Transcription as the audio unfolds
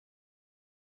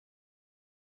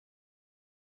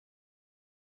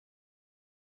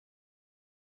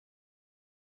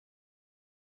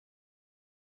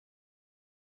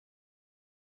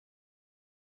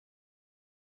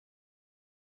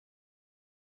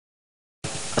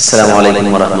السلام عليكم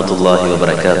ورحمة الله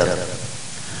وبركاته.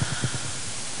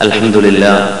 الحمد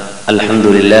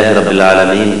لله رب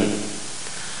العالمين.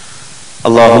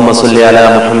 اللهم صل على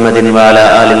محمد وعلى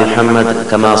آل محمد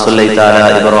كما صليت على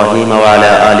إبراهيم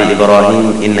وعلى آل إبراهيم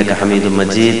إنك حميد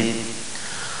مجيد.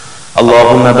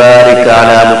 اللهم بارك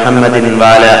على محمد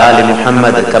وعلى آل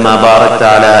محمد كما باركت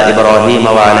على إبراهيم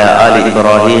وعلى آل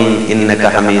إبراهيم إنك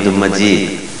حميد مجيد.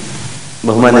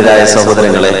 ബഹുമാന്യരായ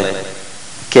സഹോദരങ്ങളെ,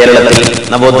 കേരളത്തിൽ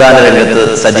നവോത്ഥാന രംഗത്ത്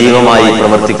സജീവമായി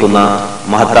പ്രവർത്തിക്കുന്ന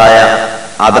മഹത്തായ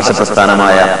ആദർശ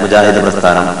പ്രസ്ഥാനമായ മുജാഹിദ്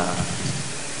പ്രസ്ഥാനം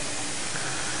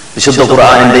വിശുദ്ധ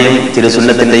ഖുർആനിന്റെയും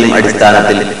തിരുസുന്നത്തിന്റെയും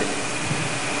അടിസ്ഥാനത്തിൽ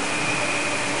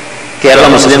കേരള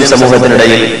മുസ്ലിം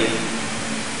സമൂഹത്തിനിടയിൽ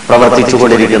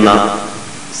പ്രവർത്തിച്ചുകൊണ്ടിരിക്കുന്ന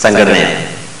സംഘടനയാണ്.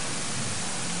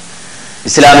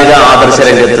 ഇസ്ലാമിക ആദർശ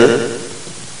രംഗത്ത്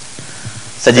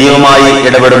സജീവമായി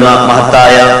ഇടപെടുന്ന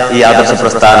മഹത്തായ ഈ ആദർശ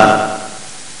പ്രസ്ഥാനം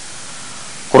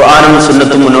ഖുർആനും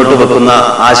സുന്നത്തും മുന്നോട്ട് വെക്കുന്ന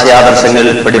ആശയാദർശങ്ങൾ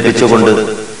പഠിപ്പിച്ചുകൊണ്ട്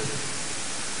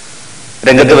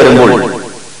രംഗത്ത് വരുമ്പോൾ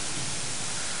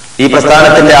ഈ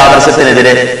പ്രസ്ഥാനത്തിന്റെ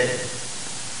ആദർശത്തിനെതിരെ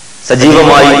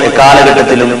സജീവമായി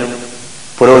എക്കാലഘട്ടത്തിലും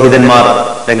പുരോഹിതന്മാർ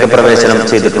രംഗപ്രവേശനം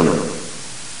ചെയ്തിട്ടുണ്ട്.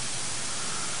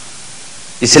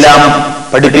 ഇസ്ലാം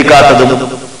പഠിപ്പിക്കാത്തതും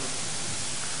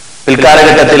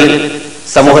പിൽക്കാലഘട്ടത്തിൽ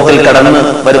സമൂഹത്തിൽ കടന്നു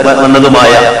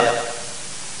വന്നതുമായ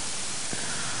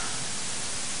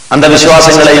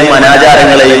അന്ധവിശ്വാസങ്ങളെയും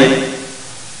അനാചാരങ്ങളെയും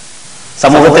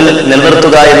സമൂഹത്തിൽ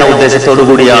നിലനിർത്തുക എന്ന ഉദ്ദേശത്തോടു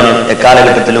കൂടിയാണ്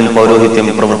എക്കാലഘട്ടത്തിലും പൗരോഹിത്യം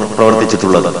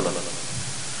പ്രവർത്തിച്ചിട്ടുള്ളത്.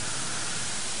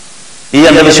 ഈ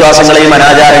അന്ധവിശ്വാസങ്ങളെയും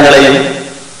അനാചാരങ്ങളെയും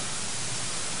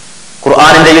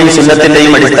ഖുർആനിന്റെയും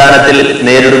സുന്നത്തിന്റെയും അടിസ്ഥാനത്തിൽ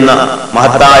നേരിടുന്ന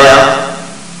മഹത്തായ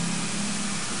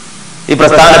ഈ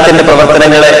പ്രസ്ഥാനത്തിന്റെ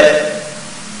പ്രവർത്തനങ്ങളെ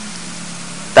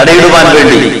തടയിടുവാൻ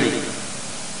വേണ്ടി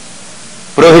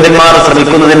പുരോഹിതന്മാർ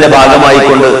ശ്രമിക്കുന്നതിന്റെ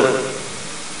ഭാഗമായിക്കൊണ്ട്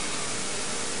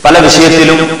പല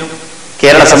വിഷയത്തിലും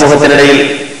കേരള സമൂഹത്തിനിടയിൽ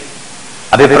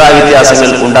അഭിപ്രായ വ്യത്യാസങ്ങൾ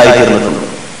ഉണ്ടായിത്തീർന്നിട്ടുണ്ട്.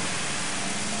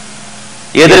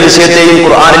 ഏതൊരു വിഷയത്തെയും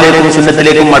ഖുർആനിലേക്കും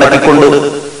സുന്നത്തിലേക്കും മടക്കിക്കൊണ്ട്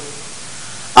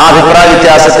ആ അഭിപ്രായ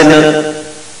വ്യത്യാസത്തിന്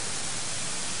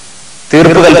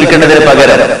തീർപ്പ് കൽപ്പിക്കേണ്ടതിന്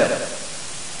പകരം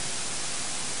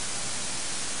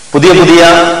പുതിയ പുതിയ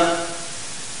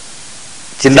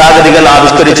ചിന്താഗതികൾ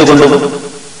ആവിഷ്കരിച്ചുകൊണ്ടും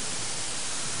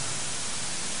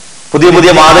പുതിയ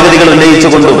പുതിയ വാദഗതികൾ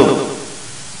ഉന്നയിച്ചുകൊണ്ടും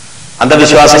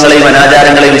അന്ധവിശ്വാസങ്ങളെയും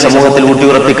അനാചാരങ്ങളെയും സമൂഹത്തിൽ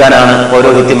ഊട്ടിയുറപ്പിക്കാനാണ്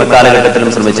പൗരോഹിത്യം എക്കാലഘട്ടത്തിലും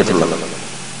ശ്രമിച്ചിട്ടുള്ളത്.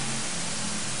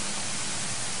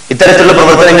 ഇത്തരത്തിലുള്ള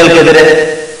പ്രവർത്തനങ്ങൾക്കെതിരെ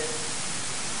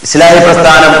ഇസ്ലാഹി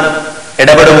പ്രസ്ഥാനം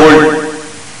ഇടപെടുമ്പോൾ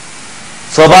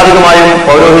സ്വാഭാവികമായും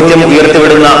പൗരോഹിത്യം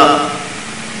ഉയർത്തിവിടുന്ന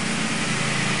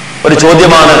ഒരു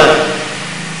ചോദ്യമാണ്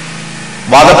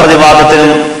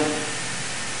വാദപ്രതിവാദത്തിനും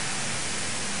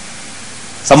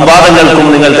സംവാദങ്ങൾക്കും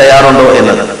നിങ്ങൾ തയ്യാറുണ്ടോ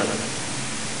എന്നത്.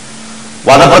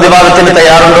 വാദപ്രതിവാദത്തിന്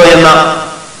തയ്യാറുണ്ടോ എന്ന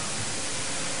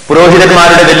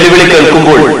പുരോഹിതന്മാരുടെ വെല്ലുവിളി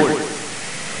കേൾക്കുമ്പോൾ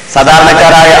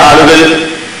സാധാരണക്കാരായ ആളുകൾ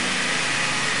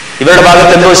ഇവരുടെ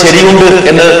ഭാഗത്ത് എന്തോ ശരിയുണ്ട്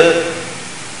എന്ന്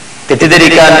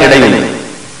തെറ്റിദ്ധരിക്കാൻ ഇടയുണ്ട്.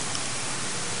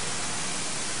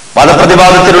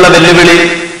 വാദപ്രതിവാദത്തിലുള്ള വെല്ലുവിളി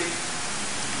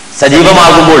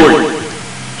സജീവമാകുമ്പോൾ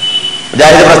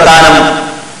മുജാഹിദ് പ്രസ്ഥാനം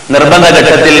നിർബന്ധ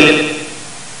ഘട്ടത്തിൽ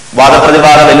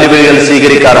വാദപ്രതിവാദ വെല്ലുവിളികൾ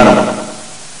സ്വീകരിക്കാറുണ്ട്.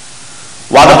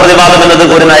 വാദപ്രതിവാദം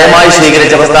എന്നത് ഒരു നയമായി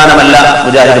സ്വീകരിച്ച പ്രസ്ഥാനമല്ല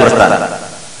മുജാഹിദ് പ്രസ്ഥാനം.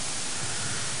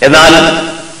 എന്നാൽ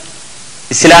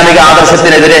ഇസ്ലാമിക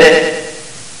ആദർശത്തിനെതിരെ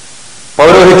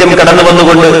പൗരോഹിത്യം കടന്നു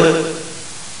വന്നുകൊണ്ട്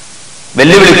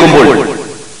വെല്ലുവിളിക്കുമ്പോൾ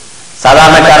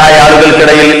സാധാരണക്കാരായ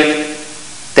ആളുകൾക്കിടയിൽ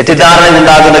തെറ്റിദ്ധാരണ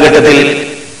ഉണ്ടാകുന്ന ഘട്ടത്തിൽ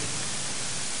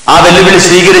ആ വെല്ലുവിളി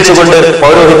സ്വീകരിച്ചുകൊണ്ട്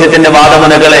പൗരോഹിത്യത്തിന്റെ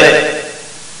വാദമുനകളെ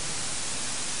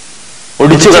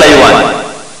ഒടിച്ചുകളയുവാൻ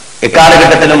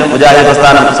എക്കാലഘട്ടത്തിലും മുജാഹിദ്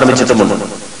പ്രസ്ഥാനം ശ്രമിച്ചിട്ടുമുണ്ട്.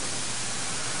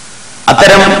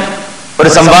 അത്തരം ഒരു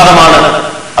സംവാദമാണ്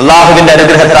അള്ളാഹുവിന്റെ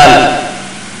അനുഗ്രഹത്താൽ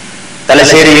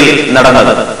തലശ്ശേരിയിൽ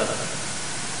നടന്നത്.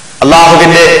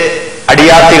 അള്ളാഹുവിന്റെ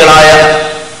അടിയാത്തികളായ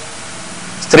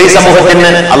സ്ത്രീ സമൂഹത്തിന്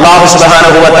അള്ളാഹു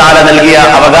സുബ്ഹാനഹു വ തആല നൽകിയ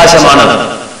അവകാശമാണ്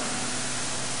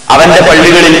അവന്റെ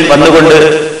പള്ളികളിൽ വന്നുകൊണ്ട്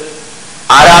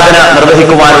ആരാധന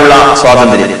നിർവഹിക്കുവാനുള്ള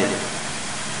സ്വാതന്ത്ര്യം.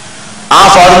 ആ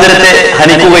സ്വാതന്ത്ര്യത്തെ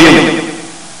ഹനിക്കുകയും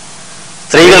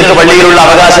സ്ത്രീകൾക്ക് പള്ളിയിലുള്ള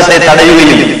അവകാശത്തെ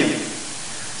തടയുകയും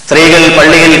സ്ത്രീകൾ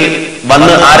പള്ളിയിൽ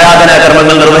വന്ന് ആരാധനാ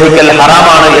കർമ്മങ്ങൾ നിർവഹിക്കൽ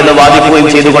ഹറാമാണ് എന്ന് വാദിക്കുകയും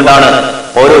ചെയ്തുകൊണ്ടാണ്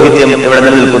പൗരോഹിത്യം ഇവിടെ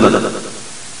നിലനിൽക്കുന്നത്.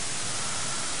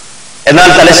 എന്നാൽ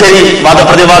തലശ്ശേരി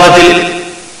വാദപ്രതിവാദത്തിൽ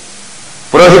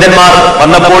പുരോഹിതന്മാർ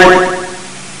വന്നപ്പോൾ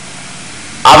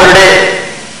അവരുടെ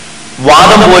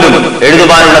വാദം പോലും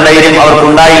എഴുതുവാനുള്ള ധൈര്യം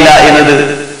അവർക്കുണ്ടായില്ല എന്നത്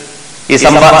ഈ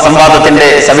സംവാദത്തിന്റെ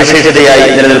സവിശേഷതയായി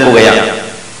നിലനിൽക്കുകയാണ്.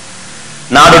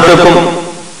 നാടൊട്ടുക്കും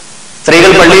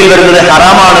സ്ത്രീകൾ പള്ളിയിൽ വരുന്നത്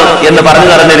ഹറാമാണ് എന്ന് പറഞ്ഞു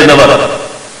നടന്നിരുന്നവർ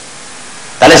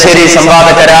തലശ്ശേരി സംവാദ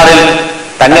കരാറിൽ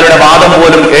തങ്ങളുടെ വാദം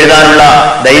പോലും എഴുതാനുള്ള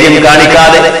ധൈര്യം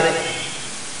കാണിക്കാതെ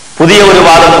പുതിയ ഒരു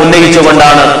വാദം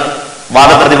ഉന്നയിച്ചുകൊണ്ടാണ്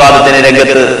വാദപ്രതിവാദത്തിന്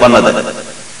രംഗത്ത് വന്നത്.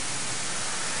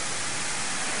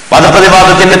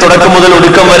 വാദപ്രതിവാദത്തിന്റെ തുടക്കം മുതൽ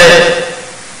ഒടുക്കം വരെ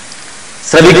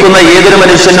ശ്രമിക്കുന്ന ഏതൊരു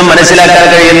മനുഷ്യനും മനസ്സിലാക്കാൻ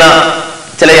കഴിയുന്ന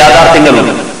ചില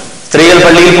യാഥാർത്ഥ്യങ്ങളുണ്ട്. സ്ത്രീകൾ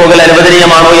പള്ളിയിൽ പോകൽ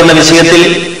അനുവദനീയമാണോ എന്ന വിഷയത്തിൽ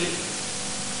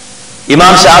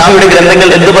ഇമാം ഷാഫിയുടെ ഗ്രന്ഥങ്ങൾ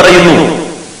എന്തു പറയുന്നു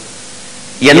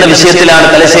എന്ന വിഷയത്തിലാണ്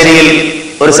തലശ്ശേരിയിൽ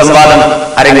ഒരു സംവാദം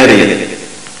അരങ്ങേറിയത്.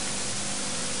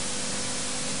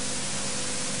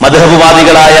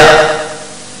 മദ്ഹബുവാദികളായ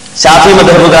ഷാഫി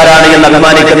മദ്ഹബുകാരാണ് എന്ന്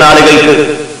അഭിമാനിക്കുന്ന ആളുകൾക്ക്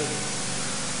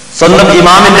സ്വന്തം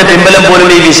ഇമാമിന്റെ പിൻബലം പോലും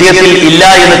ഈ വിഷയത്തിൽ ഇല്ല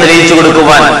എന്ന് തെളിയിച്ചു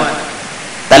കൊടുക്കുവാൻ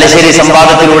തലശ്ശേരി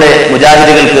സംവാദത്തിലൂടെ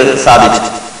മുജാഹിദുകൾക്ക് സാധിച്ചു.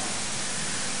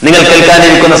 നിങ്ങൾ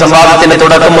കേൾക്കാനിരിക്കുന്ന സംവാദത്തിന്റെ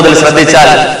തുടക്കം മുതൽ ശ്രദ്ധിച്ചാൽ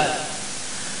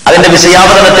അതിന്റെ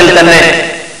വിഷയാവതരണത്തിൽ തന്നെ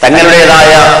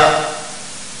തങ്ങളുടേതായ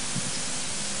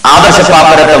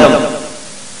ആദർശപാപ്പരത്വം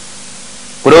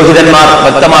പുരോഹിതന്മാർ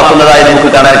വ്യക്തമാക്കുന്നതായി നമുക്ക്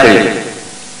കാണാൻ കഴിയും.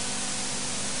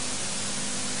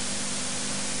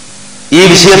 ഈ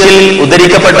വിഷയത്തിൽ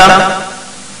ഉദ്ധരിക്കപ്പെട്ട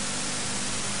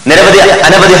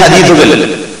അനവധി ഹദീസുകൾ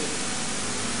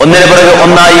ഒന്നിനു പുറകെ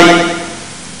ഒന്നായി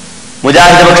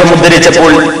മുജാഹിദ് പക്ഷം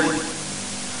ഉദ്ധരിച്ചപ്പോൾ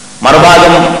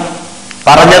മറുഭാഗം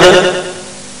പറഞ്ഞത്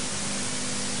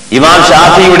ഇമാം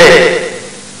ഷാഫിയുടെ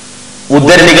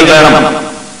ഉദ്ധരണികൾ വേണം,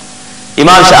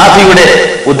 ഇമാം ഷാഫിയുടെ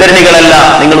ഉദ്ധരണികളല്ല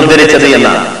നിങ്ങൾ ഉദ്ധരിച്ചത്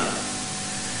എന്നാണ്.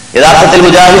 യഥാർത്ഥത്തിൽ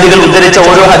മുജാഹിദുകൾ ഉദ്ധരിച്ച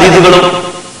ഓരോ ഹദീസുകളും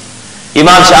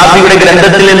ഇമാം ഷാഫിയുടെ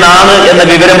ഗ്രന്ഥത്തിൽ നിന്നാണ് എന്ന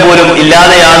വിവരം പോലും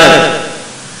ഇല്ലാതെയാണ്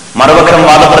മറുപക്ഷം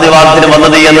വാദപ്രതിവാദത്തിന്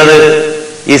വന്നത് എന്നത്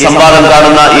ഈ സംവാദം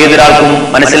കാണുന്ന ഏതൊരാൾക്കും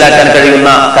മനസ്സിലാക്കാൻ കഴിയുന്ന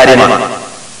കാര്യമാണ്.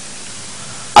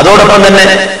 അതോടൊപ്പം തന്നെ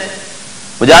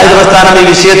മുജാഹിദ് പ്രസ്ഥാനം ഈ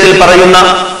വിഷയത്തിൽ പറയുന്ന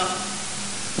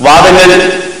വാദങ്ങൾ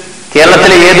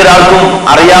കേരളത്തിലെ ഏതൊരാൾക്കും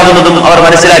അറിയാവുന്നതും അവർ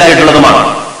മനസ്സിലാക്കിയിട്ടുള്ളതുമാണ്.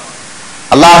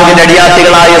 അള്ളാഹുവിന്റെ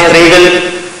അടിയാത്തികളായ സ്ത്രീകൾ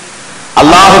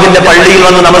അള്ളാഹുവിന്റെ പള്ളിയിൽ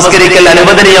വന്ന് നമസ്കരിക്കൽ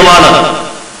അനുവദനീയമാണ്,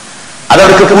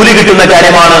 അതവർക്ക് കൂലി കിട്ടുന്ന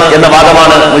കാര്യമാണ് എന്ന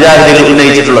വാദമാണ് മുജാഹിദുകൾ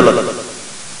ഉന്നയിച്ചിട്ടുള്ളത്.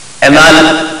 എന്നാൽ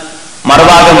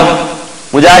മറുഭാഗം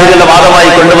മുജാഹിദുകളുടെ വാദമായി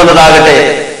കൊണ്ടുവന്നതാകട്ടെ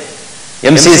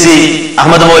MCC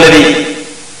അഹമ്മദ് മൗലവി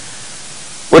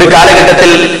ഒരു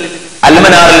കാലഘട്ടത്തിൽ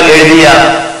അൽമനാറിൽ എഴുതിയ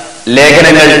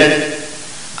ലേഖനങ്ങൾ,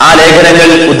 ആ ലേഖനങ്ങൾ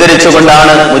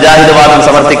ഉദ്ധരിച്ചുകൊണ്ടാണ് മുജാഹിദ് വാദം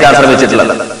സമർത്ഥിക്കാൻ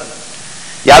ശ്രമിച്ചിട്ടുള്ളത്.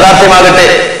 യാഥാർത്ഥ്യമാകട്ടെ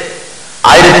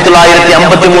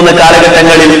 1953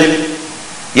 കാലഘട്ടങ്ങളിൽ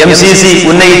MCC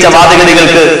ഉന്നയിച്ച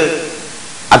വാദഗതികൾക്ക്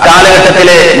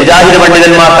അക്കാലഘട്ടത്തിലെ മുജാഹിദ്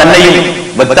പണ്ഡിതന്മാർ തന്നെയും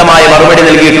വ്യക്തമായ മറുപടി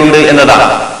നൽകിയിട്ടുണ്ട് എന്നതാണ്.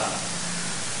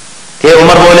 കെ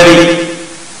ഉമർ മൗലവി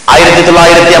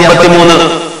 1953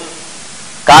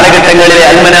 കാലഘട്ടങ്ങളിലെ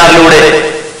അൽമനാറിലൂടെ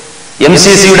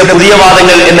MCCയുടെ പുതിയ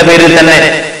വാദങ്ങൾ എന്ന പേരിൽ തന്നെ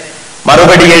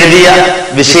മറുപടി എഴുതിയ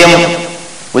വിഷയം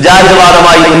മുജാഹിദ്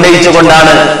വാദമായി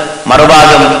ഉന്നയിച്ചുകൊണ്ടാണ്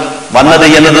മറുഭാഗം വന്നത്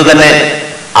എന്നത് തന്നെ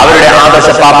അവരുടെ ആദർശ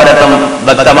പാപ്പരത്വം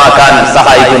വ്യക്തമാക്കാൻ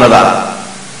സഹായിക്കുന്നതാണ്.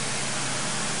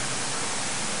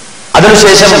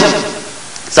 അതിനുശേഷം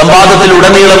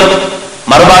സംവാദത്തിലുടനീളം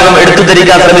മറുഭാഗം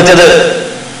എടുത്തുധരിക്കാൻ ശ്രമിച്ചത്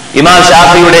ഇമാം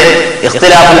ഷാഫിയുടെ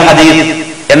ഇഖ്തിലാഫുൽ ഹദീസ്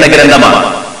എന്ന ഗ്രന്ഥമാണ്.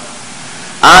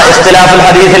 ആ ഇഖ്തിലാഫുൽ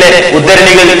ഹദീസിലെ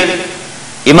ഉദ്ധരണികൾ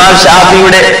ഇമാം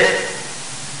ഷാഫിയുടെ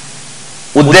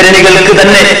ഉദ്ധരണികൾക്ക്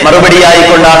തന്നെ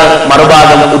മറുപടിയായിക്കൊണ്ടാണ്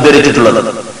മറുഭാഗം ഉദ്ധരിച്ചിട്ടുള്ളത്.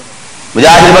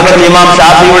 മുജാഹിദ് പക്ഷം ഇമാം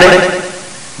ഷാഫിയുടെ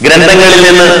ഗ്രന്ഥങ്ങളിൽ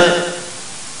നിന്ന്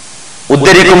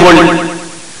ഉദ്ധരിക്കുമ്പോൾ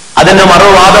അതിന്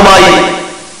മറുവാദമായി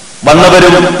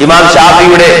വന്നവരും ഇമാം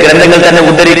ഷാഫിയുടെ ഗ്രന്ഥങ്ങൾ തന്നെ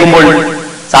ഉദ്ധരിക്കുമ്പോൾ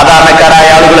സാധാരണക്കാരായ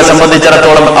ആളുകളെ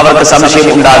സംബന്ധിച്ചിടത്തോളം അവർക്ക് സംശയം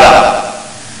ഉണ്ടാകാം.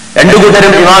 രണ്ടു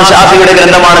കൂട്ടരും ഇമാം ഷാഫിയുടെ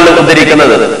ഗ്രന്ഥമാണല്ലോ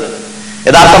ഉദ്ധരിക്കുന്നത്.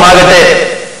 യഥാർത്ഥമാകട്ടെ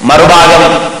മറുഭാഗം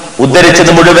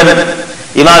ഉദ്ധരിച്ചത് മുഴുവൻ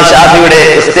ഇമാം ഷാഫിയുടെ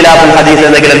ഇഖ്തിലാഫുൽ ഹദീസ്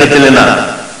എന്ന ഗ്രന്ഥത്തിൽ നിന്നാണ്.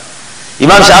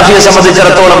 ഇമാം ഷാഫിയെ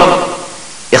സംബന്ധിച്ചിടത്തോളം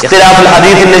ഇഖ്തിലാഫുൽ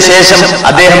ഹദീസിന് ശേഷം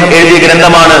അദ്ദേഹം എഴുതിയ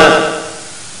ഗ്രന്ഥമാണ്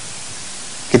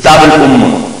കിതാബുൽ ഉമ്മ്.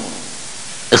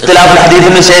 ഇഖ്തിലാഫുൽ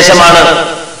ഹദീസിന് ശേഷമാണ്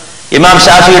ഇമാം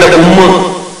ഷാഫിയുടെ ഉമ്മ്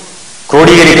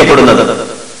ക്രോഡീകരിക്കപ്പെടുന്നത്.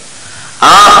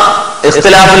 ആ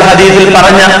ഇഖ്തിലാഫുൽ ഹദീസിൽ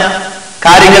പറഞ്ഞ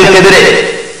കാര്യങ്ങൾക്കെതിരെ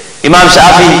ഇമാം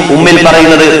ഷാഫി ഉമ്മിൽ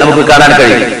പറയുന്നത് നമുക്ക് കാണാൻ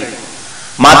കഴിയും.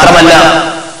 മാത്രമല്ല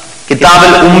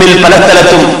കിതാബുൽ ഉമ്മിൽ പല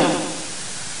സ്ഥലത്തും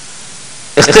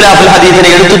ഇഖ്തിലാഫുൽ ഹദീസിനെ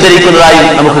എടുത്തുധരിക്കുന്നതായും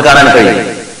നമുക്ക് കാണാൻ കഴിയും.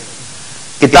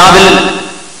 കിതാബുൽ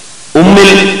ഉമ്മിൽ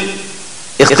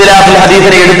ഇഖ്തിലാഫുൽ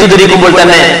ഹദീസിനെ എടുത്തുധരിക്കുമ്പോൾ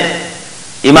തന്നെ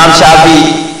ഇമാം ഷാഫി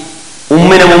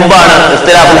ഉമ്മിന് മുമ്പാണ്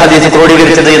ഇഖ്തിലാഫുൽ ഹദീസ്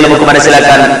ക്രോഡീകരിച്ചത് എന്ന് നമുക്ക്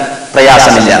മനസ്സിലാക്കാൻ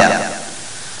പ്രയാസമില്ല.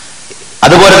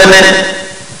 അതുപോലെ തന്നെ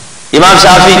ഇമാം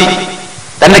ഷാഫി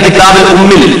തന്റെ കിതാബുൽ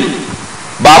ഉമ്മിൽ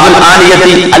ബാബുൽ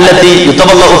ആനിയത്തി അല്ലത്തി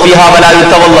യുതവല്ലഉ ഫീഹാ വലാ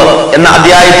യുതവല്ല എന്ന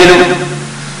അധ്യായത്തിലും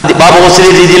ബാബു ഗുസ്ലി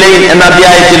റിജ്ലൈൻ എന്ന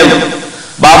അധ്യായത്തിലും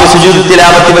ബാബു സുജൂദ്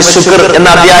തിലാവത്തി വശുക്ർ എന്ന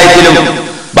അധ്യായത്തിലും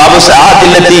ബാബു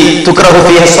സആത്തില്ലത്തി തുക്റഹു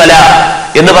ഫീഹാ സ്വലാ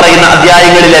എന്ന് പറയുന്ന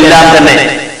അധ്യായങ്ങളിലെല്ലാം തന്നെ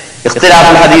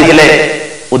ഇഖ്തിലാഫുൽ ഹദീസിലെ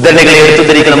ഉദ്ധരണികളെ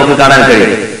എടുത്തുദ്ധരിക്കാൻ നമുക്ക് കാണാൻ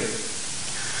കഴിയും.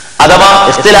 അഥവാ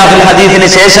ഇഖ്തിലാഫുൽ ഹദീസിന്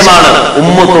ശേഷമാണ്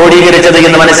ഉമ്മു ക്രോഡീകരിച്ചത്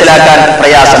എന്ന് മനസ്സിലാക്കാൻ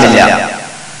പ്രയാസമില്ല.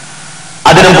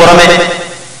 അതിനും പുറമെ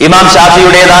ഇമാം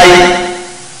ഷാഫിയുടേതായി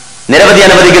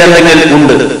നിരവധി ഗ്രന്ഥങ്ങൾ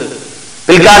ഉണ്ട്.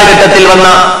 പിൽക്കാലഘട്ടത്തിൽ വന്ന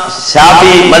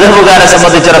ഷാഫി മദ്ഹബുകാരെ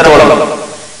സംബന്ധിച്ചിടത്തോളം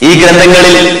ഈ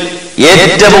ഗ്രന്ഥങ്ങളിൽ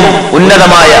ഏറ്റവും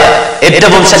ഉന്നതമായ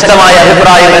ഏറ്റവും ശക്തമായ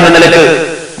അഭിപ്രായം എന്ന നിലക്ക്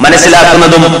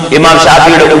മനസ്സിലാക്കുന്നതും ഇമാം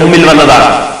ഷാഫിയുടെ ഉമ്മിൽ വന്നതാണ്.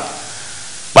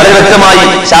 വളരെ വ്യക്തമായി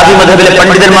ഷാഫി മദ്ഹബിലെ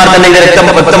പണ്ഡിതന്മാർ തന്നെ ഇത്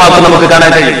വ്യക്തമാക്കും നമുക്ക്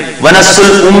കാണാൻ കഴിയും.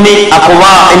 വനസ്സുൽ ഉമ്മി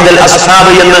അഖ്വാ ഇൻദൽ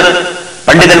അസ്ഹാബ് എന്ന്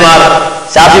പണ്ഡിതന്മാർ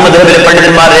ഷാഫി മദ്ഹബിലെ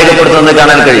പണ്ഡിതന്മാർ രേഖപ്പെടുത്തുന്നത്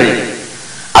കാണാൻ കഴിയും.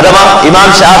 അഥവാ ഇമാം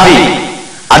ഷാഫി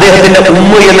അദ്ദേഹത്തിന്റെ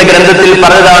ഉമ്മു എന്ന ഗ്രന്ഥത്തിൽ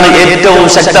പറഞ്ഞതാണ് ഏറ്റവും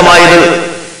ശക്തമായത്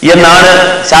എന്നാണ്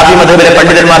ഷാഫി മദ്ഹബിലെ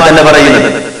പണ്ഡിതന്മാർ തന്നെ പറയുന്നത്.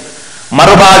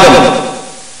 മറുഭാഗം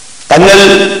തങ്ങൾ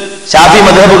ഷാഫി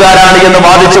മദ്ഹബുകാരാണ് എന്ന്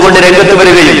വാദിച്ചുകൊണ്ട് രംഗത്ത്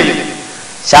വരികയും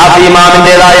ഷാഫി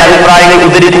ഇമാമിന്റേതായ അഭിപ്രായങ്ങൾ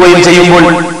ഉദ്ധരിക്കുകയും ചെയ്യുമ്പോൾ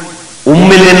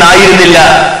ഉമ്മിൽ നിന്നായിരുന്നില്ല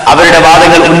അവരുടെ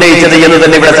വാദങ്ങൾ ഉന്നയിച്ചത് എന്ന്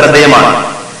തന്നെ ഇവിടെ ശ്രദ്ധേയമാണ്.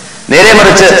 നേരെ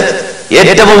മറിച്ച്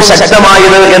ഏറ്റവും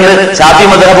ശക്തമായത് എന്ന് ഷാഫി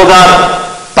മദ്ഹബുകാർ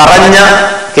പറഞ്ഞ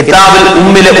കിതാബുൽ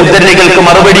ഉമ്മിലെ ഉദ്ധരണികൾക്ക്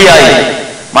മറുപടിയായി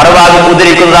മറുഭാഗം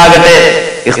ഉദ്ധരിക്കുന്നതാകട്ടെ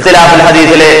ഇഖ്തിലാഫുൽ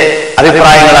ഹദീസിലെ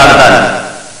അഭിപ്രായങ്ങളാണ് താൻ.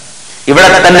 ഇവിടെ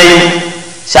തന്നെയും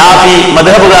ഷാഫി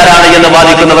മദ്ഹബുകാരാണ് എന്ന്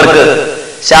വാദിക്കുന്നവർക്ക്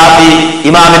ഷാഫി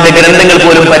ഇമാമിന്റെ ഗ്രന്ഥങ്ങൾ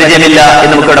പോലും പരിചയമില്ല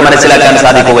എന്ന് നമുക്കിവിടെ മനസ്സിലാക്കാൻ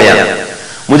സാധിക്കുകയാണ്.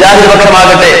 മുജാഹിദ്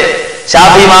പക്ഷമാകട്ടെ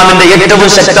ഷാഫി ഇമാമിന്റെ ഏറ്റവും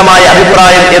ശക്തമായ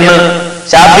അഭിപ്രായം എന്ന്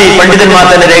ഷാഫി പണ്ഡിതന്മാർ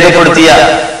തന്നെ രേഖപ്പെടുത്തിയ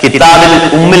കിതാബിൽ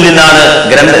ഉമ്മിൽ നിന്നാണ്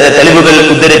തെളിവുകൾ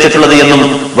ഉദ്ധരിച്ചിട്ടുള്ളത് എന്നും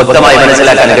വ്യക്തമായി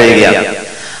മനസ്സിലാക്കാൻ കഴിയുകയാണ്.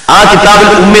 ആ കിതാബിൽ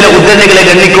ഉമ്മിലെ ഉദ്ധരണികളെ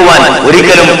ഗണ്ണിക്കുവാൻ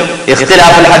ഒരിക്കലും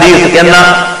ഇഖ്തിലാഫുൽ ഹദീസ് എന്ന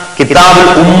കിതാബുൽ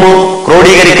ഉമ്മു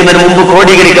ക്രോഡീകരിക്കുന്നതിന് മുമ്പ്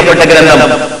ക്രോഡീകരിക്കപ്പെട്ട ഗ്രന്ഥം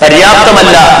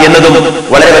പര്യാപ്തമല്ല എന്നതും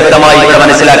വളരെ വ്യക്തമായി ഇവിടെ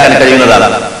മനസ്സിലാക്കാൻ കഴിയുന്നതാണ്.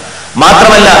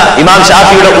 മാത്രമല്ല ഇമാം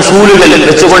ഷാഫിയുടെ ഉസൂലുകൾ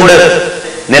വെച്ചുകൊണ്ട്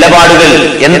നിലപാടുകൾ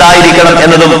എന്തായിരിക്കണം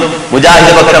എന്നതും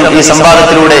മുജാഹിദ് പക്ഷം ഈ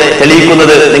സംവാദത്തിലൂടെ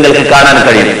തെളിയിക്കുന്നത് നിങ്ങൾക്ക് കാണാൻ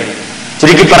കഴിയും.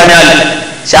 ചുരുക്കി പറഞ്ഞാൽ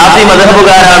ഷാഫി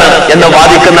മദ്ഹബുകാരാണ് എന്ന്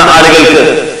വാദിക്കുന്ന ആളുകൾക്ക്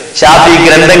ഷാഫി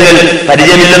ഗ്രന്ഥങ്ങൾ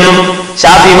പരിചയമില്ലെന്നും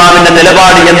ഷാഫി ഇമാമിന്റെ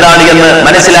നിലപാട് എന്താണ് എന്ന്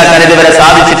മനസ്സിലാക്കാൻ ഇതുവരെ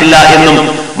സാധിച്ചിട്ടില്ല എന്നും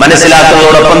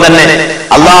മനസ്സിലാക്കുന്നതോടൊപ്പം തന്നെ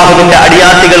അള്ളാഹുവിന്റെ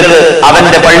അടിയാത്തികൾക്ക്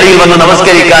അവന്റെ പള്ളിയിൽ വന്ന്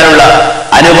നമസ്കരിക്കാനുള്ള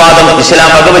അനുവാദം ഇസ്ലാം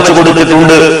വകവെച്ചു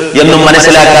കൊടുത്തിട്ടുണ്ട് എന്നും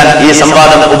മനസ്സിലാക്കാൻ ഈ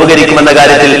സംവാദം ഉപകരിക്കുമെന്ന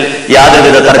കാര്യത്തിൽ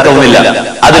യാതൊരുവിധ തർക്കവുമില്ല.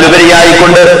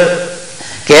 അതിലുപരിയായിക്കൊണ്ട്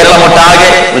കേരളമൊട്ടാകെ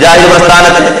മുജാഹിദ്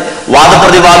പ്രസ്ഥാനത്തിന്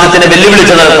വാദപ്രതിവാദത്തിന്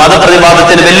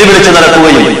വെല്ലുവിളിച്ച്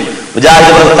നടക്കുകയും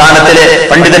മുജാഹിദ് പ്രസ്ഥാനത്തിലെ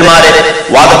പണ്ഡിതന്മാരെ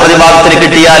വാദപ്രതിവാദത്തിന്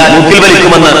കിട്ടിയാൽ മൂക്കിൽ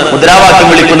വലിക്കുമെന്ന് മുദ്രാവാക്യം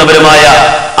വിളിക്കുന്നവരുമായ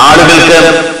ആളുകൾക്ക്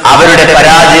അവരുടെ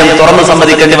പരാജയം തുറന്നു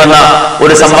സമ്മതിക്കേണ്ടി വന്ന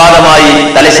ഒരു സംവാദമായി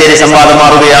തലശ്ശേരി സംവാദം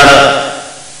മാറുകയാണ്.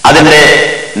 അതിന്റെ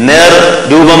നേർ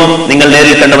രൂപം നിങ്ങൾ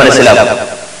നേരിൽ കണ്ട് മനസ്സിലാക്കും.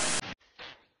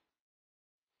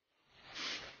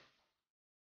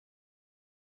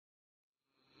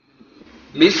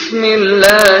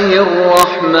 ബിസ്മില്ലാഹിർ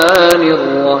റഹ്മാനിർ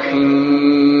റഹീം.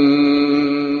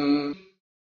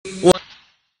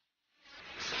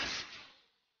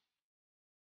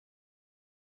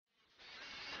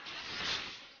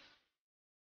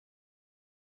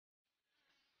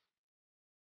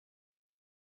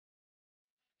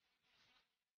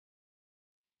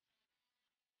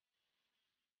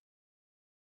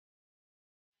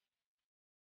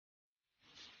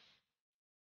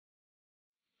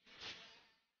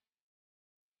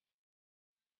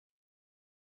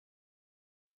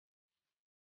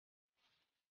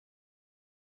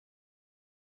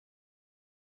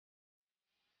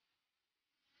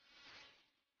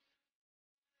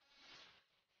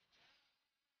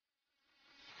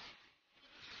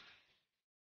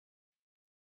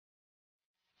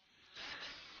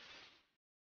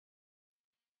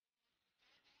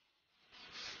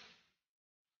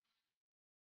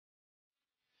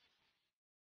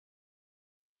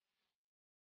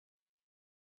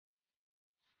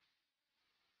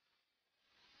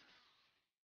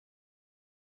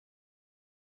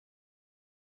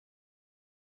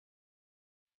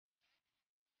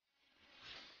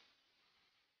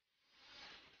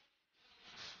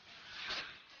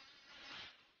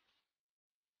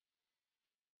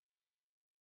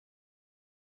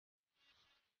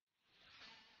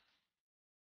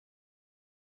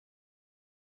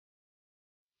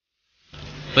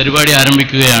 പരിപാടി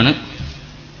ആരംഭിക്കുകയാണ്.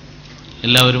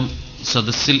 എല്ലാവരും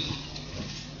സദസ്സിൽ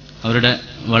അവരുടെ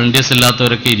വളണ്ടിയേഴ്സ്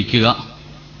ഇല്ലാത്തവരൊക്കെ ഇരിക്കുക.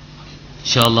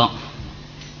 ഇൻഷാ അല്ലാഹ്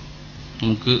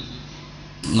നമുക്ക്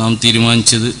നാം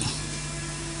തീരുമാനിച്ചത്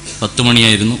 10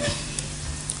 മണിയായിരുന്നു.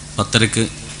 10:30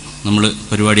 നമ്മൾ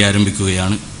പരിപാടി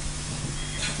ആരംഭിക്കുകയാണ്.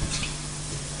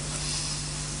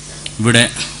 ഇവിടെ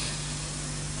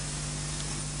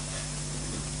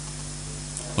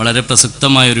വളരെ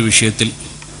പ്രസക്തമായൊരു വിഷയത്തിൽ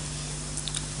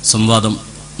സംവാദം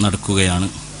നടക്കുകയാണ്.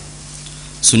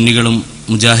 സുന്നികളും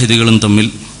മുജാഹിദുകളും തമ്മിൽ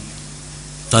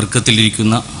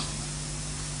തർക്കത്തിലിരിക്കുന്ന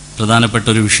പ്രധാനപ്പെട്ട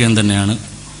ഒരു വിഷയം തന്നെയാണ്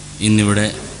ഇന്നിവിടെ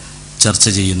ചർച്ച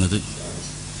ചെയ്യുന്നത്.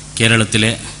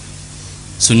 കേരളത്തിലെ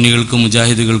സുന്നികൾക്കും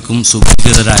മുജാഹിദുകൾക്കും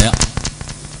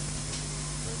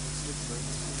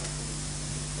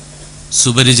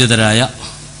സുപരിചിതരായ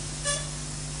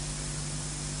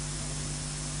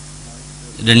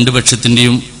രണ്ട്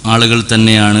പക്ഷത്തിൻ്റെയും ആളുകൾ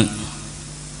തന്നെയാണ്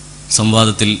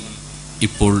സംവാദത്തിൽ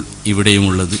ഇപ്പോൾ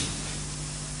ഇവിടെയുമുള്ളത്.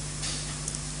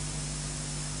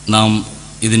 നാം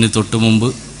ഇതിന് തൊട്ടു മുമ്പ്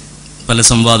പല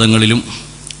സംവാദങ്ങളിലും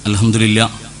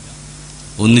അൽഹംദുലില്ലാഹ്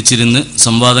ഒന്നിച്ചിരുന്ന്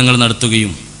സംവാദങ്ങൾ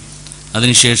നടത്തുകയും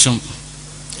അതിനുശേഷം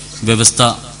വ്യവസ്ഥ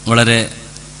വളരെ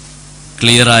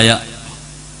ക്ലിയറായ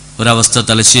ഒരവസ്ഥ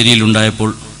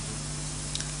തലശ്ശേരിയിലുണ്ടായപ്പോൾ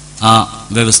ആ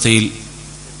വ്യവസ്ഥയിൽ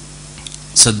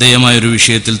ശ്രദ്ധേയമായൊരു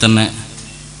വിഷയത്തിൽ തന്നെ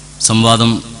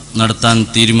സംവാദം നടത്താൻ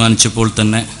തീരുമാനിച്ചപ്പോൾ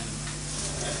തന്നെ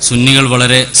സുന്നികൾ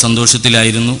വളരെ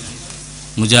സന്തോഷത്തിലായിരുന്നു.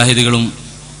 മുജാഹിദുകളും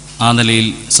ആ നിലയിൽ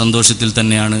സന്തോഷത്തിൽ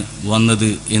തന്നെയാണ് വന്നത്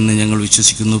എന്ന് ഞങ്ങൾ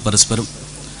വിശ്വസിക്കുന്നു പരസ്പരം.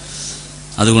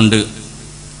 അതുകൊണ്ട്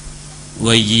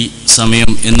വൈകി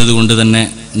സമയം എന്നതുകൊണ്ട് തന്നെ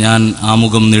ഞാൻ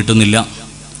ആമുഖം നീട്ടുന്നില്ല.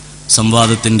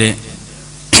 സംവാദത്തിൻ്റെ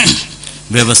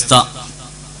വ്യവസ്ഥ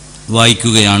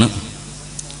വായിക്കുകയാണ്.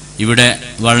 ഇവിടെ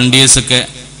വളണ്ടിയേഴ്സൊക്കെ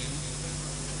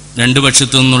രണ്ട്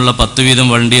പക്ഷത്തു നിന്നുള്ള 10 വീതം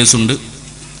വളണ്ടിയേഴ്സുണ്ട്.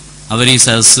 അവർ ഈ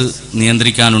സദസ്സ്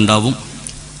നിയന്ത്രിക്കാനുണ്ടാവും.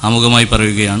 ആമുഖമായി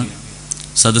പറയുകയാണ്,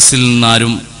 സദസ്സിൽ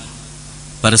നിന്നാരും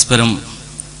പരസ്പരം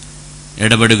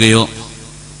ഇടപെടുകയോ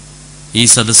ഈ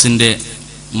സദസ്സിൻ്റെ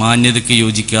മാന്യതയ്ക്ക്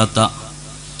യോജിക്കാത്ത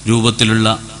രൂപത്തിലുള്ള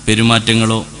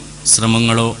പെരുമാറ്റങ്ങളോ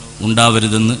ശ്രമങ്ങളോ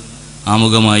ഉണ്ടാവരുതെന്ന്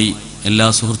ആമുഖമായി എല്ലാ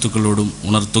സുഹൃത്തുക്കളോടും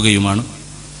ഉണർത്തുകയുമാണ്.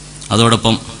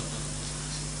 അതോടൊപ്പം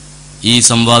ഈ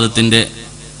സംവാദത്തിൻ്റെ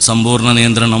സമ്പൂർണ്ണ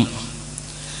നിയന്ത്രണം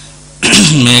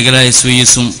മേഖല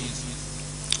SYS-ഉം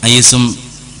IS-ഉം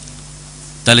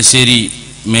തലശ്ശേരി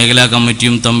മേഖലാ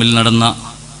കമ്മിറ്റിയും തമ്മിൽ നടന്ന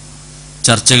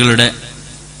ചർച്ചകളുടെ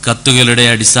കത്തുകളുടെ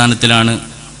അടിസ്ഥാനത്തിലാണ്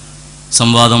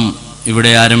സംവാദം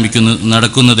ഇവിടെ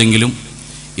നടക്കുന്നതെങ്കിലും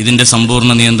ഇതിൻ്റെ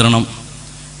സമ്പൂർണ്ണ നിയന്ത്രണം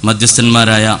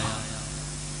മധ്യസ്ഥന്മാരായ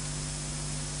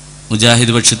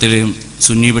മുജാഹിദ് പക്ഷത്തെയും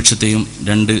സുന്നി പക്ഷത്തെയും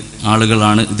 2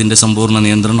 ആളുകളാണ്. ഇതിൻ്റെ സമ്പൂർണ്ണ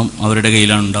നിയന്ത്രണം അവരുടെ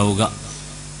കയ്യിലാണ് ഉണ്ടാവുക.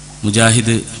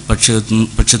 മുജാഹിദ്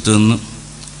പക്ഷത്ത് നിന്ന്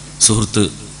സുഹൃത്ത്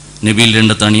നബീൽ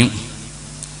രണ്ടത്താണിയും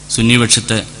സുന്നി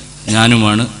പക്ഷത്തെ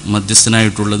ഞാനുമാണ്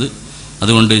മധ്യസ്ഥനായിട്ടുള്ളത്.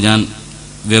 അതുകൊണ്ട് ഞാൻ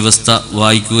വ്യവസ്ഥ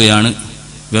വായിക്കുകയാണ്.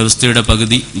 വ്യവസ്ഥയുടെ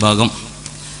പകുതി ഭാഗം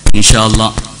ഇൻഷാ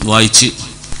അല്ലാഹ് വായിച്ച്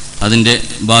അതിൻ്റെ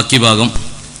ബാക്കി ഭാഗം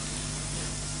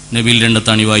നബീൽ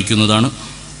രണ്ടത്താണി വായിക്കുന്നതാണ്.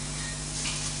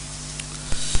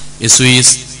 SYS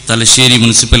തലശ്ശേരി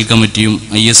മുനിസിപ്പൽ കമ്മിറ്റിയും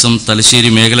ISM തലശ്ശേരി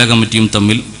മേഖലാ കമ്മിറ്റിയും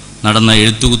തമ്മിൽ നടന്ന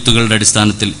എഴുത്തുകുത്തുകളുടെ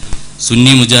അടിസ്ഥാനത്തിൽ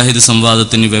സുന്നി മുജാഹിദ്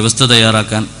സംവാദത്തിന് വ്യവസ്ഥ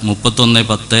തയ്യാറാക്കാൻ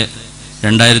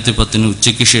 31/10/2010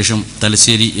 ഉച്ചയ്ക്ക് ശേഷം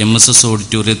തലശ്ശേരി MSS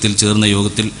ഓഡിറ്റോറിയത്തിൽ ചേർന്ന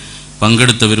യോഗത്തിൽ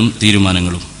പങ്കെടുത്തവരും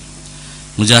തീരുമാനങ്ങളും.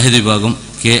 മുജാഹിദ് വിഭാഗം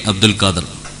K. അബ്ദുൽ ഖാദർ,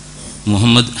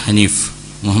 മുഹമ്മദ് ഹനീഫ്,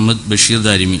 മുഹമ്മദ് ബഷീർ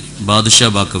ദാരിമി, ബാദുഷാ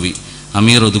ബാക്കവി,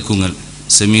 അമീർ ഒതുക്കുങ്ങൽ,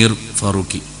 സമീർ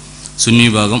ഫാറൂഖി. സുന്നി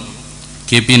വിഭാഗം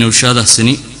KP നൗഷാദ്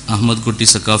ഹസനി, അഹമ്മദ് കുട്ടി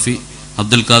സക്കാഫി,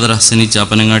 അബ്ദുൽ ഖാദർ ഹസനി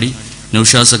ചാപ്പനങ്ങാടി,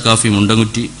 നൗഷാദ് സക്കാഫി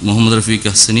മുണ്ടൻകുറ്റി, മുഹമ്മദ് റഫീഖ്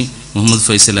ഹസനി, മുഹമ്മദ്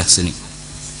ഫൈസൽ ഹസനി.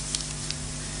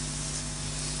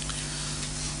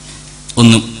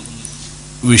 1.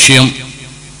 വിഷയം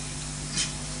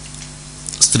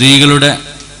സ്ത്രീകളുടെ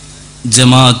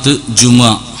ജമാഅത്ത്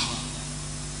ജുമുഅ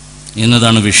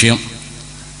എന്നതാണ് വിഷയം.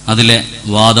 അതിലെ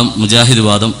വാദം, മുജാഹിദ്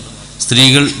വാദം,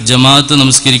 സ്ത്രീകൾ ജമാഅത്ത്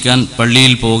നമസ്കരിക്കാൻ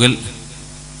പള്ളിയിൽ പോകൽ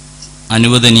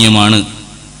അനുവദനീയമാണ്,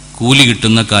 കൂലി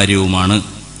കിട്ടുന്ന കാര്യവുമാണ്.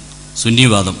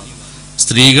 സുന്നിവാദം,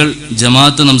 സ്ത്രീകൾ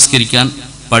ജമാഅത്ത് നമസ്കരിക്കാൻ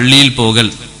പള്ളിയിൽ പോകൽ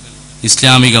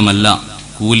ഇസ്ലാമികമല്ല,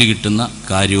 കൂലി കിട്ടുന്ന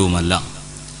കാര്യവുമല്ല.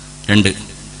 2.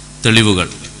 തെളിവുകൾ.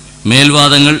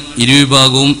 മേൽവാദങ്ങൾ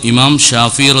ഇരുവിഭാഗവും ഇമാം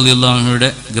ഷാഫി റളിയല്ലാഹു അൻഹുയുടെ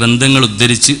ഗ്രന്ഥങ്ങൾ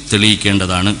ഉദ്ധരിച്ച്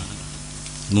തെളിയിക്കേണ്ടതാണ്.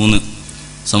 3.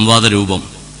 സംവാദ രൂപം.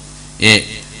 എ.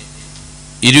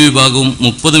 ഇരുവിഭാഗവും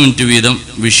 30 മിനിറ്റ് വീതം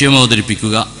വിഷയം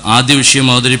അവതരിപ്പിക്കുക. ആദ്യ വിഷയം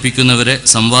അവതരിപ്പിക്കുന്നവരെ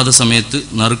സംവാദ സമയത്ത്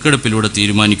നറുക്കെടുപ്പിലൂടെ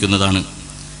തീരുമാനിക്കുന്നതാണ്.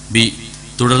 ബി.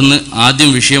 തുടർന്ന് ആദ്യം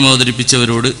വിഷയം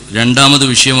അവതരിപ്പിച്ചവരോട് രണ്ടാമത്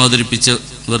വിഷയം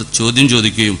അവതരിപ്പിച്ചവർ ചോദ്യം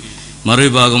ചോദിക്കുകയും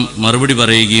മറുവിഭാഗം മറുപടി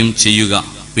പറയുകയും ചെയ്യുക.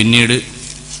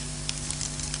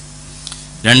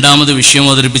 രണ്ടാമത് വിഷയം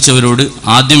അവതരിപ്പിച്ചവരോട്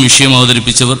ആദ്യം വിഷയം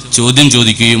അവതരിപ്പിച്ചവർ ചോദ്യം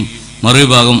ചോദിക്കുകയും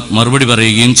മറുവിഭാഗം മറുപടി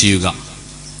പറയുകയും ചെയ്യുക.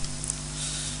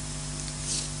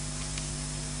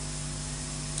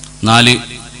 4.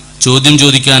 ചോദ്യം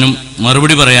ചോദിക്കാനും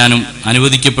മറുപടി പറയാനും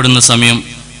അനുവദിക്കപ്പെടുന്ന സമയം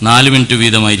 4 മിനിറ്റ്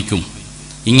വീതമായിരിക്കും.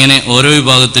 ഇങ്ങനെ ഓരോ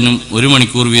വിഭാഗത്തിനും 1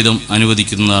 മണിക്കൂർ വീതം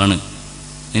അനുവദിക്കുന്നതാണ്.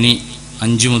 ഇനി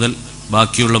 5 മുതൽ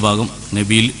ബാക്കിയുള്ള ഭാഗം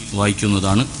നബിയിൽ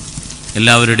വായിക്കുന്നതാണ്.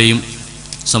 എല്ലാവരുടെയും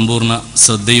സമ്പൂർണ്ണ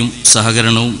ശ്രദ്ധയും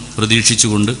സഹകരണവും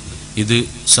പ്രതീക്ഷിച്ചുകൊണ്ട് ഇത്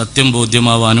സത്യം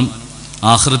ബോധ്യമാവാനും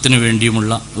ആഖിറത്തിനു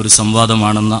വേണ്ടിയുമുള്ള ഒരു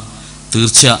സംവാദമാണെന്ന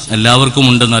തീർച്ച എല്ലാവർക്കും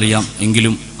ഉണ്ടെന്നറിയാം.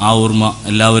 എങ്കിലും ആ ഓർമ്മ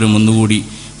എല്ലാവരും ഒന്നുകൂടി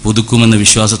പുതുക്കുമെന്ന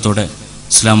വിശ്വാസത്തോടെ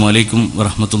അസ്സലാമു അലൈക്കും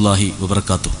വറഹ്മത്തുള്ളാഹി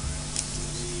വബറകാതുഹു.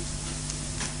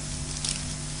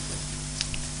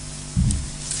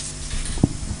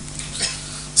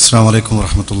 അസ്സലാമു അലൈക്കും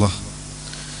വറഹ്മത്തുള്ളാഹി.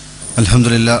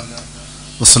 അൽഹംദുലില്ലാഹ്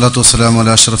വസ്സലാത്തു വസ്സലാമു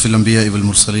അലാ അഷ്റഫിൽ അംബിയാഇ വൽ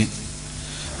മുർസലീൻ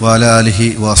വഅലാ ആലിഹി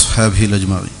വഅസ്ഹാബിഹി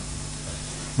അജ്മഈൻ.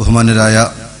 ബഹുമാന്യരായ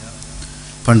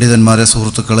പണ്ഡിതന്മാരെ,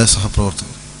 സുഹൃത്തുക്കളെ,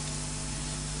 സഹപ്രവർത്തകരെ,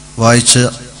 വായിച്ച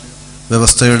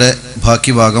വ്യവസ്ഥയുടെ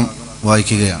ബാക്കി ഭാഗം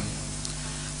വായിക്കുകയാണ്.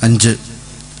 5.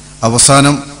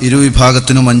 അവസാനം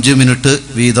ഇരുവിഭാഗത്തിനും 5 മിനിറ്റ്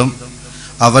വീതം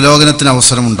അവലോകനത്തിന്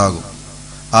അവസരമുണ്ടാകും.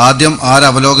 ആദ്യം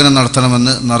ആരവലോകനം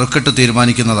നടത്തണമെന്ന് നറുക്കെട്ട്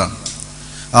തീരുമാനിക്കുന്നതാണ്.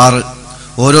 6.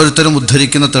 ഓരോരുത്തരും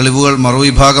ഉദ്ധരിക്കുന്ന തെളിവുകൾ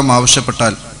മറുവിഭാഗം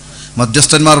ആവശ്യപ്പെട്ടാൽ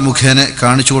മധ്യസ്ഥന്മാർ മുഖേന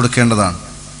കാണിച്ചു കൊടുക്കേണ്ടതാണ്.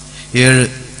 7.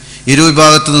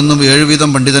 ഇരുവിഭാഗത്തു നിന്നും 7 വീതം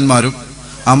പണ്ഡിതന്മാരും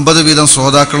 50 വീതം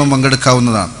ശ്രോതാക്കളും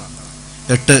പങ്കെടുക്കാവുന്നതാണ്.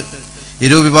 8.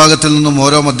 ഇരുവിഭാഗത്തിൽ നിന്നും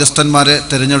ഓരോ മധ്യസ്ഥന്മാരെ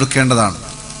തിരഞ്ഞെടുക്കേണ്ടതാണ്.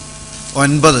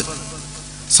 9.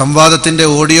 സംവാദത്തിൻ്റെ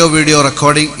ഓഡിയോ വീഡിയോ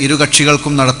റെക്കോർഡിംഗ് ഇരു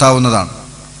കക്ഷികൾക്കും നടത്താവുന്നതാണ്.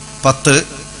 10.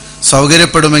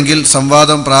 സൗകര്യപ്പെടുമെങ്കിൽ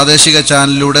സംവാദം പ്രാദേശിക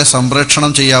ചാനലിലൂടെ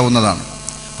സംപ്രേഷണം ചെയ്യാവുന്നതാണ്.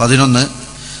 11.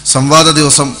 സംവാദ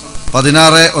ദിവസം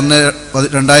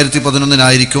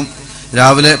 16/1/2011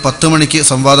 രാവിലെ 10 മണിക്ക്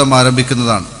സംവാദം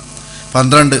ആരംഭിക്കുന്നതാണ്.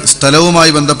 12.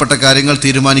 സ്ഥലവുമായി ബന്ധപ്പെട്ട കാര്യങ്ങൾ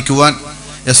തീരുമാനിക്കുവാൻ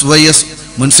SYS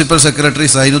municipal secretary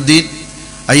Zainuddin,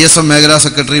 ISM മേഖലാ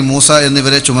സെക്രട്ടറി മൂസ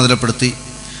എന്നിവരെ ചുമതലപ്പെടുത്തി.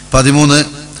 13.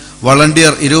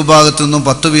 വളണ്ടിയർ ഇരുവിഭാഗത്തു നിന്നും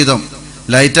 10 വീതം,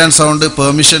 ലൈറ്റ് ആൻഡ് സൗണ്ട്,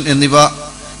 പെർമിഷൻ എന്നിവ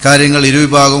കാര്യങ്ങൾ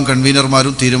ഇരുവിഭാഗവും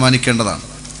കൺവീനർമാരും തീരുമാനിക്കേണ്ടതാണ്.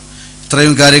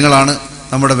 ഇത്രയും കാര്യങ്ങളാണ്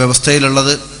നമ്മുടെ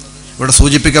വ്യവസ്ഥയിലുള്ളത്. ഇവിടെ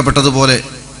സൂചിപ്പിക്കപ്പെട്ടതുപോലെ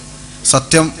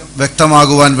സത്യം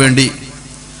വ്യക്തമാകുവാൻ വേണ്ടി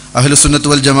അഹ്ലുസുന്നത്ത്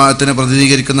വൽ ജമാഅത്തിനെ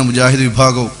പ്രതിനിധീകരിക്കുന്ന മുജാഹിദ്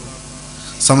വിഭാഗവും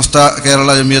സമസ്ത കേരള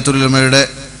ജമിയത്തുൽ ഉലമയുടെ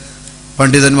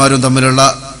പണ്ഡിതന്മാരും തമ്മിലുള്ള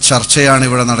ചർച്ചയാണ്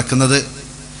ഇവിടെ നടക്കുന്നത്.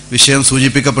 വിഷയം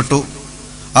സൂചിപ്പിക്കപ്പെട്ടു.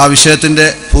 ആ വിഷയത്തിൻ്റെ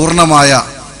പൂർണ്ണമായ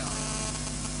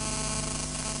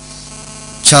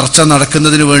ചർച്ച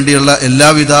നടക്കുന്നതിന് വേണ്ടിയുള്ള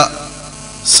എല്ലാവിധ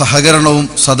സഹകരണവും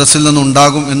സദസ്സിൽ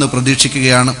നിന്നുണ്ടാകും എന്ന്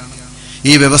പ്രതീക്ഷിക്കുകയാണ്.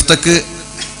 ഈ വ്യവസ്ഥക്ക്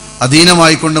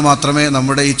അധീനമായിക്കൊണ്ട് മാത്രമേ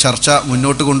നമ്മുടെ ഈ ചർച്ച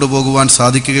മുന്നോട്ട് കൊണ്ടുപോകുവാൻ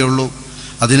സാധിക്കുകയുള്ളൂ.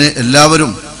 അതിന്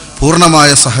എല്ലാവരും പൂർണ്ണമായ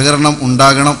സഹകരണം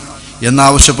ഉണ്ടാകണം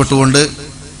എന്നാവശ്യപ്പെട്ടുകൊണ്ട്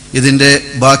ഇതിൻ്റെ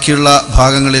ബാക്കിയുള്ള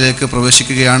ഭാഗങ്ങളിലേക്ക്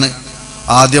പ്രവേശിക്കുകയാണ്.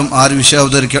 ആദ്യം ആര് വിഷയം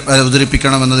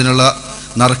അവതരിപ്പിക്കണമെന്നതിനുള്ള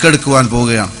നറുക്കെടുക്കുവാൻ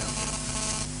പോവുകയാണ്.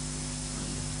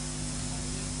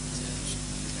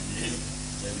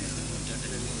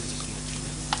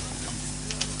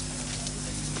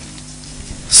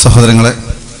 സഹോദരങ്ങളെ,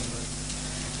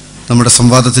 നമ്മുടെ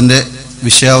സംവാദത്തിൻ്റെ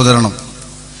വിഷയാവതരണം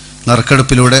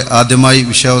നറുക്കെടുപ്പിലൂടെ ആദ്യമായി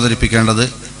വിഷയാവതരിപ്പിക്കേണ്ടത്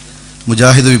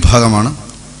മുജാഹിദ് വിഭാഗമാണ്.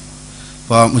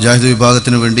 അപ്പോൾ മുജാഹിദ്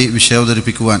വിഭാഗത്തിനു വേണ്ടി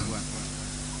വിഷയാവതരിപ്പിക്കുവാൻ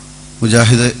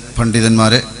മുജാഹിദ്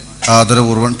പണ്ഡിതന്മാരെ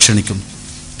ആദരപൂർവ്വം ക്ഷണിക്കുന്നു.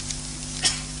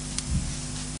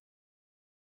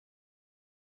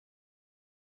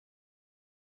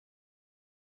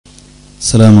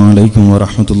 അസ്സലാമു അലൈക്കും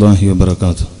വറഹ്മത്തുള്ളാഹി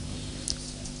വബറകാതുഹു.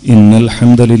 ഇന്നൽ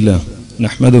ഹംദലില്ലാഹ്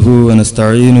നഹ്മദുഹു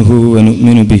വനസ്തഈനുഹു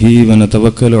വനുഅ്മിനു ബിഹി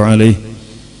വനതവക്കലു അലൈഹി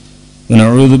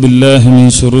വനഊദു ബില്ലാഹി മിൻ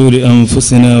ശുറൂരി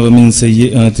അൻഫുസിനാ വമിൻ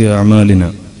സയ്യിആതി അഅമാലിനാ.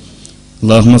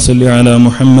 اللهم صل على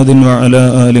محمد وعلى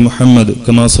آل محمد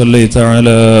كما صليت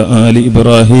على آل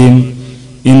إبراهيم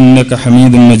إنك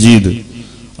حميد مجيد.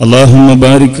 اللهم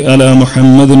بارك على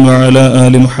محمد وعلى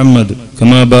آل محمد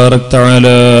كما باركت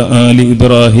على آل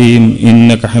إبراهيم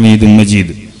إنك حميد مجيد.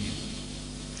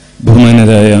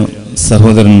 ബഹുമാന്യരായ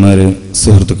സഹോദരന്മാരെ,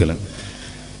 സുഹൃത്തുക്കളെ,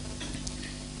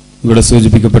 ഇവിടെ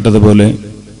സൂചിപ്പിക്കപ്പെട്ടതുപോലെ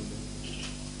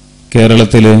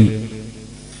കേരളത്തിലെ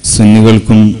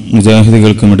സുന്നികൾക്കും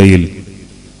മുജാഹിദുകൾക്കുമിടയിൽ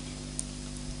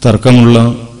തർക്കമുള്ള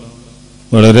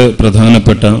വളരെ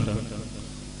പ്രധാനപ്പെട്ട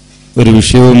ഒരു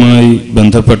വിഷയവുമായി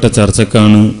ബന്ധപ്പെട്ട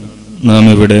ചർച്ചക്കാണ് നാം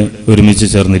ഇവിടെ ഒരുമിച്ച്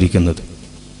ചേർന്നിരിക്കുന്നത്.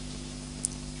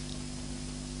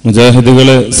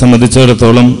 മുജാഹിദുകളെ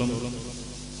സംബന്ധിച്ചിടത്തോളം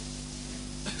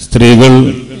സ്ത്രീകൾ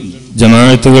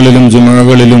ജമാഅത്തുകളിലും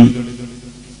ജുമാകളിലും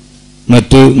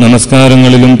മറ്റു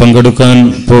നമസ്കാരങ്ങളിലും പങ്കെടുക്കാൻ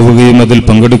പോവുകയും അതിൽ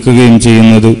പങ്കെടുക്കുകയും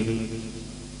ചെയ്യുന്നത്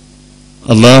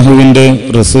അള്ളാഹുവിൻ്റെ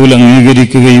റസൂൽ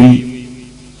അംഗീകരിക്കുകയും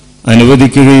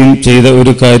അനുവദിക്കുകയും ചെയ്ത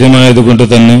ഒരു കാര്യമായതുകൊണ്ട്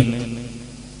തന്നെ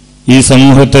ഈ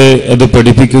സമൂഹത്തെ അത്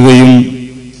പഠിപ്പിക്കുകയും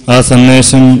ആ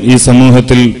സന്ദേശം ഈ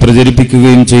സമൂഹത്തിൽ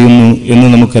പ്രചരിപ്പിക്കുകയും ചെയ്യുന്നു എന്ന്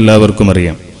നമുക്കെല്ലാവർക്കും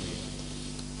അറിയാം.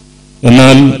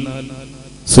 എന്നാൽ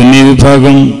സുന്നി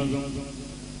വിഭാഗം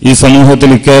ഈ സമൂഹത്തിൽ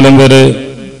ഇക്കാലം വരെ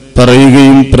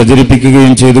പറയുകയും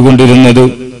പ്രചരിപ്പിക്കുകയും ചെയ്തുകൊണ്ടിരുന്നത്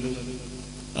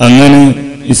അങ്ങനെ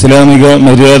ഇസ്ലാമിക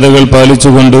മര്യാദകൾ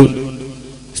പാലിച്ചുകൊണ്ട്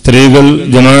സ്ത്രീകൾ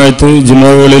ജമാഅത്ത്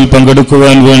ജുമുഅകളിൽ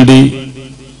പങ്കെടുക്കുവാൻ വേണ്ടി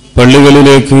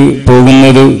പള്ളികളിലേക്ക്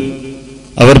പോകുന്നത്,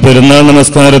 അവർ പെരുന്നാൾ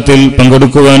നമസ്കാരത്തിൽ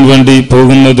പങ്കെടുക്കുവാൻ വേണ്ടി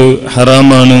പോകുന്നത്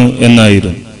ഹറാമാണ്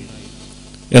എന്നായിരുന്നു.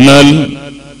 എന്നാൽ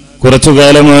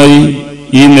കുറച്ചുകാലമായി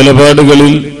ഈ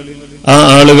നിലപാടുകളിൽ ആ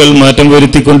ആളുകൾ മാറ്റം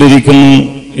വരുത്തിക്കൊണ്ടിരിക്കുന്നു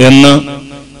എന്ന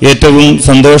ഏറ്റവും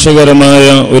സന്തോഷകരമായ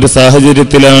ഒരു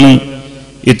സാഹചര്യത്തിലാണ്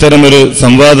ഇത്തരമൊരു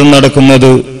സംവാദം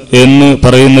നടക്കുന്നത് എന്ന്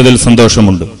പറയുന്നതിൽ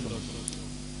സന്തോഷമുണ്ട്.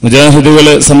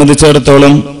 മുജാഹിദുകളെ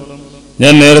സംബന്ധിച്ചിടത്തോളം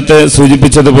ഞാൻ നേരത്തെ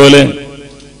സൂചിപ്പിച്ചതുപോലെ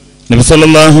നബി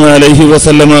സല്ലല്ലാഹു അലൈഹി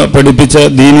വസല്ലമ പഠിപ്പിച്ച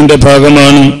ദീനിന്റെ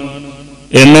ഭാഗമാണ്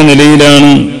എന്ന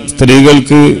നിലയിലാണ്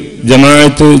സ്ത്രീകൾക്ക്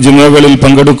ജമാഅത്ത് ജുമുഅകളിൽ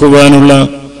പങ്കെടുക്കുവാനുള്ള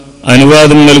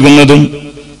അനുവാദം നൽകുന്നതും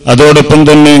അതോടൊപ്പം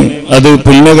തന്നെ അത്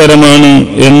പുണ്യകരമാണ്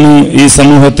എന്ന് ഈ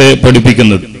സമൂഹത്തെ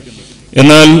പഠിപ്പിക്കുന്നത്.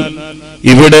 എന്നാൽ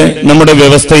ഇവിടെ നമ്മുടെ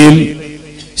വ്യവസ്ഥയിൽ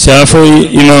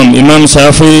ഇമാം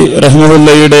ഷാഫി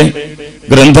റഹ്മത്തുള്ളാഹിയുടെ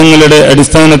ഗ്രന്ഥങ്ങളുടെ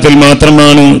അടിസ്ഥാനത്തിൽ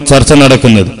മാത്രമാണ് ചർച്ച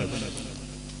നടക്കുന്നത്.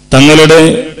 തങ്ങളുടെ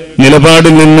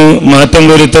നിലപാടിൽ നിന്ന് മാറ്റം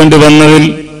വരുത്തേണ്ടി വന്നതിൽ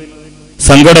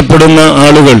സങ്കടപ്പെടുന്ന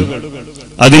ആളുകൾ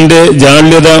അതിന്റെ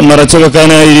ജാള്യത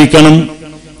മറച്ചുവെക്കാനായിരിക്കണം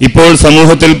ഇപ്പോൾ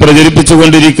സമൂഹത്തിൽ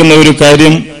പ്രചരിപ്പിച്ചുകൊണ്ടിരിക്കുന്ന ഒരു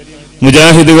കാര്യം,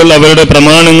 മുജാഹിദുകൾ അവരുടെ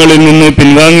പ്രമാണങ്ങളിൽ നിന്ന്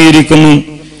പിൻവാങ്ങിയിരിക്കുന്നു,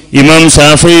 ഇമാം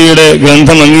ഷാഫിയുടെ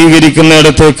ഗ്രന്ഥം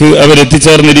അംഗീകരിക്കുന്നിടത്തേക്ക്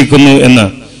അവരെത്തിച്ചേർന്നിരിക്കുന്നു എന്ന്.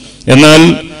 എന്നാൽ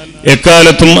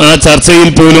എക്കാലത്തും ആ ചർച്ചയിൽ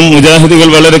പോലും മുജാഹിദുകൾ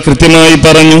വളരെ കൃത്യമായി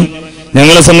പറഞ്ഞു,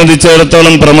 ഞങ്ങളെ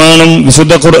സംബന്ധിച്ചിടത്തോളം പ്രമാണം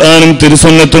വിശുദ്ധ ഖുർആനും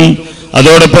തിരുസുന്നത്തും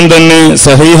അതോടൊപ്പം തന്നെ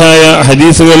സഹീഹായ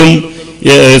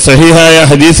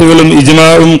ഹദീസുകളും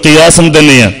ഇജ്മാഉം ഖിയാസും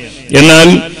തന്നെയാണ്. എന്നാൽ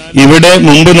ഇവിടെ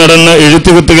മുമ്പ് നടന്ന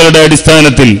എഴുത്തുകുത്തുകളുടെ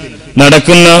അടിസ്ഥാനത്തിൽ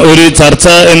നടക്കുന്ന ഒരു ചർച്ച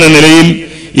എന്ന നിലയിൽ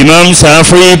ഇമാം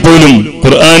ഷാഫി പോലും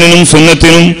ഖുർആനിനും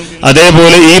സുന്നത്തിനും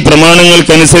അതേപോലെ ഈ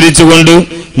പ്രമാണങ്ങൾക്കനുസരിച്ചുകൊണ്ട്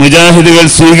മുജാഹിദുകൾ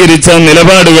സ്വീകരിച്ച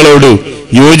നിലപാടുകളോട്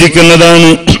യോജിക്കുന്നതാണ്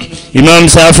ഇമാം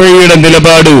ഷാഫിയുടെ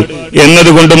നിലപാട്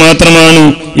എന്നതുകൊണ്ട് മാത്രമാണ്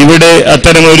ഇവിടെ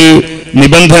അത്തരമൊരു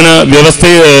നിബന്ധന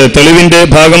തെളിവിന്റെ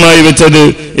ഭാഗമായി വെച്ചത്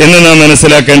എന്ന് നാം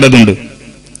മനസ്സിലാക്കേണ്ടതുണ്ട്.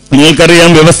 നിങ്ങൾക്കറിയാം,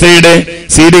 വ്യവസ്ഥയുടെ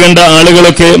സീഡ് കണ്ട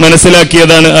ആളുകളൊക്കെ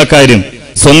മനസ്സിലാക്കിയതാണ് ആ കാര്യം.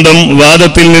 സ്വന്തം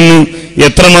വാദത്തിൽ നിന്ന്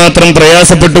എത്രമാത്രം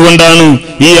പ്രയാസപ്പെട്ടുകൊണ്ടാണ്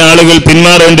ഈ ആളുകൾ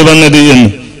പിന്മാറേണ്ടി വന്നത് എന്ന്.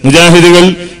 മുജാഹിദുകൾ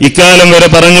ഇക്കാലം വരെ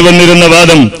പറഞ്ഞു വന്നിരുന്ന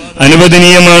വാദം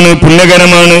അനുവദനീയമാണ്,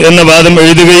 പുണ്യകരമാണ് എന്ന വാദം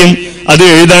എഴുതുകയും അത്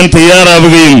എഴുതാൻ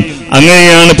തയ്യാറാവുകയും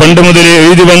അങ്ങനെയാണ് പണ്ട് മുതലേ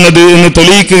എഴുതി വന്നത് എന്ന്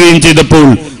തെളിയിക്കുകയും ചെയ്തപ്പോൾ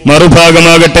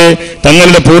മറുഭാഗമാകട്ടെ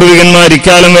തങ്ങളുടെ പൂർവികന്മാർ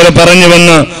ഇക്കാലം വരെ പറഞ്ഞു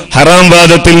വന്ന ഹറാം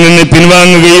വാദത്തിൽ നിന്ന്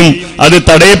പിൻവാങ്ങുകയും അത്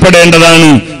തടയപ്പെടേണ്ടതാണ്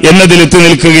എന്നതിലെത്തി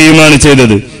നിൽക്കുകയുമാണ്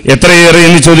ചെയ്തത്. എത്രയേറെ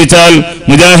എന്ന് ചോദിച്ചാൽ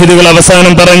മുജാഹിദുകൾ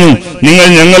അവസാനം പറഞ്ഞു, നിങ്ങൾ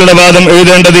ഞങ്ങളുടെ വാദം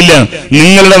എഴുതേണ്ടതില്ല,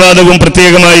 നിങ്ങളുടെ വാദവും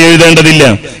പ്രത്യേകമായി എഴുതേണ്ടതില്ല.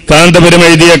 കാന്തപുരം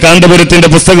എഴുതിയ കാന്തപുരത്തിന്റെ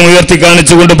പുസ്തകം ഉയർത്തി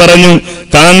കാണിച്ചുകൊണ്ട് പറഞ്ഞു,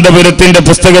 കാന്തപുരത്തിന്റെ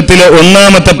പുസ്തകത്തിലെ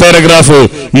 1ാമത്തെ പാരഗ്രാഫ്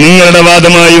നിങ്ങളുടെ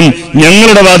വാദമായും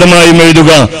ഞങ്ങളുടെ വാദമായും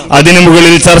എഴുതുക, അതിനു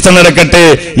മുകളിൽ ചർച്ച നടക്കട്ടെ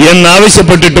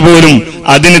എന്നാവശ്യപ്പെട്ടിട്ട് പോലും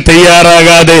അതിന്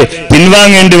തയ്യാറാകാതെ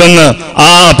പിൻവാങ്ങേണ്ടി വന്ന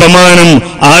ആ അപമാനം,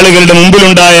 ആളുകളുടെ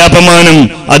മുമ്പിലുണ്ടായ അപമാനം,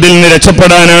 അതിൽ നിന്ന്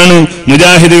രക്ഷപ്പെടാനാണ്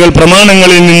മുജാഹിദുകൾ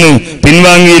പ്രമാണങ്ങളിൽ നിന്ന്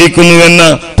പിൻവാങ്ങിയിരിക്കുന്നുവെന്ന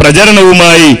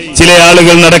പ്രചരണവുമായി ചില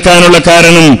ആളുകൾ നടക്കാനുള്ള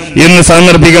കാരണം എന്ന്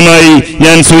സാന്ദർഭികമായി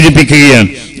ഞാൻ സൂചിപ്പിക്കുകയാണ്.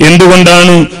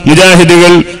 എന്തുകൊണ്ടാണ്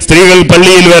മുജാഹിദുകൾ സ്ത്രീകൾ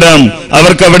പള്ളിയിൽ വരാം,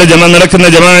 അവർക്ക് അവിടെ നടക്കുന്ന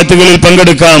ജമാഅത്തുകളിൽ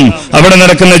പങ്കെടുക്കാം, അവിടെ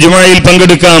നടക്കുന്ന ജുമുഅയിൽ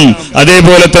പങ്കെടുക്കാം,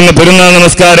 അതേപോലെ തന്നെ പെരുന്നാൾ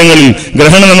നമസ്കാരങ്ങളിൽ,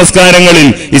 ഗ്രഹണ നമസ്കാരങ്ങളിൽ,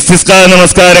 ഇസ്തിസ്കാ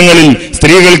നമസ്കാരങ്ങളിൽ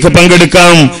സ്ത്രീകൾക്ക്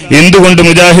പങ്കെടുക്കാം എന്തുകൊണ്ട്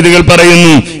മുജാഹിദുകൾ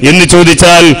പറയുന്നു എന്ന്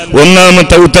ചോദിച്ചാൽ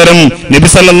 1ാമത്തെ ഉത്തരം നബി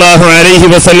സല്ലല്ലാഹു അലൈഹി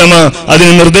വസല്ലമ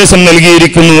അതിന് നിർദ്ദേശം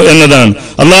നൽകിയിരിക്കുന്നു എന്നതാണ്.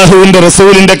 അള്ളാഹുവിന്റെ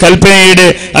റസൂലിന്റെ കൽപ്പനയുടെ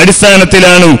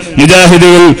അടിസ്ഥാനത്തിലാണ്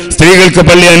മുജാഹിദുകൾ സ്ത്രീകൾക്ക്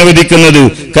പള്ളി അനുവദിക്കുന്നത്.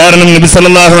 കാരണം നബി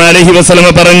സല്ലല്ലാഹു അലൈഹി വസല്ലമ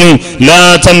പറഞ്ഞു, ലാ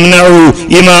തംനഉ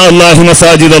ഇമാ അല്ലാഹി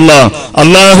മസാജിദല്ലാഹ്,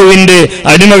 അള്ളാഹുവിന്റെ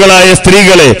അടിമകളായ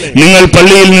സ്ത്രീകളെ നിങ്ങൾ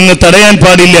പള്ളിയിൽ നിന്ന് തടയാൻ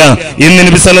പാടില്ല എന്ന്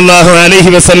നബി സല്ലല്ലാഹു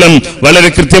അലൈഹി വസല്ലം വളരെ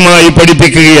കൃത്യമായി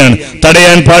പഠിപ്പിക്കുകയാണ്.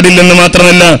 തടയാൻ പാടില്ലെന്ന്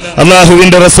മാത്രമല്ല,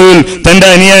 അള്ളാഹുവിന്റെ റസൂൽ തന്റെ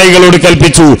അനുയായികളോട്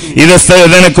കൽപ്പിച്ചു,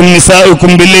 ഇദസ്തഅദനകും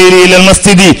നിസാഉകും ബില്ലൈലി ഇലൽ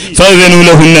മസ്ജിദി ഫഅദനു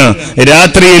ലഹുന്ന,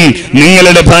 രാത്രിയിൽ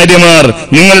നിങ്ങളുടെ ഭാര്യമാർ,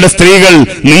 നിങ്ങളുടെ സ്ത്രീകൾ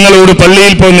നിങ്ങൾ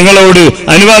നിങ്ങളോട്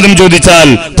അനുവാദം ചോദിച്ചാൽ,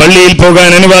 പള്ളിയിൽ പോകാൻ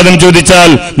അനുവാദം ചോദിച്ചാൽ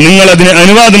നിങ്ങൾ അതിന്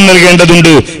അനുവാദം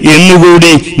നൽകേണ്ടതുണ്ട്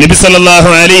എന്നുകൂടി നബി സല്ലല്ലാഹു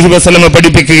അലൈഹി വസല്ലമ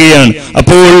പഠിപ്പിക്കുകയാണ്.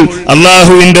 അപ്പോൾ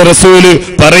അള്ളാഹുവിന്റെ റസൂല്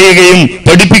പറയുകയും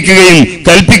പഠിപ്പിക്കുകയും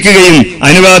കൽപ്പിക്കുകയും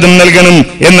അനുവാദം നൽകണം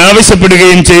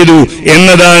എന്നാവശ്യപ്പെടുകയും ചെയ്തു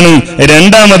എന്നതാണ്.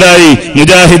 രണ്ടാമതായി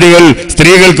മുജാഹിദുകൾ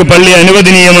സ്ത്രീകൾക്ക് പള്ളി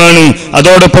അനുവദനീയമാണ്,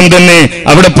 അതോടൊപ്പം തന്നെ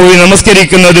അവിടെ പോയി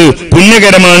നമസ്കരിക്കുന്നത്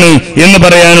പുണ്യകരമാണ് എന്ന്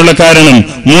പറയാനുള്ള കാരണം.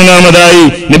 മൂന്നാമതായി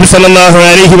നബി സല്ലല്ലാഹു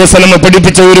അലൈഹി വസല്ലമ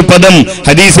പഠിപ്പിച്ച ഒരു പദം,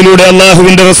 ഹദീസിലൂടെ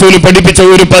അള്ളാഹുവിന്റെ റസൂൽ പഠിപ്പിച്ച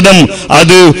ഒരു പദം,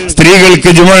 അത് സ്ത്രീകൾക്ക്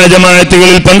ജുമുഅ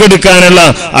ജമാഅത്തുകളിൽ പങ്കെടുക്കാനുള്ള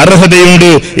അർഹതയുണ്ട്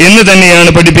എന്ന് തന്നെയാണ്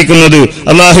പഠിപ്പിക്കുന്നത്.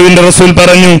 അള്ളാഹുവിന്റെ റസൂൽ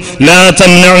പറഞ്ഞു, ലാ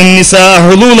തംനഉൻ നിസാഅ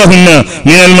ഹുദൂലഹുന്ന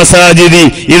മിനൽ മസാജിദി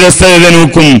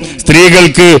ഇദസ്തഅദനുകും.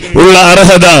 സ്ത്രീകൾക്ക് ഉള്ള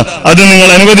അർഹത അത് നിങ്ങൾ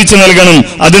അനുവദിച്ചു നൽകണം,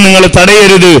 അത് നിങ്ങൾ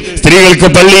തടയരുത്. സ്ത്രീകൾക്ക്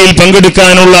പള്ളിയിൽ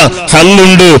പങ്കെടുക്കാനുള്ള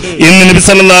ഹല്ലുണ്ട് എന്ന് നബി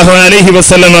സല്ലല്ലാഹു അലൈഹി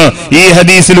വസല്ലമ ഈ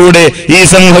ഹദീസിലൂടെ ഈ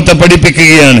സമൂഹത്തെ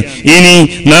പഠിപ്പിക്കുകയാണ്. ഇനി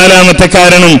നാലാമത്തെ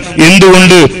കാരണം,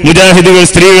 എന്തുകൊണ്ട് മുജാഹിദുകൾ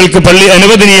സ്ത്രീകൾക്ക് പള്ളി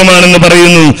അനുവദനീയമാണെന്ന്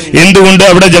പറയുന്നു, എന്തുകൊണ്ട്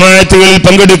അവിടെ ജമാഅത്തുകളിൽ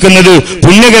പങ്കെടുക്കുന്നത്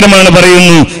പുണ്യകരമാണ്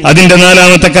പറയുന്നു. അതിന്റെ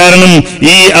നാലാമത്തെ കാരണം,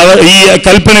 ഈ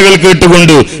കൽപ്പനകൾ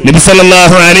കേട്ടുകൊണ്ട്, നബി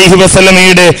സല്ലല്ലാഹു അലൈഹി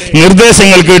വസല്ലമയുടെ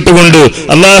നിർദ്ദേശങ്ങൾ കേട്ടുകൊണ്ട്,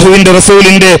 അള്ളാഹുവിന്റെ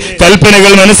റസൂലിന്റെ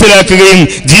കൽപ്പനകൾ മനസ്സിലാക്കുകയും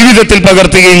ജീവിതത്തിൽ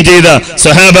പകർത്തുകയും ചെയ്ത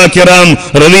സഹാബ കിറാം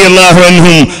റളിയല്ലാഹു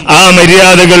അൻഹും ആ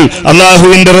മര്യാദകൾ,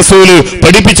 അള്ളാഹുവിന്റെ റസൂല്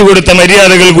പഠിപ്പിച്ചു കൊടുത്ത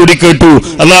മര്യാദകൾ കൂടി കേട്ടു.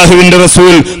 അള്ളാഹുവിന്റെ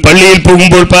റസൂൽ പള്ളിയിൽ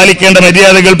പോകുമ്പോൾ പാലിക്കേണ്ട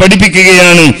മര്യാദകൾ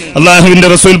പഠിപ്പിക്കുകയാണ്. അള്ളാഹുവിന്റെ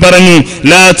റസൂൽ പറഞ്ഞു,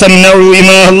 ലാ തംനഉ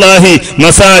ഇമാഅല്ലാഹി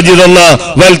മസാജിദല്ലാഹ്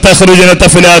വൽ തഖ്റുജന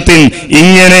തഫ്ലാത്തിൻ.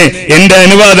 ഇങ്ങനെ എന്റെ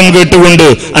അനുവാദം കേട്ടുകൊണ്ട്,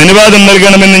 അനുവാദം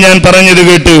നൽകണമെന്ന് ഞാൻ പറഞ്ഞത്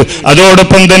കേട്ട്,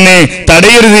 അതോടൊപ്പം തന്നെ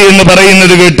തടയരുത് എന്ന്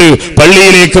പറയുന്നത് കേട്ട്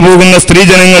പള്ളിയിലേക്ക് പോകുന്ന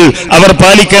സ്ത്രീജനങ്ങൾ അവർ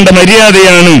പാലിക്കേണ്ട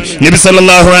മര്യാദയാണ് നബി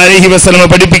സല്ലല്ലാഹു അലൈഹി വസല്ലമ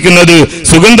പഠിപ്പിക്കുന്നത്.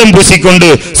 സുഗന്ധം പൂശിക്കൊണ്ട്,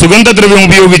 സുഗന്ധദ്രവ്യം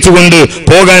ഉപയോഗിച്ചുകൊണ്ട്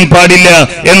പോകാൻ പാടില്ല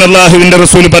എന്ന് അല്ലാഹുവിന്റെ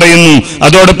റസൂൽ പറയുന്നു.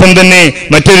 അതോടൊപ്പം തന്നെ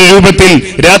മറ്റൊരു രൂപത്തിൽ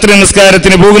രാത്രി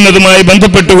നമസ്കാരത്തിന് പോകുന്നതുമായി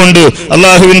ബന്ധപ്പെട്ടുകൊണ്ട്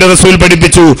അല്ലാഹുവിന്റെ റസൂൽ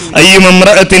പഠിപ്പിച്ചു,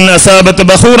 അയ്യുമംറഅത്തിൻ അസാബത്ത്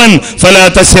ബഖൂറൻ ഫലാ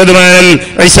തശ്ഹദ് മഅൽ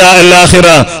ഇശാ അൽ ആഖിറ.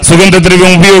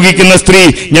 സുഗന്ധദ്രവ്യം ഉപയോഗിക്കുന്ന സ്ത്രീ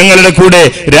ഞങ്ങളുടെ കൂടെ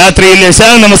രാത്രിയിൽ ഇശാ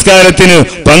നമസ്കാരത്തിന്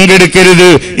പങ്കെടുക്കരുത്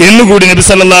എന്നുകൂടി നബി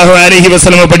സല്ലല്ലാഹു അലൈഹി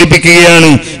വസല്ലമ പഠിപ്പിക്കുകയാണ്.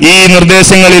 ഈ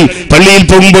നിർദ്ദേശങ്ങളിൽ പള്ളിയിൽ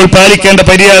പോകുമ്പോൾ പാലിക്കേണ്ട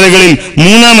മര്യാദകളിൽ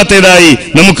മൂന്നാമത്തേതായി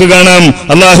നമുക്ക് കാണാം,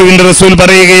 അള്ളാഹുവിന്റെ റസൂൽ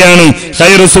പറയുകയാണ്,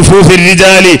 ഖൈറു സുഫൂഫിർ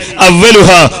റിജാലി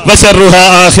അവ്വലുഹാ വശർറുഹാ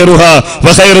ആഖിറുഹാ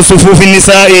വഖൈറു സുഫൂഫിൻ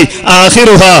നിസാഇ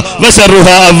ആഖിറുഹാ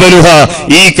വശർറുഹാ അവ്വലുഹാ.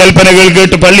 ഈ കൽപ്പനകൾ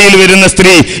കേട്ട് പള്ളിയിൽ വരുന്ന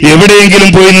സ്ത്രീ എവിടെയെങ്കിലും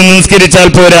പോയി നിന്ന് നിസ്കരിച്ചാൽ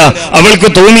പോരാ, അവൾക്ക്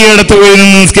തോന്നിയിടത്ത് പോയി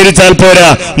നിന്ന് നിസ്കരിച്ചാൽ പോരാ,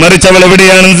 മറിച്ച് അവൾ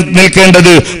എവിടെയാണ്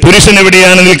നിൽക്കേണ്ടത്, പുരുഷൻ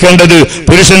എവിടെയാണ് നിൽക്കേണ്ടത്.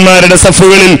 പുരുഷന്മാരുടെ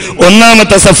സഫുകളിൽ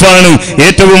ഒന്നാമത്തെ സഫാണ്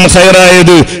ഏറ്റവും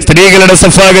ഖൈറായത്, സ്ത്രീകളുടെ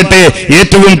സഫാകട്ടെ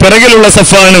ഏറ്റവും പിറകിലുള്ള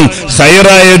സഫാണ്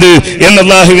ഖൈറായത് എന്ന്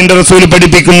അല്ലാഹുവിന്റെ റസൂൽ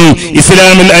പഠിപ്പിക്കുന്നു.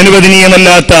 ഇസ്ലാമിൽ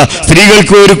അനുവദനീയമല്ലാത്ത,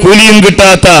 സ്ത്രീകൾക്ക് ഒരു കൂലിയും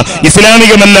കിട്ടാത്ത,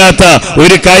 ഇസ്ലാമികമല്ലാത്ത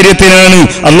ഒരു കാര്യത്തിനാണ്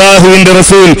അല്ലാഹുവിന്റെ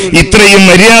റസൂൽ ഇത്രയും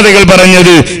മര്യാദകൾ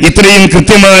പറഞ്ഞത്, ഇത്രയും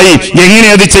കൃത്യമായി എങ്ങനെ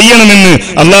അത് ചെയ്യണമെന്ന്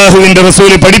അല്ലാഹുവിന്റെ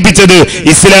റസൂൽ പഠിപ്പിച്ചത്.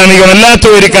 ഇസ്ലാമികമല്ലാത്ത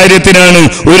ഒരു കാര്യത്തിനാണ്,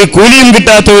 ഒരു കൂലിയും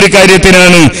കിട്ടാത്ത ഒരു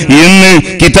കാര്യത്തിനാണ് എന്ന്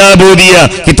കിതാബോദിയ,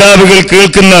 കിതാബുകൾ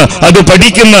കേൾക്കുന്ന, അത്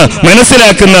പഠിക്കുന്ന,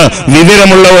 മനസ്സിലാക്കുന്ന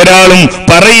വിവരമുള്ള ഒരാളും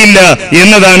പറയില്ല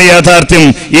എന്നതാണ് യാഥാർത്ഥ്യം.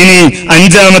 ഇനി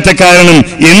അഞ്ചാമത്തെ കാരണം,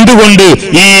 എന്തുകൊണ്ട്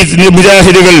ഈ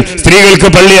മുജാഹിദുകൾ സ്ത്രീകൾക്ക്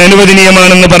പള്ളി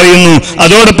അനുവദനീയമാണെന്ന് പറയുന്നു,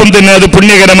 അതോടൊപ്പം തന്നെ അത്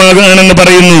പുണ്യകരമാണെന്ന്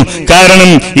പറയുന്നു.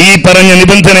 കാരണം ഈ പറഞ്ഞ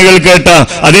നിബന്ധനകൾ കേട്ട,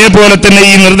 അതേപോലെ തന്നെ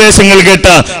ഈ നിർദ്ദേശങ്ങൾ കേട്ട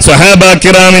സ്വഹാബ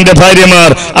കിറാമിന്റെ ഭാര്യമാർ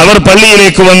അവർ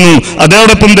പള്ളിയിലേക്ക് വന്നു.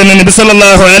 അതോടൊപ്പം തന്നെ നബി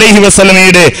സല്ലല്ലാഹു അലൈഹി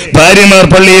വസല്ലമയുടെ ഭാര്യമാർ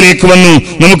പള്ളിയിലേക്ക് വന്നു.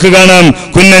 നമുക്ക് കാണാം,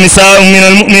 കുന്ന നിസാഉ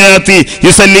മിനൽ മുഅ്മിനാത്തി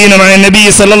യുസല്ലീന മഅ നബി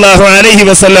സല്ലല്ലാഹു അലൈഹി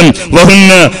വസല്ലം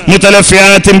വഹുന്ന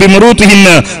മുതലഫിയാത്തിൻ ബിമുറൂതിഹിന്ന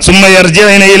സുമ്മ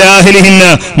യർജിഅന ഇലാ അഹ്ലിഹിന്ന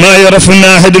മാ യറഫുന്ന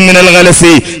അഹദുൻ മിനൽ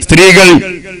ഗലസി. സ്ത്രീകൾ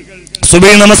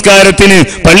സുബഹി നമസ്കാരത്തിന്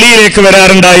പള്ളിയിലേക്ക്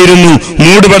വരാറുണ്ടായിരുന്നു.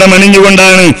 മൂടുപടം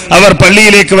അണിഞ്ഞുകൊണ്ടാണ് അവർ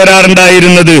പള്ളിയിലേക്ക്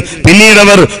വരാറുണ്ടായിരുന്നത്. പിന്നീട്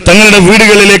അവർ തങ്ങളുടെ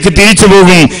വീടുകളിലേക്ക് തിരിച്ചു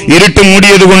പോകും. ഇരുട്ട്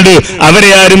മൂടിയതുകൊണ്ട് അവരെ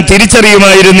ആരും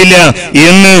തിരിച്ചറിയുമായിരുന്നില്ല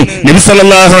എന്ന് നബി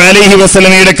സല്ലല്ലാഹു അലൈഹി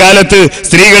വസല്ലമയുടെ കാലത്ത്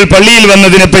സ്ത്രീകൾ പള്ളിയിൽ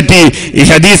വന്നതിനെ പറ്റി ഈ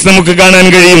ഹദീസ് നമുക്ക് കാണാൻ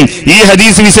കഴിയും. ഈ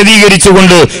ഹദീസ്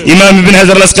വിശദീകരിച്ചുകൊണ്ട് ഇമാം ഇബ്നു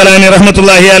ഹജർ അസ്ഖലാനി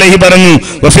റഹ്മത്തുള്ളാഹി അലൈഹി പറഞ്ഞു,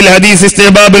 വഫിൽ ഹദീസ്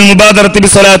ഇസ്തിഹ്ബാബുൽ മുബാദറത്തി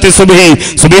ബിസ്സലാത്തി സുബ്ഹി.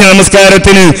 സുബ്ഹി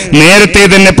നമസ്കാരത്തിന് നേരത്തെ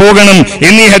തന്നെ പോകണം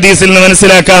എന്നീ ഹദീസിൽ നിന്ന്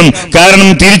മനസ്സിലാക്കാം. കാരണം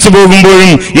തിരിച്ചു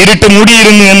പോകുമ്പോഴും ഇരുട്ട്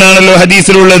മൂടിയിരുന്നു എന്നാണല്ലോ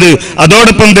ഹദീസിലുള്ളത്.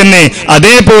 അതോടൊപ്പം തന്നെ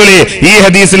അതേപോലെ ഈ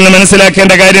ഹദീസിൽ നിന്ന്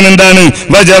മനസ്സിലാക്കേണ്ട കാര്യം എന്താണ്?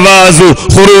 വജവാസു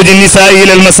ഖുറൂജി നിസാഇ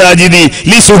ഇലൽ മസാജിദി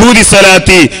ലിശുഹൂദി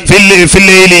സ്വലാത്തി ഫിൽ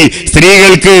ലൈലി.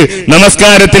 സ്ത്രീകൾക്ക്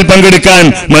നമസ്കാരത്തിൽ പങ്കെടുക്കാൻ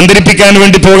മന്ത്രിപ്പിക്കാൻ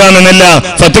വേണ്ടി പോകാമെന്നല്ല,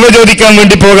 ഫത്വ ചോദിക്കാൻ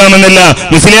വേണ്ടി പോകാമെന്നല്ല,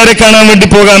 മുസ്ലിയാരെ കാണാൻ വേണ്ടി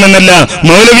പോകാമെന്നല്ല,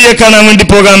 മൗലവിയെ കാണാൻ വേണ്ടി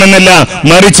പോകാമെന്നല്ല,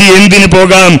 മറിച്ച് എന്തിനു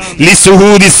പോകാം?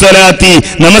 ലിശുഹൂദി സ്വലാത്തി,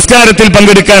 നമസ്കാരത്തിൽ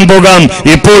പങ്കെടുക്കാൻ പോകാം.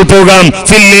 എപ്പോൾ പോകാം?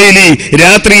 ഫിൽ ലൈലി,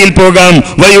 രാത്രിയിൽ പോകാം.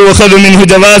 വയുഖദു മിൻഹു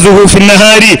ജവാസുഹു ഫിൻ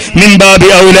നഹാരി മിൻ ബാബി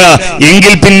ഔല,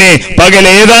 എങ്കിൽ പിന്നെ പകൽ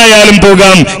ഏതായാലും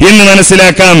പോകാം എന്ന്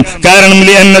മനസ്സിലാക്കാം. കാരണം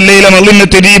ലിഅന്ന ലൈല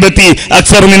മളിന്നത്തു ദീബത്തി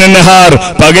അക്സർ മിനൻ നഹാർ,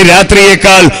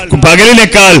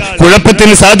 പകലിനേക്കാൾ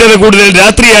കുഴപ്പത്തിന് സാധ്യത കൂടുതൽ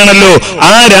രാത്രിയാണല്ലോ.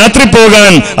 ആ രാത്രി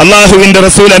പോകാൻ അള്ളാഹുവിന്റെ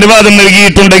റസൂൽ അനുവാദം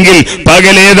നൽകിയിട്ടുണ്ടെങ്കിൽ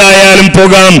പകൽ ഏതായാലും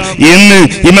പോകാം എന്ന്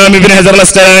ഇമാം ഇബ്നു ഹജർ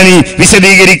അൽ-അസ്ഖലാനി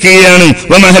വിശദീകരിക്കുകയാണ്.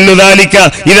 വമഹല്ലു ദാലിക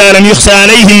ഇദാ ലം യുഖ്ശ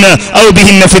അലൈഹിന്ന ഔ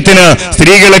ബിഹിന്ന ഫിത്ന,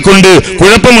 സ്ത്രീകളെ കൊണ്ട്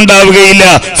കുഴപ്പമുണ്ടാവുകയില്ല,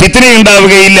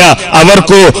 ഫിത്നയുണ്ടാവുകയില്ല,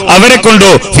 അവർക്കോ അവരെ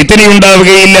കൊണ്ടോ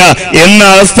ഫിത്നയുണ്ടാവുകയില്ല എന്ന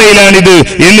അവസ്ഥയിലാണിത്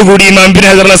എന്നുകൂടി ഇമാം ഇബ്നു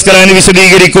ഹജർ അൽ-അസ്ഖലാനി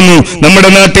വിശദീകരിക്കുന്നു. നമ്മുടെ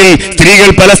നാട്ടിൽ സ്ത്രീകൾ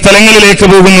പല സ്ഥലങ്ങളിലേക്ക്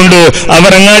പോകുന്നുണ്ട്.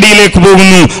 അവർ അങ്ങാടിയിലേക്ക്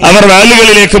പോകുന്നു, അവർ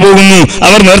റാലികളിലേക്ക് പോകുന്നു,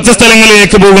 അവർ നേർച്ച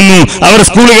സ്ഥലങ്ങളിലേക്ക് പോകുന്നു, അവർ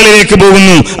സ്കൂളുകളിലേക്ക്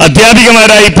പോകുന്നു,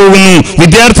 അധ്യാപികമാരായി പോകുന്നു,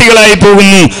 വിദ്യാർത്ഥികളായി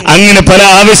പോകുന്നു. അങ്ങനെ പല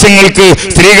ആവശ്യങ്ങൾക്ക്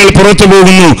സ്ത്രീകൾ പുറത്തു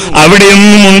പോകുന്നു.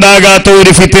 അവിടെയൊന്നും ഉണ്ടാകാത്ത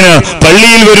ഒരു ഫിത്ന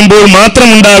പള്ളിയിൽ വരുമ്പോൾ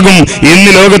മാത്രമുണ്ടാകും എന്ന്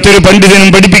ലോകത്തൊരു പണ്ഡിതനും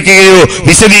പഠിപ്പിക്കുകയോ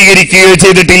വിശദീകരിക്കുകയോ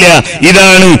ചെയ്തിട്ടില്ല.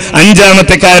 ഇതാണ്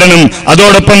അഞ്ചാമത്തെ കാരണം.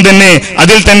 അതോടൊപ്പം തന്നെ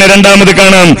അതിൽ തന്നെ രണ്ടാമത്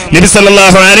കാണാം, നബി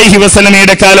സല്ലല്ലാഹു അലൈഹി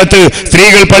വസല്ലമയുടെ കാലത്ത്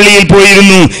സ്ത്രീകൾ പള്ളിയിൽ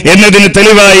പോയിരുന്നു എന്നതിന്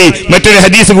തെളിവായി മറ്റൊരു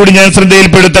ഹദീസ് കൂടി ഞാൻ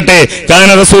ശ്രദ്ധയിൽപ്പെടുത്തട്ടെ. കാന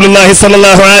റസൂലുള്ളാഹി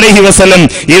സ്വല്ലല്ലാഹു അലൈഹി വസല്ലം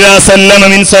ഇദാ സല്ലമ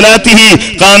മിൻ സ്വലാത്തിഹി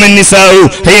ഖാമ നിസാഉ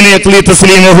ഹീന യഖ്ലി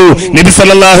തസ്ലീമുഹു, നബി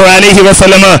സല്ലല്ലാഹു അലൈഹി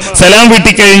വസല്ലമ സലാം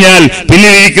വീട്ടിക്കഴിഞ്ഞാൽ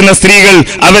പിന്നിലിരിക്കുന്ന സ്ത്രീകൾ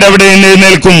അവരവിടെ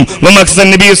എഴുന്നേൽക്കും. വമക്സൻ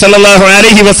നബി സല്ലല്ലാഹു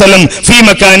അലൈഹി വസല്ലം ഫീ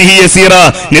മക്കാനിഹി യസീറ,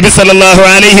 നബി സല്ലല്ലാഹു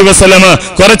അലൈഹി വസല്ലമ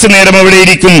കുറച്ചു നേരം അവിടെ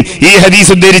ഇരിക്കും. ഈ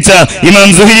ഹദീസ് ഉദ്ധരിച്ച ഇമാം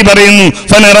സുഹരി പറയുന്നു,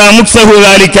 ഫനറാ മുക്സഹു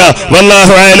ദാലിക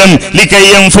വല്ലാഹു അലം ലികൈ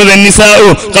യൻഫുദ നിസാഉ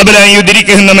ഖബ്ല അൻ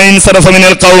യുദ്രികഹുന്ന മൻ ഇൻസറഫ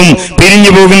മിനൽ ഖൗം,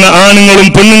 പിരിഞ്ഞു പോകുന്ന ആണുങ്ങളും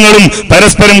പെണ്ണുങ്ങളും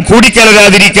പരസ്പരം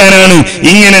കൂടിക്കലരാതിരിക്കാനാണ്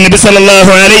ഇങ്ങനെ നബി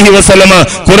സല്ലല്ലാഹു അലൈഹി വസല്ലമ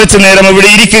കുറച്ചു നേരം അവിടെ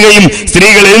ഇരിക്കുകയും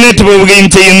സ്ത്രീകൾ എഴുന്നേറ്റ് പോവുകയും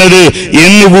ചെയ്യുന്നത്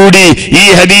എന്നുകൂടി ഈ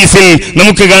ഹദീസിൽ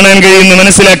നമുക്ക് കാണാൻ കഴിയുന്നു,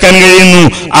 മനസ്സിലാക്കാൻ കഴിയുന്നു.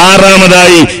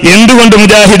 ആറാമതായി, എന്തുകൊണ്ട്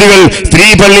മുജാഹിദുകൾ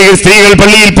സ്ത്രീകൾ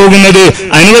പള്ളിയിൽ പോകുന്നത്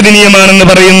അനുവദനീയമാണെന്ന്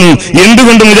പറയുന്നു?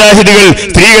 എന്തുകൊണ്ട് മുജാഹിദുകൾ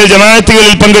സ്ത്രീകൾ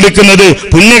ജമാഅത്തുകളിൽ പങ്കെടുക്കുന്നത്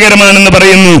പുണ്യകരമാണെന്ന്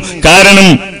പറയുന്നു? കാരണം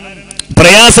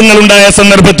പ്രയാസങ്ങൾ ഉണ്ടായ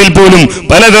സന്ദർഭത്തിൽ പോലും,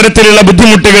 പലതരത്തിലുള്ള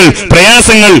ബുദ്ധിമുട്ടുകൾ,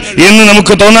 പ്രയാസങ്ങൾ എന്ന്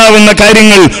നമുക്ക് തോന്നാവുന്ന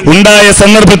കാര്യങ്ങൾ ഉണ്ടായ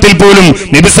സന്ദർഭത്തിൽ പോലും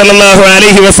നബി സല്ലല്ലാഹു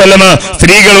അലൈഹി വസല്ലമ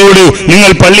സ്ത്രീകളോട്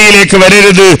നിങ്ങൾ പള്ളിയിലേക്ക്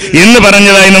വരരുത് എന്ന്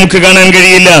പറഞ്ഞതായി നമുക്ക് കാണാൻ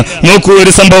കഴിയില്ല. നോക്കൂ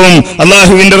ഒരു സംഭവം.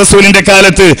 അള്ളാഹുവിന്റെ റസൂലിന്റെ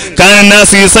കാലത്ത്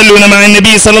കാനന്നാസു യുസല്ലൂന മഅ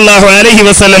നബി സല്ലല്ലാഹു അലൈഹി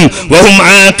വസല്ലം വഹും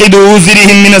ആഖിദു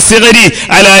ഉസ്രിഹിം മിനസ് സിഗരി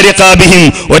അലാ റിഖാബിഹിം,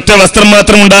 ഒറ്റ വസ്ത്രം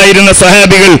മാത്രം ഉണ്ടായിരുന്ന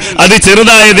സഹാബികൾ അത്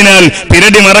ചെറുതായതിനാൽ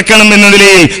പിരടി മറക്കണം എന്ന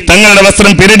നിലയിൽ തങ്ങളുടെ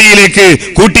വസ്ത്രം പിരടിയിലേക്ക്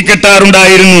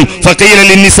കൂട്ടിക്കെട്ടാറുണ്ടായിരുന്നു. ഫഖീല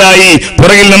ലിന്നിസായി,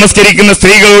 പുറകിൽ നമസ്കരിക്കുന്ന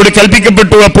സ്ത്രീകളോട്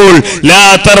കൽപ്പിക്കപ്പെട്ടു അപ്പോൾ ലാ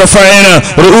തർഫഅന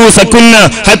റൂസകുന്ന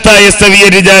ഹത്താ യസ്തവിയ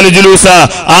റിജാലു ജുലൂസ,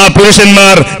 ആ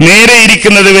പുരുഷന്മാർ നേരെ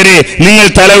ഇരിക്കുന്നത് വരെ നിങ്ങൾ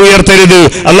തല ഉയർത്തരുത്.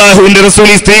 അള്ളാഹുവിന്റെ റസൂൽ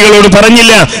സ്ത്രീകളോട്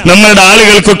പറഞ്ഞില്ല, നമ്മളുടെ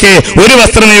ആളുകൾക്കൊക്കെ ഒരു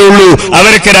വസ്ത്രമേ ഉള്ളൂ,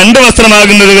 അവരൊക്കെ രണ്ട്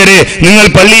വസ്ത്രമാകുന്നത് വരെ നിങ്ങൾ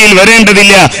പള്ളിയിൽ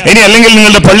വരേണ്ടതില്ല, ഇനി അല്ലെങ്കിൽ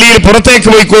നിങ്ങളുടെ പള്ളിയിൽ പുറത്തേക്ക്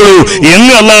പോയിക്കോളൂ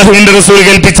എന്ന് അള്ളാഹുവിന്റെ റസൂൽ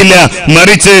കൽപ്പിച്ചില്ല.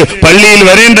 മറിച്ച് പള്ളിയിൽ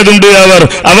വരേണ്ടതുണ്ട്,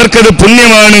 അവർക്കത്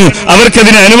പുണ്യമാണ്,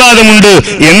 അവർക്കതിന് അനുവാദമുണ്ട്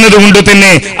എന്നതുകൊണ്ട്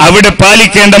തന്നെ അവിടെ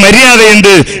പാലിക്കേണ്ട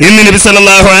മര്യാദയുണ്ട് എന്ന് നബി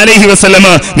സല്ലല്ലാഹു അലൈഹി വസല്ലമ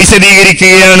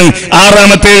വിശദീകരിക്കുകയാണ്.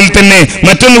 ആറാമത്തേതിൽ തന്നെ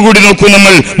മറ്റൊന്നുകൂടി നോക്കൂ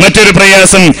നമ്മൾ, മറ്റൊരു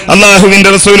പ്രയാസം.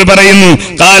 അള്ളാഹുവിന്റെ റസൂൽ പറയുന്നു,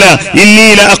 ഖാല ഇന്നി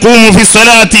ലഅഖൂമു ഫി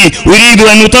സ്വലാത്തി ഉരീദു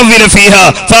അൻ ഉതവ്വില ഫീഹാ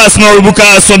ഫഅസ്മഉ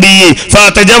ബുകാഅ സ്വബിയ്യി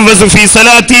ഫഅതജവ്വസു ഫി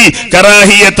സ്വലാത്തി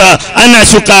കറാഹിയത അൻ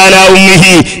അശുഖ അലാ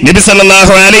ഉമ്മിഹി. നബി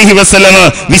സല്ലല്ലാഹു അലൈഹി വസല്ലമ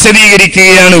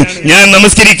വിശദീകരിക്കുകയാണ്, ഞാൻ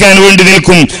നമസ്കരിക്കാൻ വേണ്ടി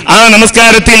നിൽക്കും, ആ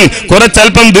നമസ്കാരത്തിൽ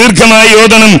കുറച്ചൽപ്പം ദീർഘമായി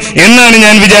ഓതണം എന്നാണ്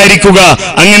ഞാൻ വിചാരിക്കുക.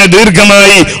 അങ്ങനെ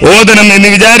ദീർഘമായി ഓതണം എന്ന്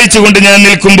വിചാരിച്ചുകൊണ്ട് ഞാൻ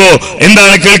നിൽക്കുമ്പോ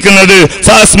എന്താണ് കേൾക്കുന്നത്?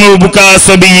 ഫഅസ്മഉ ബുകാഅ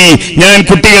സ്വബിയ്യി, ഞാൻ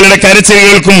കുട്ടികളുടെ കരച്ചിൽ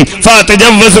കേൾക്കും.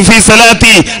 ഫഅതജവ്വസു ഫീ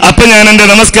സ്വലാത്തി, അപ്പോൾ ഞാൻ എന്റെ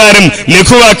നമസ്കാരം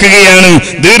ലഘുവാക്കുകയാണ്.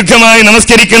 ദീർഘമായി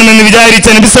നമസ്കരിക്കണമെന്ന് വിചാരിച്ച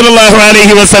നബി സല്ലല്ലാഹു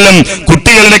അലൈഹി വസല്ലം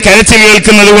കുട്ടികളുടെ കരച്ചിൽ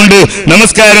കേൾക്കുന്നത് കൊണ്ട്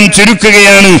നമസ്കാരം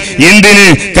ചുരുക്കുകയാണ്. എന്തിന്?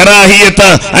 കറാഹിയത്ത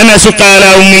അനസുഖാല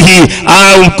ഉമ്മിഹി, ആ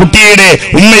കുട്ടിയുടെ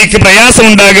ഉമ്മയ്ക്ക്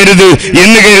പ്രയാസമുണ്ടാകരുത്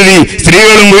എന്ന് കരുതി.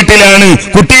 സ്ത്രീകളും വീട്ടിലാണ്,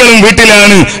 കുട്ടികളും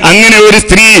വീട്ടിലാണ്. അങ്ങനെ ഒരു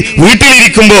സ്ത്രീ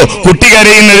വീട്ടിലിരിക്കുമ്പോ കുട്ടി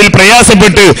കരയുന്നതിൽ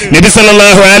പ്രയാസപ്പെട്ട് നബി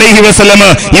സല്ലല്ലാഹു അലൈഹി വസല്ലമ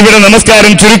ഇവിടെ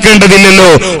നമസ്കാരം ചുരുക്കേണ്ടതില്ലല്ലോ.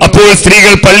 അപ്പോൾ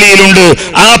സ്ത്രീകൾ പള്ളിയിലുണ്ട്.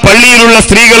 ആ പള്ളിയിലുള്ള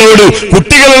സ്ത്രീകളോട്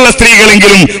കുട്ടികളുള്ള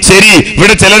സ്ത്രീകളെങ്കിലും ശരി,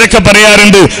 ഇവിടെ ചിലരൊക്കെ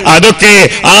പറയാറുണ്ട് അതൊക്കെ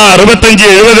ആ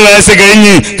 65-70 വയസ്സ്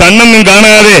കഴിഞ്ഞ് കണ്ണൊന്നും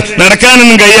കാണാതെ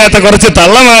നടക്കാനൊന്നും കഴിയാത്ത കുറച്ച്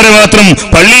തള്ളമാരെ മാത്രം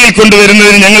പള്ളിയിൽ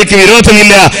കൊണ്ടുവരുന്നതിന് ഞങ്ങൾക്ക്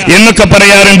വിരോധമില്ല എന്നൊക്കെ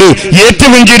പറയാറുണ്ട്.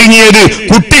 ഏറ്റവും ചുരുങ്ങിയത്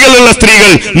കുട്ടികളുള്ള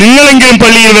സ്ത്രീകൾ നിങ്ങളെങ്കിലും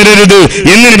പള്ളിയിൽ വരരുത്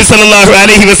എന്ന് നബി സല്ലല്ലാഹു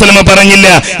അലൈഹി വസല്ലമ പറഞ്ഞില്ല.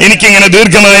 എനിക്കിങ്ങനെ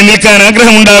ദീർഘമായി നിൽക്കാൻ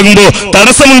ആഗ്രഹമുണ്ടാകുമ്പോ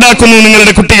തടസ്സമുണ്ടാക്കുന്നു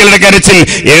നിങ്ങളുടെ കുട്ടികളുടെ കരച്ചിൽ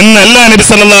എന്നല്ല നബി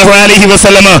സല്ലല്ലാഹു അലൈഹി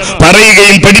വസല്ലമ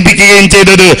പറയുകയും പഠിപ്പിക്കുകയും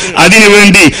ചെയ്തത്.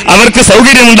 അതിനുവേണ്ടി അവർക്ക്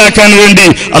സൗകര്യമുണ്ടാക്കാൻ വേണ്ടി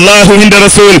അള്ളാഹുവിന്റെ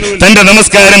റസൂൽ തന്റെ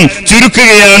നമസ്കാരം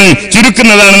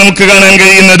ചുരുക്കുന്നതാണ് നമുക്ക് കാണാൻ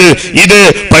കഴിയുന്നത്. ഇത്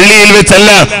പള്ളിയിൽ വെച്ചല്ല,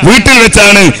 വീട്ടിൽ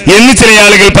വെച്ചാണ് എന്ന് ചില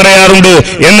ആളുകൾ പറയാറുണ്ട്.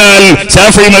 എന്നാൽ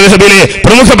ശാഫിഈ മദ്ഹബിലെ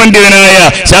പ്രമുഖ പണ്ഡിതനായ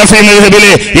ശാഫിഈ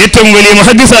മദ്ഹബിലെ ഏറ്റവും വലിയ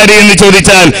മുഹദ്ദിസാരി എന്ന്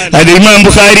ചോദിച്ചാൽ, അത് ഇമാം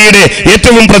ബുഖാരിയുടെ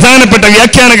ഏറ്റവും പ്രധാനപ്പെട്ട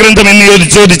വ്യാഖ്യാന ഗ്രന്ഥം എന്ന്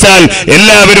ചോദിച്ചാൽ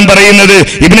എല്ലാവരും പറയുന്നത്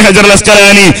ഇബ്നു ഹജർ അൽ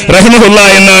അസ്ഖലാനി റഹിമഹുല്ലാ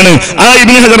എന്നാണ്. ആ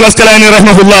ഇബ്നു ഹജർ അൽ അസ്ഖലാനി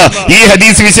റഹിമഹുല്ലാ ഈ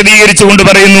ഹദീസ് വിശദീകരിച്ചുകൊണ്ട്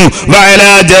പറയുന്നു,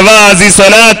 വഅലാ ജവാസി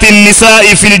സ്വലാത്തിൻ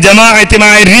നിസാഇ ഫിൽ ജമാഅത്തി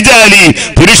മഅ റിജാലി,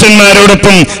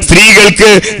 പുരുഷന്മാരോടൊപ്പം സ്ത്രീകൾക്ക്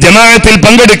ജമാഅത്തിൽ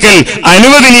പങ്കെടുക്കൽ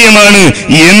അനുവദനീയമാണ്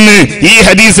എന്ന് ഈ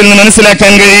ഹദീസിൽ നിന്ന്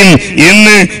മനസ്സിലാക്കാൻ കഴിയും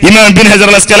എന്ന് ഇമാം ഇബ്നു ഹജർ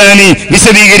അൽ അസ്ഖലാനി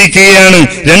വിശദീകരിക്കുകയാണ്.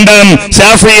 രണ്ടാം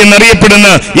ശാഫിഈ എന്നറിയപ്പെടുന്ന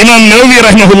ഇമാം നവവി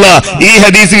റഹിമഹുല്ലാ ഈ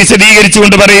ഹദീസ്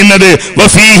വിശദീകരിച്ചുകൊണ്ട് പറയുന്നത്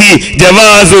വഫീഹി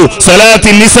ജവാസു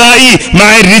സ്വലാത്തിൻ നിസാഇ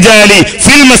മഅ റിജാലി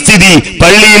ഫിൽ മസ്ജിദി,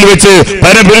 പള്ളിയിൽ വെച്ച്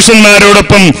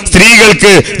പരപുരുഷന്മാരോടൊപ്പം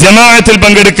സ്ത്രീകൾക്ക് ജമാഅത്തിൽ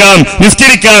പങ്കെടുക്കാം,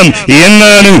 നിസ്കരിക്കാം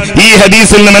എന്നാണ് ഈ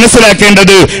ഹദീസിൽ നിന്ന്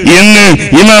മനസ്സിലാക്കേണ്ടത് എന്ന്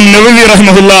ഇമാം നവവി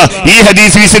റഹിമഹുല്ലാ ഈ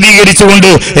ഹദീസ് വിശദീകരിച്ചുകൊണ്ട്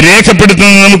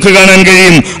രേഖപ്പെടുത്തുന്നത് നമുക്ക് കാണാൻ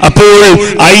കഴിയും. അപ്പോൾ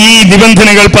ഈ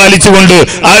നിബന്ധനകൾ പാലിച്ചുകൊണ്ട്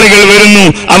ആളുകൾ വരുന്നു,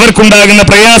 അവർക്കുണ്ടാകുന്ന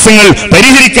പ്രയാസങ്ങൾ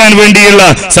പരിഹരിക്കാൻ വേണ്ടിയുള്ള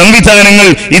സംവിധാനങ്ങൾ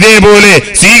ഇതേപോലെ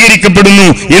സ്വീകരിക്കപ്പെടുന്നു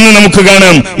എന്ന് നമുക്ക്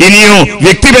കാണാം. ഇനിയോ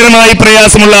വ്യക്തിപരമായി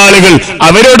പ്രയാസമുള്ള ആളുകൾ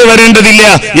അവരോട് വരേണ്ടതില്ല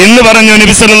എന്ന് പറഞ്ഞു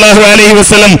നബി സല്ലല്ലാഹു അലൈഹി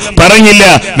വസല്ലം പറഞ്ഞില്ല.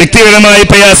 വ്യക്തിപരമായ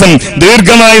പ്രയാസം,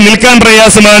 ദീർഘമായി നിൽക്കാൻ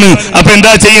പ്രയാസമാണ്. അപ്പൊ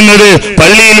എന്താ ചെയ്യുന്നത്?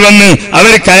 പള്ളിയിൽ വന്ന്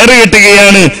അവർ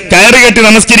കയറുകെട്ടുകയാണ്, കയറുകെട്ടി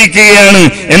നമസ്കരിക്കുകയാണ്.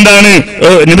 എന്താണ്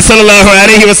നബി സല്ലല്ലാഹു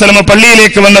അലൈഹി വസല്ലം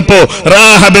പള്ളിയിലേക്ക് വന്നപ്പോ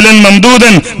റാഹബലൻ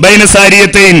മംദൂദൻ ബൈന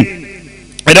സാരിയത്തൈൻ,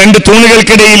 രണ്ട്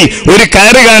തൂണുകൾക്കിടയിൽ ഒരു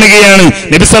കയറ് കാണുകയാണ്.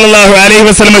 നബി സല്ലല്ലാഹു അലൈഹി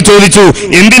വസല്ലം ചോദിച്ചു,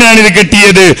 എന്തിനാണ് ഇത്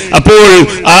കെട്ടിയത്? അപ്പോൾ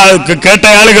ആ കേട്ട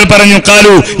ആളുകൾ പറഞ്ഞു,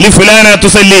 ഖാലു ലി ഫുലാന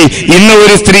തുസല്ലി, ഇന്ന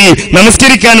ഒരു സ്ത്രീ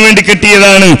നമസ്കരിക്കാൻ വേണ്ടി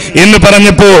കെട്ടിയതാണ് എന്ന്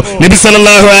പറഞ്ഞപ്പോ നബി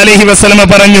സല്ലല്ലാഹു അലൈഹി വസല്ലം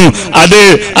പറഞ്ഞു, അത്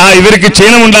ഇവർക്ക്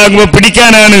ക്ഷീണമുണ്ടാകുമ്പോൾ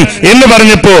പിടിക്കാനാണ് എന്ന്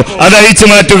പറഞ്ഞപ്പോ അത് അഴിച്ചു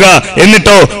മാറ്റുക,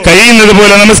 എന്നിട്ടോ കഴിയുന്നത്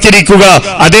പോലെ നമസ്കരിക്കുക,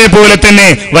 അതേപോലെ തന്നെ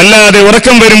വല്ലാതെ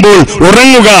ഉറക്കം വരുമ്പോൾ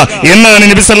ഉറങ്ങുക എന്നാണ്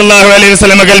നബി സല്ലല്ലാഹു അലൈഹി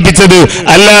വസല്ലം കൽപ്പിച്ചത്.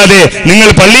 അല്ലാതെ നിങ്ങൾ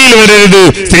പള്ളിയിൽ വരരുത്,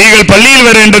 സ്ത്രീകൾ പള്ളിയിൽ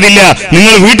വരേണ്ടതില്ല,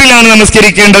 നിങ്ങൾ വീട്ടിലാണ്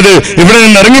നമസ്കരിക്കേണ്ടത്, ഇവിടെ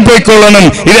നിന്ന് ഇറങ്ങിപ്പോയിക്കൊള്ളണം,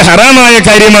 ഇത് ഹറാമായ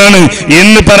കാര്യമാണ്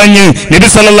എന്ന് പറഞ്ഞ് നബി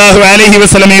സല്ലല്ലാഹു അലൈഹി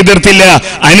വസല്ലം എതിർത്തില്ല.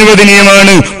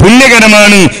 അനുവദനീയമാണ്,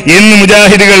 പുണ്യകരമാണ് എന്ന്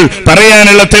മുജാഹിദുകൾ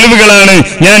പറയാനുള്ള തെളിവുകളാണ്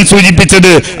ഞാൻ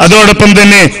സൂചിപ്പിച്ചത്. അതോടൊപ്പം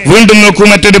തന്നെ വീണ്ടും നോക്കൂ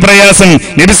മറ്റൊരു പ്രയാസം.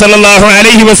 നബി സല്ലല്ലാഹു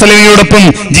അലൈഹി വസല്ലമയോടൊപ്പം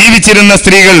ജീവിച്ചിരുന്ന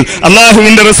സ്ത്രീകൾ,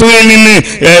 അള്ളാഹുവിന്റെ റസൂലിൽ നിന്ന്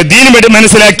ദീൻ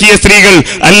മനസ്സിലാക്കിയ സ്ത്രീകൾ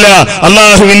അല്ല,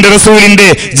 അള്ളാഹുവിന്റെ റസൂലിന്റെ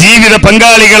ജീവിത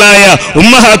പങ്കാളികളായ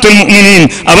ഉമ്മഹാത്തുൽ മുഅ്മിനീൻ,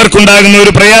 അവർക്കുണ്ടാകുന്ന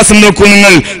ഒരു പ്രയാസം നോക്കൂ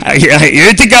നിങ്ങൾ.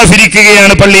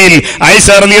 ഇഅ്തികാഫിരിക്കുകയാണ് പള്ളിയിൽ. ആയിഷ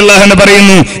റളിയല്ലാഹു അൻഹ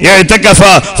പറയുന്നു,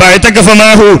 ഫഅ്തകഫ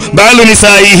മാഹു ബഅലു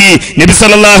നിസായിഹി, നബി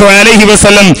സല്ലല്ലാഹു അലൈഹി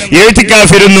വസല്ലം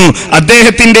ഇഅ്തികാഫിരുന്നു.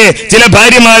 അദ്ദേഹത്തിന്റെ ചില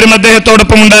ഭാര്യമാരും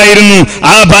അദ്ദേഹത്തോടൊപ്പം ഉണ്ടായിരുന്നു.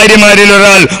 ആ ഭാര്യമാരിൽ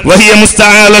ഒരാൾ വഹിയ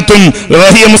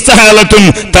മുസ്തഹാലത്തുൻ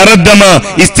തറദ്ദമ,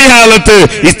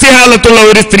 ഇസ്തിഹാലത്തുള്ള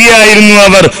ഒരു സ്ത്രീയായിരുന്നു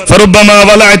അവർ. ഫറുബ്ബമാ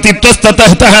വളഅതി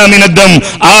തസ്തതഹ മിനദ്ദം,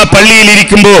 ആ പള്ളിയിൽ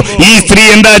ഇരിക്കുമ്പോ ഈ സ്ത്രീ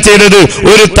എന്താ ചെയ്തത്?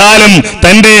 ഒരു താലം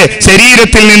തന്റെ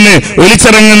ശരീരത്തിൽ നിന്ന്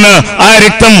ഒലിച്ചിറങ്ങുന്ന ആ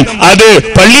രക്തം അത്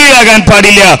പള്ളിയിലാകാൻ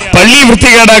പാടില്ല, പള്ളി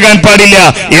വൃത്തികേടാകാൻ പാടില്ല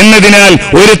എന്നതിനാൽ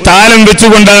ഒരു താലം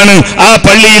വെച്ചുകൊണ്ടാണ് ആ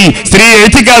പള്ളിയിൽ സ്ത്രീ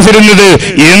എഴുത്തിക്കാതിരുന്നത്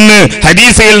എന്ന്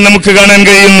ഹദീസുകൾ നമുക്ക് കാണാൻ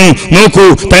കഴിയുന്നു. നോക്കൂ,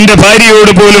 തന്റെ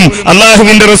ഭാര്യയോട് പോലും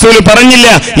അള്ളാഹുവിന്റെ റസൂൽ പറഞ്ഞില്ല,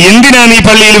 എന്തിനാണ് ഈ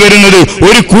പള്ളിയിൽ വരുന്നത്?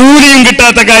 ഒരു കൂലിയും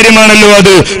കിട്ടാത്ത കാര്യമാണല്ലോ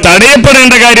അത്,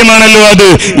 തടയപ്പെടേണ്ട കാര്യമാണല്ലോ അത്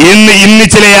എന്ന് ഇന്ന്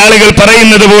ചില ആളുകൾ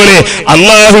പറയുന്നത് പോലെ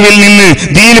അള്ളാഹുവിൽ നിന്ന്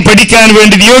ദീൻ പഠിക്കാൻ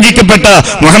വേണ്ടി നിയോഗിക്കപ്പെട്ട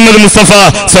മുഹമ്മദ് മുസ്തഫ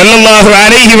സല്ലല്ലാഹു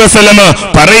അലൈഹി വസല്ലമ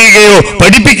പറയുകയോ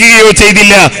പഠിപ്പിക്കുകയോ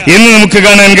ചെയ്തില്ല എന്ന് നമുക്ക്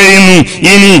കാണാൻ കഴിയുന്നു.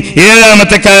 ഇനി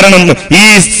ഏഴാമത്തെ കാരണം, ഈ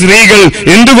സ്ത്രീകൾ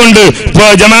എന്തുകൊണ്ട്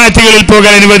ജമാഅത്തുകളിൽ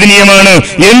പോകാൻ അനുവദനീയമാണ്,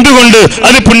 എന്തുകൊണ്ട്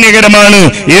അത് പുണ്യകരമാണ്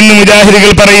എന്ന്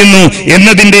മുജാഹിദുകൾ പറയുന്നു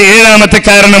എന്നതിന്റെ ഏഴാമത്തെ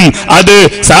കാരണം, അത്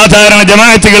സാധാരണ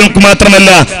ജമാഅത്തുകൾക്ക് മാത്രമല്ല,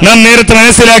 നാം നേരത്തെ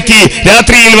മനസ്സിലാക്കി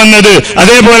രാത്രിയിൽ വന്നത്,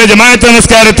 അതേപോലെ ജമാഅത്ത്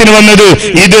നമസ്കാരത്തിന് വന്നത്,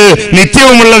 ഇത്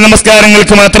നിത്യവുമുള്ള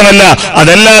നമസ്കാരങ്ങൾക്ക് മാത്രമല്ല,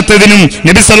 അതല്ലാത്തതിനും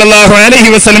നബി സല്ലല്ലാഹു അലൈഹി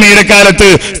വസല്ലമയുടെ കാലത്ത്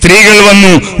സ്ത്രീകൾ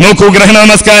വന്നു. നോക്കൂ, ഗ്രഹണ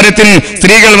നമസ്കാരത്തിന്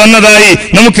സ്ത്രീകൾ വന്നതായി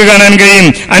നമുക്ക് കാണാൻ കഴിയും.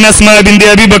 അസ്മാ ബിൻത്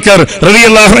അബീ ബക്കർ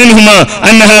റളിയല്ലാഹു അൻഹുമാ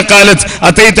അന്നഹാ ഖാലത്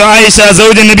അതൈതു ആയിഷ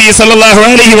സൗജ നബി സല്ലല്ലാഹു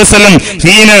അലൈഹി വസല്ലം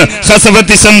ഹീന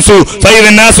ഖസഫത്തി ശംസു ഫഇദ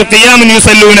الناس قيام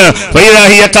يصلون فإذا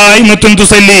هي قائمة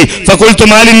تصلي فقلت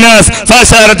ما للناس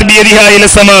فأشارت بيدها إلى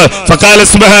السماء فقال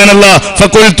سبحان الله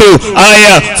فقلت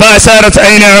آية فأشارت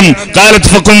أي نعم قالت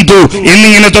فقمت.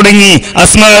 എന്നിങ്ങനെ തുടങ്ങി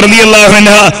അസ്മാ റളിയല്ലാഹു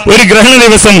അൻഹ ഒരു ഗ്രഹണ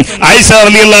ദിവസം ആയിഷ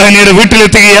റളിയല്ലാഹു അൻഹയുടെ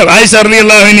വീട്ടിലെത്തുകയാണ്. ആയിഷ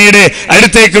റളിയല്ലാഹു അൻഹയുടെ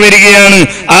അടുത്തേക്ക് വരികയാണ്.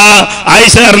 ആ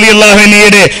ആയിഷ റളിയല്ലാഹു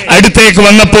അൻഹയുടെ അടുത്തേക്ക്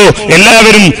വന്നപ്പോ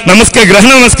എല്ലാവരും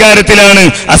ഗ്രഹണ നമസ്കാരത്തിലാണ്.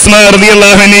 അസ്മാ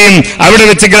റളിയല്ലാഹു അൻഹയും അവിടെ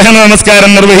വെച്ച് ഗ്രഹണ നമസ്കാരം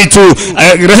നിർവഹിച്ചു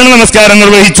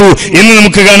എന്ന്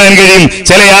നമുക്ക് കാണാൻ കഴിയും.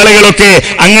 ചില ആളുകളൊക്കെ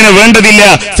അങ്ങനെ വേണ്ടതില്ല,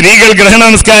 സ്ത്രീകൾ ഗ്രഹണ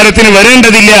നമസ്കാരത്തിന്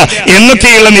വരേണ്ടതില്ല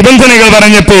എന്നൊക്കെയുള്ള നിബന്ധനകൾ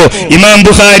പറഞ്ഞപ്പോ ഇമാം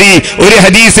ബുഖാരി ഒരു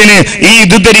ഹദീസിന്, ഈ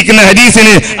ഉദ്ധരിക്കുന്ന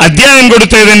ഹദീസിന് അധ്യായം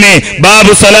കൊടുത്തത് തന്നെ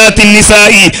ബാബു സലാത്തിൻ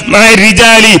നിസാഇ മഅ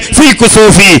റിജാലി ഫീ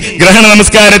കുസൂഫി, ഗ്രഹണ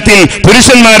നമസ്കാരത്തിൽ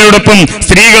പുരുഷന്മാരോടൊപ്പം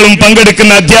സ്ത്രീകളും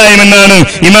പങ്കെടുക്കുന്ന അധ്യായം എന്നാണ്.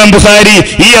 ഇമാം ബുഖാരി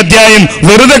ഈ അധ്യായം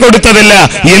വെറുതെ കൊടുത്തതല്ല,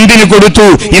 എന്തിനു കൊടുത്തു?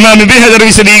 ഇമാം ഇബ്നു ഹജർ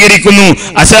വിശദീകരിക്കുന്നു,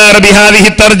 അശാറ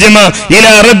ബിഹാദിഹി തർജമ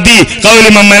ഇലാ റദ്ദി ഖൗലി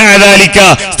മൻ മഅ ദാലിക,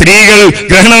 സ്ത്രീകൾ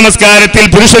ഗ്രഹണ നമസ്കാരത്തിൽ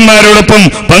പുരുഷന്മാരോടൊപ്പം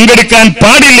പങ്കെടുക്കാൻ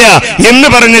പാടില്ല എന്ന്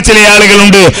പറഞ്ഞ ചില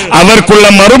ആളുകളുണ്ട്. അവർക്കുള്ള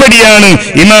മറുപടിയാണ്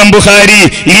ഇമാം ബുഖാരി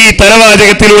ഈ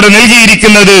തലവാചകത്തിലൂടെ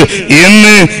നൽകിയിരിക്കുന്നത്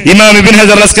എന്ന് ഇമാം ഇബ്നു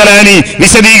ഹജർ അസ്കലാനി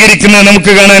വിശദീകരിക്കുന്നത്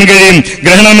നമുക്ക് കാണാൻ കഴിയും.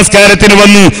 ഗ്രഹണ നമസ്കാരത്തിന്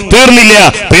വന്നു, തീർന്നില്ല,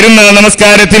 പെരുന്നാൾ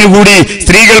നമസ്കാരത്തിന് കൂടി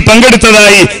സ്ത്രീകൾ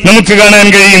പങ്കെടുത്തതായി നമുക്ക് കാണാൻ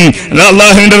കഴിയും.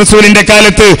 അള്ളാഹുവിന്റെ റസൂലിന്റെ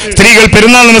കാലത്ത് സ്ത്രീകൾ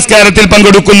പെരുന്നാൾ നമസ്കാരത്തിൽ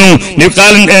പങ്കെടുക്കുന്നു.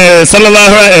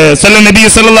 നബി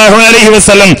സല്ലല്ലാഹു അലൈഹി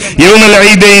വസല്ലം യൗമുൽ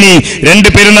ഈദൈനി, രണ്ട്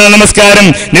പെരുന്നാൾ നമസ്കാരം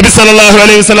നബി സല്ലല്ലാഹു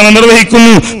അലൈഹി വസല്ലം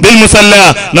നിർവഹിക്കുന്നു. ബിൽ മുസല്ല,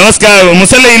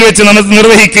 മുസല്ലയിൽ വെച്ച്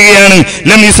നിർവഹിക്കുകയാണ്.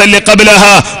 ലം യുസല്ലി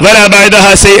ഖബ്ലഹാ വലാ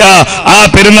ബഅദഹാ ശൈആ, ആ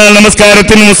പെരുന്നാൾ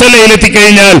നമസ്കാരത്തിന് മുസല്ലയിൽ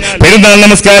എത്തിക്കഴിഞ്ഞാൽ പെരുന്നാൾ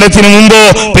നമസ്കാരത്തിന് മുമ്പോ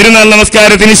പെരുന്നാൾ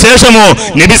നമസ്കാരത്തിന് ശേഷമോ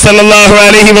നബി സല്ലല്ലാഹു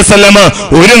അലൈഹി വസല്ലമ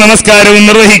ഒരു നമസ്കാരവും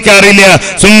നിർവഹിക്കാറില്ല.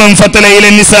 സുമ്മൻ ഫതല ഇല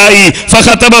നിസാഇ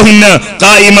ഫഖതബഹുന്ന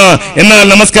ഖായിമ, എന്നാൽ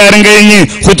നമസ്കാരം കഴിഞ്ഞ്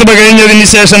ഖുതുബ കഴിഞ്ഞതിന്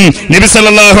ശേഷം നബി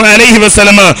സല്ലല്ലാഹു അലൈഹി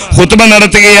വസല്ലമ ഖുതുബ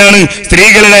നടത്തുകയാണ്.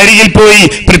 സ്ത്രീകളുടെ അരികിൽ പോയി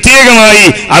പ്രത്യേകമായി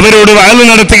അവരോട് വഅദ്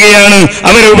നടത്തുകയാണ്,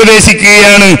 അവരെ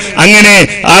ഉപദേശിക്കുകയാണ്. അങ്ങനെ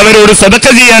അവരോട് സദഖ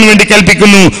ചെയ്യാൻ വേണ്ടി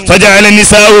കൽപ്പിക്കുന്നു. ഫജഅല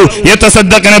നിസാഉ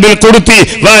യതസദ്ദഖന ബിൽ ഖുർതി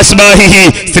വഅസ്ബാഹിഹി,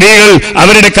 സ്ത്രീകൾ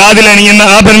അവരുടെ കാതിൽ അണിയുന്ന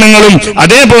ആഭരണങ്ങളും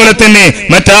അതേപോലെ തന്നെ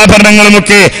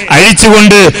മറ്റാഭരണങ്ങളുമൊക്കെ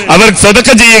അഴിച്ചുകൊണ്ട് അവർ സദഖ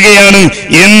ചെയ്യുകയാണ്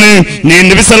എന്ന്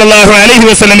നബി സല്ലല്ലാഹു അലൈഹി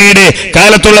വസല്ലമയുടെ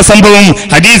കാലത്തുള്ള സംഭവം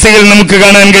ഹദീസുകൾ നമുക്ക്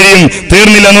കാണാൻ കഴിയും.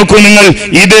 തീർന്നില്ല, നോക്കൂ നിങ്ങൾ,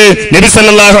 ഇത് നബി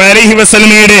സല്ലല്ലാഹു അലൈഹി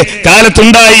വസല്ലമയുടെ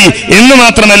കാലത്തുണ്ടായി എന്ന്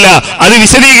മാത്രമല്ല, അത്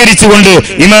വിശദീകരിച്ചുകൊണ്ട്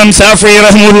ഇമാം ശാഫിഈ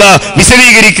റഹ്മത്തുള്ളാഹി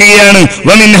വിശദീകരിക്കുകയാണ്.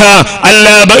 വമിൻഹാ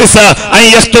അല്ലാ ബഅസ അൻ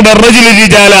യഖ്തുബ അർ-റജുലു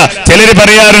റിജാല, ചിലർ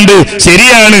പറയാറുണ്ട്,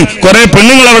 ശരിയാണ്, കുറെ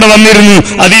പെണ്ണുങ്ങൾ അവിടെ വന്നിരുന്നു,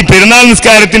 അത് ഈ പെരുന്നാൾ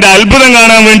നിസ്കാരത്തിന്റെ അത്ഭുതം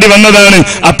കാണാൻ വേണ്ടി വന്നതാണ്.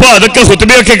 അപ്പോ അതൊക്കെ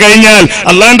ഖുതുബയൊക്കെ കഴിഞ്ഞാൽ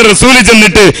അള്ളാഹുവിന്റെ റസൂൽ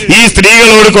ചെന്നിട്ട് ഈ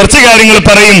സ്ത്രീകളോട് കുറച്ച് കാര്യങ്ങൾ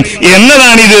പറയും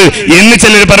എന്നതാണിത് എന്ന്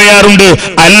ചിലർ പറയാറുണ്ട്.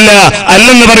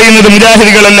 അല്ലെന്ന് പറയുന്നത്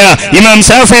മുജാഹിദുകളല്ല, ഇമാം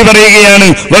ശാഫിഈ പറയുകയാണ്,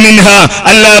 വമിൻഹാ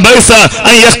അല്ലാ ബഅസ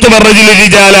അൻ യഖ്തുബ അർ-റജുലു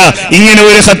റിജാല, ഇങ്ങനെ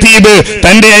ഒരു ഖതീബ്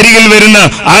തന്റെ അരികിൽ വരുന്ന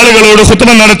ആളുകളോട് ഖുതുബ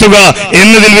നടത്തുക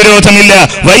എന്നതിൽ വിരോധമില്ല.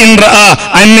 വഇൻ റഅ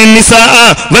അന്ന നിസാഅ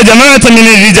വജമാഅത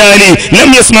മിനർ റിജാലി ലം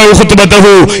യസ്മഉ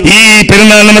ഖുതുബതഹു, ഈ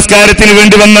പെരുന്നാൾ നമസ്കാരത്തിന്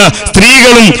വേണ്ടി വന്ന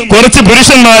സ്ത്രീകളും കുറച്ച്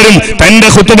പുരുഷന്മാരും തന്റെ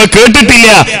ഖുതുബ കേട്ടിട്ടില്ല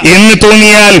എന്ന്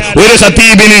തോന്നിയാൽ ഒരു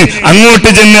ഖതീബിന് അങ്ങോട്ട്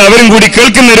ചെന്ന് അവരും കൂടി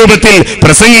കേൾക്കുന്ന രൂപത്തിൽ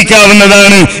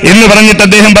പ്രസംഗിക്കാവുന്നതാണ് എന്ന് പറഞ്ഞിട്ട്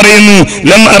അദ്ദേഹം പറയുന്നു,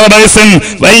 ലം അറബൈസൻ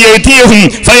വയതിഹും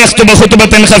ഫയഖ്തുബ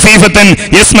ഖുതുബതൻ ഖഫീഫതൻ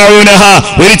യസ്മഊനഹാ,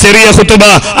 ഒരു ചെറിയ ഖുതുബ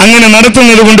അങ്ങനെ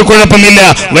നടത്തുന്നത് കൊണ്ട് കുഴപ്പമില്ല.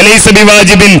 വലൈസ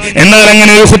ബിവാജിബിൻ, എന്നാൽ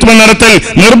അങ്ങനെ ഒരു ഖുതുബ നടത്തൽ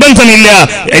നിർബന്ധമില്ല.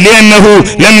 ലിഅന്നഹു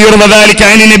ലം യുർവ ദാലിക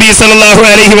അൻ നബി സല്ലല്ലാഹു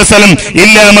അലൈഹി വസല്ലം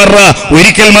ഇല്ലാ മറ,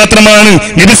 ഒരിക്കൽ മാത്രമാണ്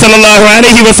നബി സല്ലല്ലാഹു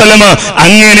അലൈഹി വസല്ലമ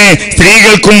അങ്ങനെ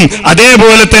സ്ത്രീകൾക്കും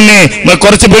അതേപോലെ തന്നെ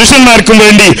കുറച്ച് പുരുഷന്മാർക്കും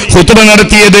വേണ്ടി ഖുതുബ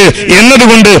നടത്തിയത്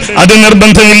എന്നതുകൊണ്ട് അത്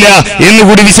നിർബന്ധമില്ല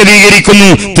എന്നുകൂടി വിശദീകരിക്കുന്നു.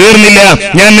 തീർന്നില്ല,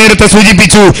 ഞാൻ നേരത്തെ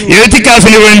സൂചിപ്പിച്ചു,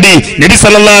 ഇഅ്തികാഫിന് വേണ്ടി നബി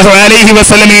സല്ലല്ലാഹു അലൈഹി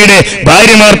വസല്ലമയുടെ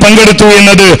ഭാര്യമാർ പങ്കെടുത്തു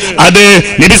എന്നത്. അത്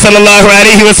നബി സല്ലല്ലാഹു സല്ലല്ലാഹു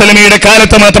അലൈഹി വസല്ലമയുടെ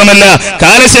കാലത്ത് മാത്രമല്ല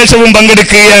കാലശേഷവും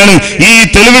പങ്കെടുക്കുകയാണ്. ഈ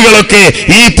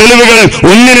തെളിവുകൾ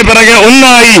ഒന്നിന് പിറകെ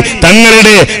ഒന്നായി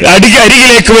തങ്ങളുടെ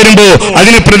അരികിലേക്ക് വരുമ്പോ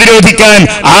അതിനെ പ്രതിരോധിക്കാൻ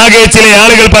ആകെ ചില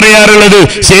ആളുകൾ പറയാറുള്ളത്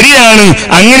ശരിയാണ്,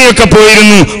 അങ്ങനെയൊക്കെ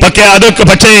പോയിരുന്നു, പക്ഷേ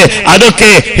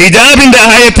അതൊക്കെ ഹിജാബിന്റെ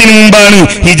ആയത്തിന് മുമ്പാണ്.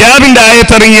 ഹിജാബിന്റെ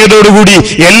ആയത്തിറങ്ങിയതോടുകൂടി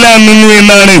എല്ലാം നിന്നു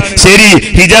എന്നാണ്. ശരി,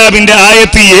 ഹിജാബിന്റെ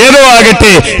ആയത്ത് ഏതോ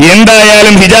ആകട്ടെ,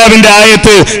 എന്തായാലും ഹിജാബിന്റെ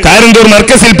ആയത്ത് കാരന്തൂർ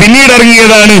മർക്കസിൽ പിന്നീട്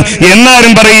ഇറങ്ങിയതാണ്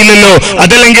എന്നാരും പറയില്ലല്ലോ.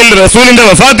 അതല്ലെങ്കിൽ റസൂലിന്റെ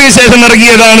വഫാത്തിന് ശേഷം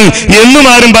ഇറങ്ങിയതാണ് എന്നും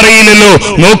ആരും പറയില്ലല്ലോ.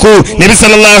 നോക്കൂ, നബി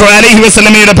സല്ലല്ലാഹു അലൈഹി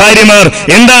വസല്ലമയുടെ ഭാര്യമാർ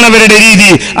എന്താണ് അവരുടെ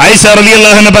രീതി? ആയിഷ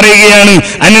റളിയല്ലാഹു അൻഹ പറയുകയാണ്,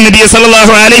 അന്ന നബി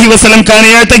സല്ലല്ലാഹു അലൈഹി വസല്ലം കാന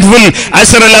യഅതഖുൽ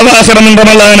അശ്റൽ അവാഖിറ മിൻ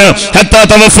റമളാന ഹത്താ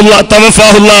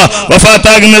തവഫാഹുല്ലാഹ്,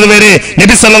 വഫാത്താകുന്നത് വരെ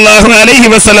നബി സല്ലല്ലാഹു അലൈഹി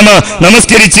വസല്ലമ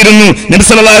നമസ്കരിച്ചിരുന്നു. നബി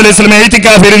സല്ലല്ലാഹു അലൈഹി വസല്ലം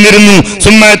ഇഅ്തികാഫിരുന്നിരുന്നു.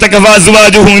 സുമ്മ തകഫാ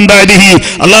അസ്വാജുഹു മിൻ ബഅദിഹി,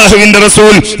 അല്ലാഹുവിന്റെ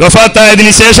റസൂൽ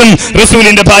വഫാത്തായതിനു ശേഷം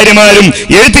റസൂലിന്റെ ഭാര്യമാരും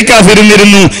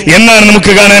ഇഅ്തികാഫിരുന്നിരുന്നു എന്നാണ്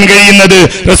നമുക്ക് കാണാൻ കഴിയുന്നത്.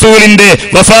 റസൂലിന്റെ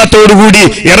വഫാത്തോടുകൂടി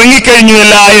ഇറങ്ങിക്കഴിഞ്ഞു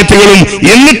എല്ലാ ആയത്തുകളും,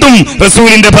 എന്നിട്ടും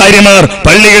റസൂലിന്റെ ഭാര്യമാർ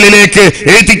പള്ളികളിലേക്ക്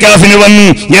ഇഅ്തികാഫിന് വന്നു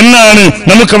എന്നാണ്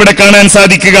നമുക്കവിടെ കാണാൻ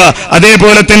സാധിക്കുക.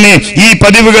 അതേപോലെ തന്നെ ഈ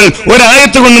പതിവുകൾ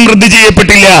ഒരായത്ത് കൊണ്ടും റദ്ദ്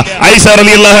ചെയ്യപ്പെട്ടില്ല. ആയിഷ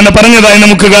റളിയല്ലാഹു അൻഹ പറഞ്ഞതായി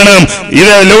നമുക്ക് കാണാം,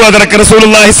 ഇത് ലൗ അദ്റക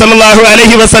റസൂലുള്ളാഹി സ്വല്ലല്ലാഹു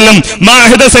അലൈഹി വസല്ലം മാ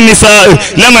ഹദസ നിസാ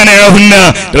ലമനഅഹുന്ന,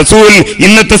 റസൂൽ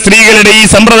ഇന്നത്തെ സ്ത്രീകളുടെ ഈ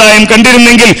സമ്പ്രദായം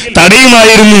കണ്ടിരുന്നെങ്കിൽ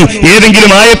തടയുമായിരുന്നു.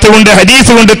 ഏതെങ്കിലും ആയത്ത് കൊണ്ട്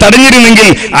ഹദീസ് കൊണ്ട് തടഞ്ഞിരുന്നെങ്കിൽ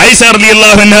ആയിഷ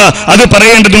റളിയല്ലാഹു അൻഹ അത്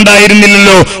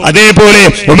പറയേണ്ടതുണ്ടായിരുന്നില്ലല്ലോ. അതേപോലെ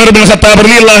ഉമർ ഇബ്നു ഖത്താബ്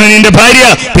റളിയല്ലാഹു അൻഹുവിന്റെ ഭാര്യ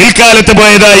പിൽക്കാലത്ത്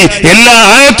പോയതായി, എല്ലാ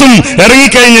ആയത്തും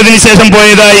ഇറങ്ങിക്കഴിഞ്ഞതിന് ശേഷം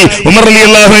പോയതായി ഉമർ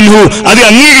റളിയല്ലാഹു അൻഹു അത്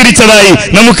അംഗീകരിച്ചതായി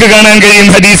നമുക്ക് കാണാൻ കഴിയും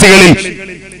ഹദീസുകളിൽ.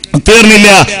 തീർന്നില്ല,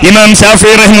 ഇമാം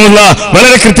ശാഫിഈ റഹിമഹുല്ലാഹ്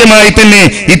വളരെ കൃത്യമായി തന്നെ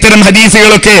ഇത്തരം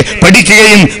ഹദീസുകളൊക്കെ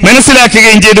പഠിക്കുകയും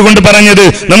മനസ്സിലാക്കുകയും ചെയ്തുകൊണ്ട് പറഞ്ഞത്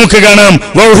നമുക്ക് കാണാം.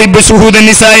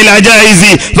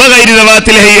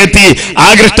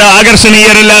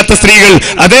 ആകർഷണീയരല്ലാത്ത സ്ത്രീകൾ,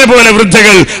 അതേപോലെ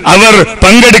വൃദ്ധകൾ, അവർ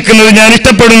പങ്കെടുക്കുന്നത് ഞാൻ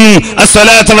ഇഷ്ടപ്പെടുന്നു.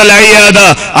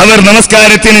 അവർ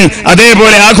നമസ്കാരത്തിന്,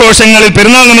 അതേപോലെ ആഘോഷങ്ങളിൽ,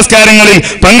 പെരുന്നാൾ നമസ്കാരങ്ങളിൽ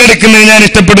പങ്കെടുക്കുന്നത് ഞാൻ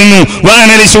ഇഷ്ടപ്പെടുന്നു.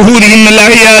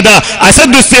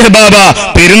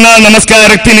 പെരുന്നാൾ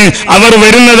നമസ്കാരത്തിന് അവർ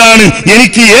വരുന്നതാണ്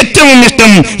എനിക്ക് ഏറ്റവും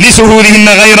ഇഷ്ടം.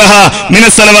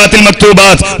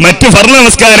 മറ്റു ഫർള്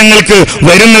നമസ്കാരങ്ങൾക്ക്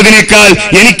വരുന്നതിനേക്കാൾ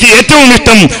എനിക്ക് ഏറ്റവും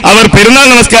ഇഷ്ടം അവർ പെരുന്നാൾ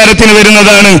നമസ്കാരത്തിന്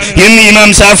വരുന്നതാണ് എന്ന് ഇമാം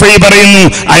ശാഫിഈ പറയുന്നു.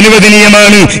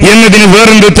 അനുവദനീയമാണ് എന്നതിന്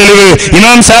വേറെന്ത് തെളിവ്?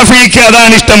 ഇമാം ശാഫിഈക്ക്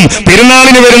അതാണ് ഇഷ്ടം,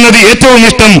 പെരുന്നാളിന് വരുന്നത് ഏറ്റവും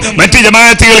ഇഷ്ടം, മറ്റ്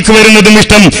ജമാഅത്തുകൾക്ക് വരുന്നതും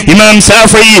ഇഷ്ടം. ഇമാം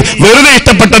ശാഫിഈ വെറുതെ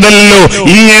ഇഷ്ടപ്പെട്ടതല്ലോ.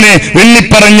 ഇങ്ങനെ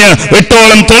വെള്ളിപ്പറഞ്ഞ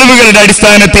 8ഓളം തെളിവുകളുടെ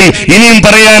അടിസ്ഥാനത്തിൽ ഇനിയും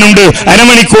പറയാനുണ്ട്.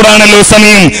 അരമണിക്കൂറാണല്ലോ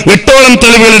സമയം. 8ഓളം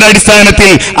തെളിവുകളുടെ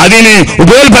അടിസ്ഥാനത്തിൽ, അതിന്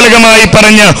ഉപോത്ഫലകമായി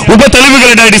പറഞ്ഞ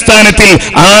ഉപതെളിവുകളുടെ അടിസ്ഥാനത്തിൽ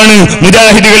ആണ്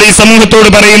മുജാഹിദുകൾ ഈ സമൂഹത്തോട്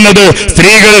പറയുന്നത്,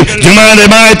 സ്ത്രീകൾ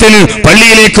ജമാഅത്തിന്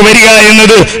പള്ളിയിലേക്ക് വരിക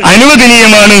എന്നത്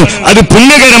അനുവദനീയമാണ്, അത്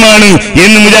പുണ്യകരമാണ്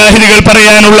എന്ന് മുജാഹിദുകൾ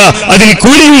പറയാനുള്ള, അതിന്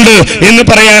കൂലിയുണ്ട് എന്ന്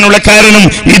പറയാനുള്ള കാരണം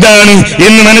ഇതാണ്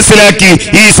എന്ന് മനസ്സിലാക്കി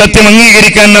ഈ സത്യം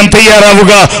അംഗീകരിക്കാൻ നാം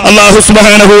തയ്യാറാവുക. അല്ലാഹു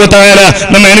സുബ്ഹാനഹു വ തആല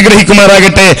നമ്മെ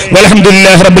അനുഗ്രഹിക്കുമാറാകട്ടെ.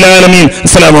 വൽഹംദുലില്ലാഹി റബ്ബിൽ ആലമീൻ.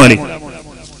 അസ്സലാമു അലൈക്കും.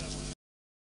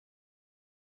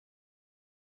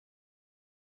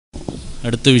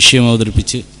 അടുത്ത വിഷയം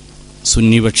അവതരിപ്പിച്ച്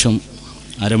സുന്നിപക്ഷം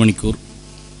അരമണിക്കൂർ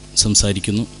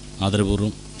സംസാരിക്കുന്നു.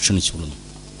 ആദരപൂർവ്വം ക്ഷണിച്ചുകൊള്ളുന്നു.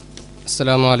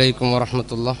 അസ്സലാമു അലൈക്കും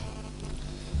വറഹ്മത്തുള്ളാഹി.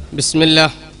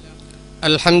 ബിസ്മില്ലാഹ്,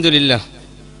 അൽഹംദുലില്ലാഹ്,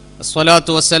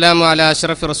 അസ്സലാത്തു വസ്സലാമു അലാ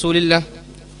അഷ്റഫി റസൂലില്ലാഹ്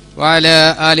വഅലാ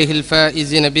ആലിഹിൽ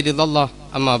ഫായിസിന ബിറിദല്ലാഹ്,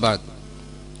 അമ്മാ ബഅദ്.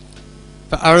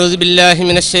 ഫഅഊദു ബില്ലാഹി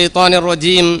മിനശ് ശൈത്വാനിർ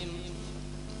റജീം.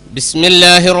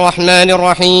 ബിസ്മില്ലാഹിർ റഹ്മാനിർ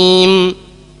റഹീം.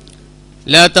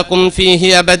 ലാ തഖും ഫീഹി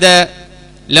അബദാ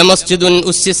ലമസ്ജിദുൻ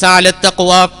ഉസ്സിസ അലൽ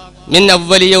തഖ്വാ മിൻ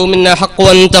അവ്വലി യൗമിൻ അഹഖു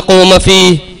അൻ തഖൂമ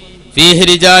ഫീഹി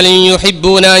റിജാലുൻ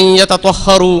യുഹിബ്ബൂന അൻ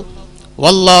യതത്വഹറൂ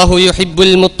വല്ലാഹു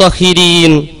യുഹിബ്ബുൽ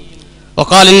മുത്തഹിരീൻ.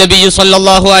 വഖാല النبي صلى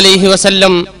الله عليه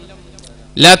وسلم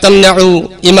لا تمنعوا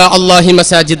إماء الله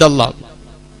مساجد الله.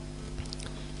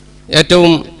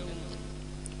 ഏറ്റവും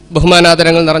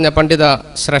ബഹുമാനാദരങ്ങൾ നിറഞ്ഞ പണ്ഡിത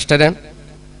ശ്രേഷ്ഠരെ,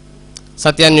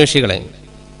 സത്യാന്വേഷികളെ,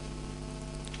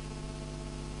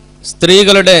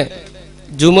 സ്ത്രീകളുടെ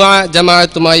ജുമുഅ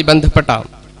ജമാഅത്തുമായി ബന്ധപ്പെട്ട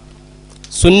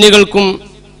സുന്നികൾക്കും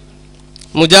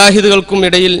മുജാഹിദുകൾക്കും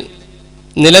ഇടയിൽ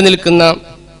നിലനിൽക്കുന്ന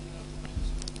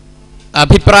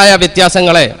അഭിപ്രായ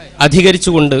വ്യത്യാസങ്ങളെ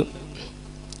അധികരിച്ചുകൊണ്ട്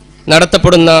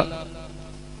നടത്തപ്പെടുന്ന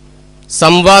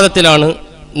സംവാദത്തിലാണ്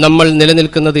നമ്മൾ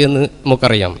നിലനിൽക്കുന്നത് എന്ന്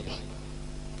നമുക്കറിയാം.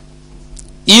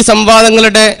 ഈ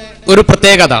സംവാദങ്ങളുടെ ഒരു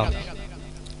പ്രത്യേകത,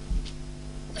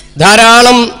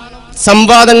 ധാരാളം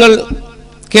സംവാദങ്ങൾ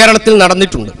കേരളത്തിൽ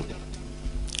നടന്നിട്ടുണ്ട്.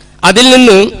 അതിൽ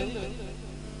നിന്ന്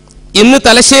ഇന്ന്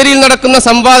തലശ്ശേരിയിൽ നടക്കുന്ന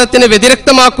സംവാദത്തിനെ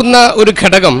വ്യതിരക്തമാക്കുന്ന ഒരു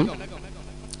ഘടകം,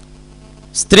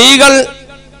 സ്ത്രീകൾ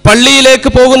പള്ളിയിലേക്ക്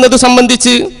പോകുന്നത്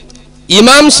സംബന്ധിച്ച്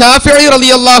ഇമാം ഷാഫിഈ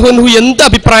റളിയല്ലാഹു അൻഹു എന്ത്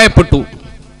അഭിപ്രായപ്പെട്ടു?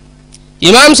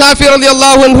 ഇമാം ഷാഫിഈ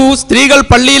റളിയല്ലാഹു അൻഹു സ്ത്രീകൾ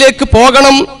പള്ളിയിലേക്ക്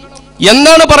പോകണം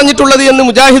എന്നാണ് പറഞ്ഞിട്ടുള്ളത് എന്ന്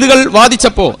മുജാഹിദുകൾ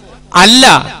വാദിച്ചപ്പോ, അല്ല,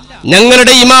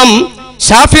 ഞങ്ങളുടെ ഇമാം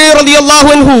ഷാഫിഈ റളിയല്ലാഹു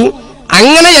അൻഹു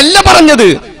അങ്ങനെയല്ല പറഞ്ഞത്,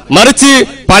 മറിച്ച്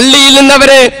പള്ളിയിൽ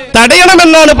നിന്നവരെ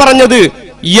തടയണമെന്നാണ് പറഞ്ഞത്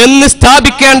എന്ന്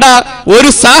സ്ഥാപിക്കേണ്ട ഒരു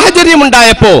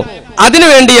സാഹചര്യമുണ്ടായപ്പോ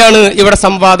അതിനുവേണ്ടിയാണ് ഇവിടെ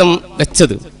സംവാദം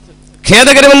വെച്ചത്.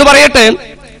 ഖേദകരമെന്ന് പറയട്ടെ,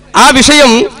 ആ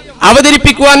വിഷയം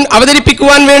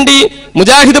അവതരിപ്പിക്കുവാൻ വേണ്ടി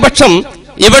മുജാഹിദ് പക്ഷം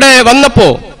ഇവിടെ വന്നപ്പോ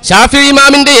ഷാഫിഈ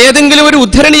ഇമാമിന്റെ ഏതെങ്കിലും ഒരു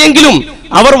ഉദ്ധരണിയെങ്കിലും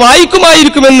അവർ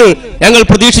വായിക്കുമായിരിക്കുമെന്ന് ഞങ്ങൾ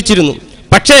പ്രതീക്ഷിച്ചിരുന്നു.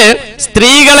 പക്ഷേ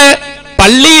സ്ത്രീകളെ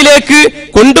പള്ളിയിലേക്ക്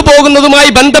കൊണ്ടുപോകുന്നതുമായി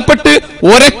ബന്ധപ്പെട്ട്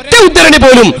ഒരൊറ്റ ഉദ്ധരണി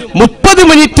പോലും 30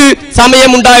 മിനിറ്റ്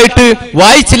സമയമുണ്ടായിട്ട്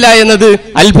വായിച്ചില്ല എന്നത്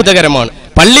അത്ഭുതകരമാണ്.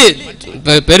 പള്ളി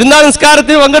പെരുന്നാൾ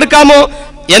നിസ്കാരത്തിന് പങ്കെടുക്കാമോ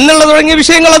എന്നുള്ള തുടങ്ങിയ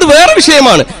വിഷയങ്ങൾ അത് വേറെ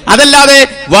വിഷയമാണ്. അതല്ലാതെ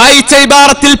വായിച്ച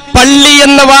ഇബാറത്തിൽ പള്ളി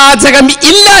എന്ന വാചകം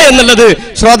ഇല്ല എന്നുള്ളത്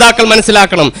ശ്രോതാക്കൾ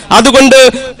മനസ്സിലാക്കണം. അതുകൊണ്ട്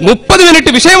 30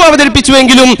 മിനിറ്റ് വിഷയം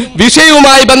അവതരിപ്പിച്ചുവെങ്കിലും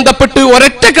വിഷയവുമായി ബന്ധപ്പെട്ട്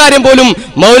ഒരൊറ്റ കാര്യം പോലും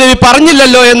മൗലവി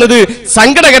പറഞ്ഞില്ലല്ലോ എന്നത്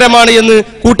സങ്കടകരമാണ് എന്ന്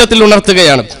കൂട്ടത്തിൽ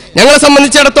ഉണർത്തുകയാണ്. ഞങ്ങളെ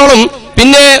സംബന്ധിച്ചിടത്തോളം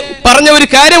പിന്നെ പറഞ്ഞ ഒരു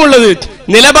കാര്യമുള്ളത്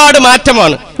നിലപാട്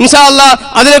മാറ്റമാണ്. ഇൻഷാ അല്ലാഹ്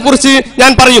അതിനെക്കുറിച്ച്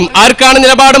ഞാൻ പറയും. ആർക്കാണ്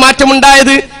നിലപാട്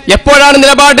മാറ്റമുണ്ടായത്, എപ്പോഴാണ്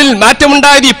നിലപാടിൽ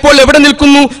മാറ്റമുണ്ടായത്, ഇപ്പോൾ എവിടെ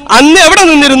നിൽക്കുന്നു, അന്ന് എവിടെ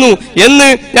നിന്നിരുന്നു എന്ന്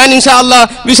ഞാൻ ഇൻഷാ അല്ലാഹ്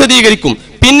വിശദീകരിക്കും.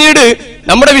 പിന്നീട്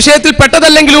നമ്മുടെ വിഷയത്തിൽ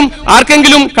പെട്ടതല്ലെങ്കിലും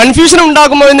ആർക്കെങ്കിലും കൺഫ്യൂഷൻ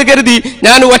ഉണ്ടാകുമോ എന്ന് കരുതി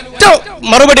ഞാൻ ഒറ്റ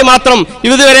മറുപടി മാത്രം,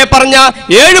 ഇതുവരെ പറഞ്ഞ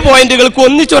 7 പോയിന്റുകൾക്ക്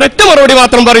ഒന്നിച്ചൊരൊറ്റ മറുപടി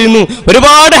മാത്രം പറയുന്നു.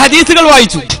 ഒരുപാട് ഹദീസുകൾ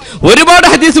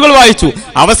വായിച്ചു.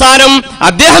 അവസാനം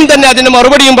അദ്ദേഹം തന്നെ അതിന്റെ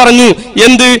മറുപടിയും പറഞ്ഞു.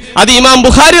 എന്ത്? അത് ഇമാം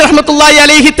ബുഖാരി റഹ്മത്തുള്ളാഹി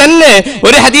അലൈഹി തന്നെ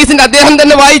ഒരു ഹദീസിന്റെ, അദ്ദേഹം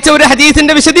തന്നെ വായിച്ച ഒരു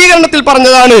ഹദീസിന്റെ വിശദീകരണത്തിൽ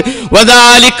പറഞ്ഞതാണ്,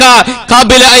 വദാലിക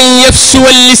ഖബ്ല അൻ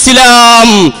യഫ്ശുൽ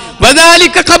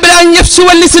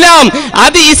ഇസ്ലാം,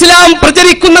 അത് ഇസ്ലാം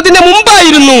പ്രചരിക്കുന്നതിന്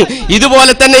മുമ്പായിരുന്നു.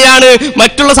 ഇതുപോലെ തന്നെയാണ്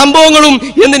മറ്റുള്ള സംഭവങ്ങളും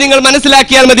എന്ന് നിങ്ങൾ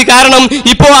മനസ്സിലാക്കിയാൽ മതി. കാരണം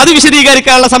ഇപ്പോ അത്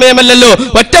വിശദീകരിക്കാനുള്ള സമയമല്ലല്ലോ.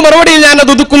 ഒറ്റ മറുപടിയിൽ ഞാൻ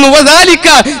അത് ഒതുക്കുന്നു.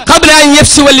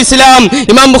 ഇസ്ലാം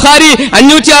ഇമാം ബുഖാരി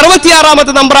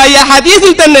 566 നമ്പറായി ആ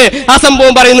ഹദീസിൽ തന്നെ ആ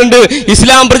സംഭവം പറയുന്നുണ്ട്.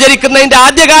 ഇസ്ലാം പ്രചരിക്കുന്നതിന്റെ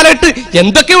ആദ്യ കാലത്ത്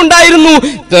എന്തൊക്കെ ഉണ്ടായിരുന്നു,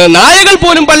 നായകൾ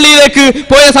പോലും പള്ളിയിലേക്ക്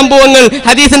പോയ സംഭവങ്ങൾ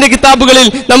ഹദീസിന്റെ കിതാബുകളിൽ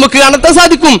നമുക്ക് കാണാൻ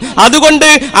സാധിക്കും. അതുകൊണ്ട്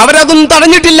അവരതൊന്നും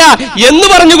തടഞ്ഞിട്ടില്ല എന്ന്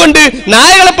പറഞ്ഞുകൊണ്ട്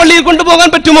നായകളെ പള്ളിയിൽ കൊണ്ടുപോകാൻ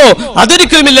പറ്റുമോ?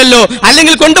 അതൊരിക്കലുമില്ലല്ലോ.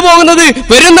 അല്ലെങ്കിൽ കൊണ്ടുപോകുന്നത്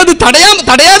വരുന്നത്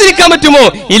തടയാതിരിക്കാൻ പറ്റുമോ?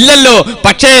 ഇല്ലല്ലോ.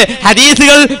 പക്ഷേ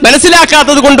ഹദീസുകൾ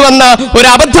മനസ്സിലാക്കാത്തത് കൊണ്ടുവന്ന ഒരു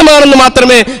അബദ്ധമാണെന്ന്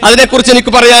മാത്രമേ അതിനെക്കുറിച്ച്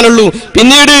എനിക്ക് പറയാനുള്ളൂ.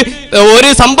 പിന്നീട് ഒരു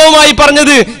സംഭവമായി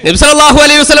പറഞ്ഞത് നബി സല്ലല്ലാഹു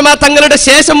അലൈഹി വസല്ലമ തങ്ങളുടെ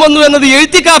ശേഷം വന്നു എന്നത്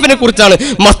ഇഅ്തികാഫിനെ കുറിച്ചാണ്.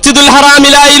 മസ്ജിദുൽ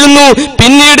ഹറാമിലായിരുന്നു.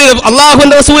 പിന്നീട്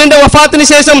അല്ലാഹുവിന്റെ റസൂലിന്റെ വഫാത്തിന്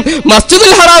ശേഷം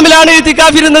മസ്ജിദുൽ ഹറാമിലാണ്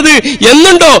ഇഅ്തികാഫ് ഇരുന്നത്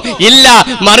എന്നുണ്ടോ? ഇല്ല.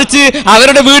 മറിച്ച്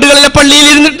അവരുടെ വീടുകളിലെ പള്ളിയിൽ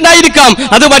ഇരുന്നിട്ടുണ്ടായിരിക്കാം.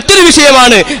 അത് മറ്റൊരു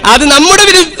വിഷയമാണ്. അത് നമ്മുടെ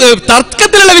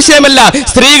തർക്കത്തിലുള്ള വിഷയമല്ല.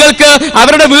 സ്ത്രീകൾക്ക്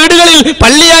അവരുടെ വീടുകളിൽ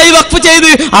പള്ളിയായി വഖഫ് ചെയ്ത്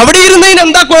അവിടെ ഇരുന്നതിന്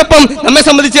എന്താ കുഴപ്പം? നമ്മെ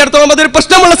സംബന്ധിച്ചിടത്തോളം അതൊരു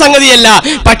പ്രശ്നമുള്ള സംഗതിയല്ല.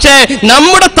 പക്ഷേ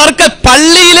നമ്മുടെ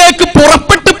പള്ളിയിലേക്ക്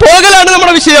പുറപ്പെട്ടു പോകലാണ്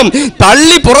നമ്മുടെ വിഷയം.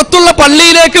 പുറത്തുള്ള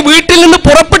പള്ളിയിലേക്ക് വീട്ടിൽ നിന്ന്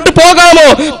പുറപ്പെട്ടു പോകാമോ?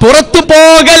 പുറത്തു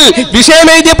പോകൽ വിഷയം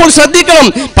എഴുതിയപ്പോൾ ശ്രദ്ധിക്കണം.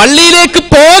 പള്ളിയിലേക്ക്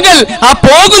പോകൽ, ആ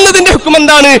പോകുന്നതിന്റെ ഹുക്കം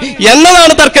എന്താണ്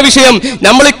എന്നതാണ് തർക്ക വിഷയം.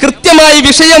 നമ്മൾ കൃത്യമായി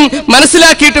വിഷയം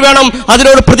മനസ്സിലാക്കിയിട്ട് വേണം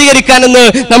അതിനോട് പ്രതികരിക്കാനെന്ന്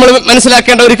നമ്മൾ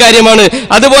മനസ്സിലാക്കേണ്ട ഒരു കാര്യമാണ്.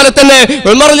 അതുപോലെ തന്നെ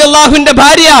ഉമർ റളിയല്ലാഹുവിന്റെ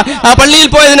ഭാര്യ ആ പള്ളിയിൽ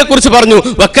പോയതിനെ കുറിച്ച് പറഞ്ഞു.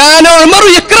 വകാന ഉമർ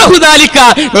യക്റഹു ദാലിക,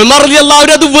 ഉമർ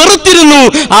റളിയല്ലാഹു അത് വെറുത്തിരുന്നു.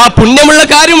 ആ പുണ്യമുള്ള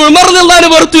കാര്യം ഉമർ റളിയല്ലാഹു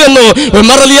വെറുത്തു എന്ന്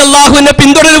ഉമർ റളിയല്ലാഹുവിനെ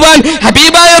പിന്തുടരുവാൻ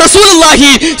ഹബീബായ റസൂലുള്ളാഹി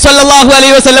സ്വല്ലല്ലാഹു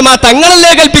അലൈഹി വസല്ലമ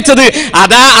തങ്ങളല്ലേ കൽപ്പിച്ചത്.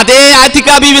 അതേ ആതിക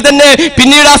ബീവി തന്നെ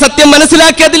പിന്നീട് ആ സത്യം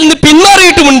മനസ്സിലാക്കി അതിൽ നിന്ന്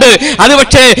പിന്മാറിയിട്ടുമുണ്ട്. അത്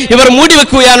പക്ഷേ ഇവർ മൂടി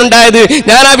വെക്കുകയാണ് ഉണ്ടായത്.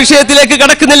 ഞാൻ ആ വിഷയത്തിലേക്ക്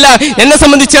കടക്കുന്നില്ല. എന്നെ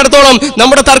സംബന്ധിച്ചിടത്തോളം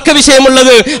നമ്മുടെ തർക്ക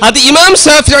വിഷയമുള്ളത് അത് ഇമാം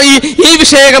ഷാഫിഈ ഈ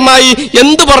വിഷയകമായി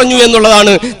എന്തു പറഞ്ഞു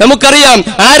എന്നുള്ളതാണ്. നമുക്കറിയാം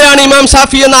ആരാണ് ഇമാം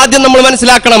ഷാഫിഈ എന്ന് ആദ്യം നമ്മൾ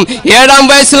മനസ്സിലാക്കണം. 7-ാം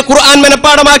വയസ്സിൽ ഖുർആൻ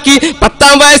മനഃപ്പാഠമാക്കി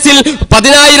 10-ാം വയസ്സിൽ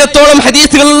 10,000-ഓളം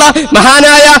ഹദീസുകളുള്ള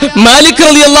മഹാനായ മാലിക്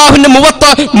റളിയല്ലാഹുവിന്റെ മുവത്ത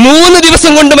 3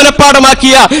 ദിവസം കൊണ്ട്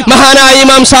മനഃപ്പാഠമാക്കിയ മഹാനായ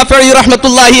ഇമാം ഷാഫിഈ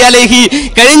റഹ്മത്തുള്ളാഹി അലൈഹി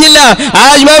കഴിഞ്ഞില്ല. ആ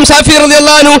ഇമാം ഷാഫിഈ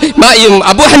റളിയല്ലാഹു അൻഹു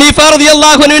അബൂ ഹനീഫ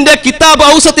റളിയല്ലാഹു അൻഹുവിന്റെ കിതാബ്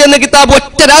ഔസത്ത് എന്ന കിതാബ്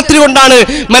ഒറ്റ രാത്രി കൊണ്ടാണ്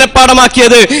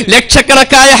മനഃപ്പാഠമാക്കിയത്.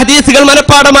 ലക്ഷക്കണക്കായ ഹദീസുകൾ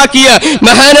മനഃപ്പാഠമാക്കിയ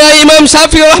മഹാനായ ഇമാം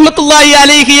ഷാഫിഈ റഹ്മത്തുള്ളാഹി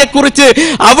അലൈഹിയെ കുറിച്ച്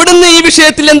അവിടുന്ന് ഈ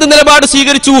വിഷയത്തിൽ എന്ത് നിലപാട്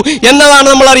സ്വീകരിച്ചു എന്നതാണ്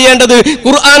നമ്മൾ അറിയേണ്ടത്.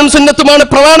 ഖുർആനും സുന്നത്തുമാണ്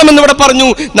പ്രമാണം എന്നിവിടെ പറഞ്ഞു.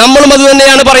 നമ്മളും അത്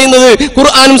തന്നെയാണ് പറയുന്നത്.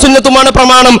 ഖുർആനും സുന്നത്തുമാണ്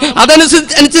പ്രമാണം.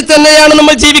 അതനുസരിച്ച് തന്നെയാണ്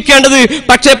നമ്മൾ ജീവിക്കേണ്ടത്.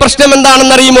 പക്ഷേ പ്രശ്നം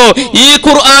എന്താണെന്നറിയുമോ? ഈ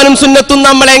ഖുർആനും സുന്നത്തും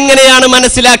നമ്മൾ എങ്ങനെയാണ്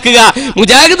മനസ്സിലാക്കുക?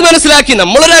 മുജാഹിദ് മനസ്സിലാക്കി,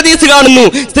 നമ്മളൊരു ഹദീസ് കാണുന്നു,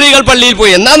 സ്ത്രീകൾ പള്ളിയിൽ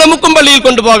പോയി, എന്നാൽ നമുക്കും പള്ളിയിൽ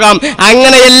കൊണ്ടുപോകാം,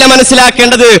 അങ്ങനെയല്ല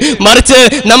മനസ്സിലാക്കേണ്ടത്. മറിച്ച്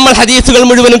നമ്മൾ ഹദീസുകൾ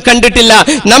മുഴുവനും കണ്ടിട്ടില്ല,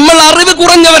 നമ്മൾ അറിവ്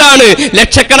കുറഞ്ഞവരാണ്.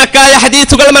 ലക്ഷക്കണക്കായ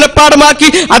ഹദീസുകൾ മനഃപ്പാടമാക്കി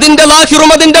അതിന്റെ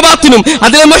ലാഹിറും അതിന്റെ ബാത്തിനും,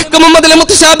 അതിലെ മുഹ്കമും അതിലെ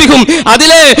മുത്തശാബിഹും,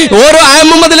 അതിലെ ഓരോ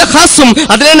ആമും അതിലെ ഖാസും,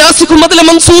 അതിലെ നാസിഖും അതിലെ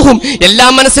മൻസൂഖും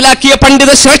എല്ലാം മനസ്സിലാക്കിയ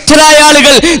പണ്ഡിത ശ്രേഷ്ഠരായ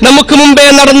ആളുകൾ നമുക്ക് മുമ്പേ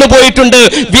നടന്നു പോയിട്ടുണ്ട്.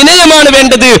 വിനയമാണ്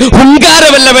വേണ്ടത്,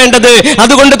 ഹുങ്കാരമല്ല വേണ്ടത്.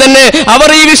 അതുകൊണ്ട് തന്നെ അവർ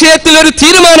ഈ വിഷയത്തിൽ ഒരു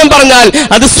തീരുമാനം പറഞ്ഞാൽ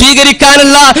അത്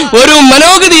സ്വീകരിക്കാനുള്ള ഒരു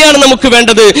മനോഗതിയാണ് നമുക്ക്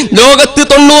വേണ്ടത്. ലോകത്ത്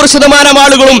 90%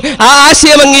 ആളുകളും ആ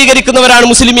ആശയം അംഗീകരിക്കുന്നവരാണ്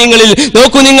മുസ്ലിമീങ്ങളിൽ.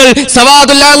 നോക്കൂ നിങ്ങൾ,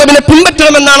 സവാദുൽ ആലമിനെ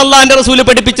പിൻപറ്റണമെന്നാണ് അല്ലാഹുവിന്റെ റസൂൽ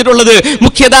പഠിപ്പിച്ചിട്ടുള്ളത്.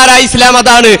 മുഖ്യധാര ഇസ്ലാം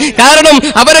അതാണ്. കാരണം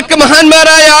അവരൊക്കെ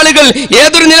മഹാന്മാരായ ആളുകൾ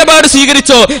ഏതൊരു നിലപാട്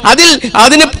സ്വീകരിച്ചോ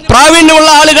അതിന് പ്രാവീണ്യമുള്ള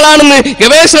ആളുകളാണെന്ന്,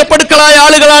 ഗവേഷണപ്പെടുക്കളായ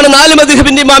ആളുകളാണ് 4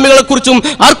 മദ്ഹബിന്റെ ഇമാമുകളെ കുറിച്ചും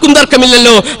ആർക്കും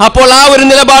തർക്കമില്ലല്ലോ. അപ്പോൾ ആ ഒരു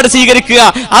നിലപാട് സ്വീകരിക്കുക,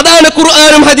 അതാണ്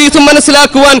ഖുർആനും ഹദീസും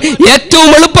മനസ്സിലാക്കുവാൻ ഏറ്റവും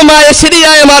എളുപ്പമായ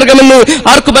ശരിയായ മാർഗമെന്ന്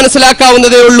ആർക്ക്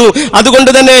മനസ്സിലാക്കാവുന്നതേ ഉള്ളൂ.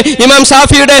 അതുകൊണ്ട് തന്നെ ഇമാം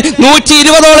ഷാഫിയുടെ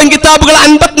 120ഓളം കിതാബുകൾ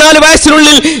 54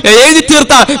 വയസ്സിനുള്ളിൽ എഴുതി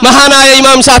തീർത്ത മഹാനായ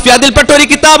ഇമാം ഷാഫി, അതിൽപ്പെട്ട ഒരു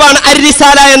കിതാബാണ്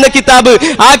അർ-റിസാല എന്ന കിതാബ്.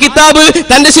 ആ കിതാബ്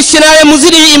തന്റെ ശിഷ്യനായ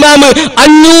മുസ്ലി ഇമാം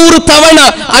 500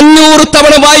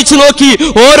 തവണ വായിച്ചു നോക്കി.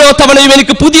 ഓരോ തവണയും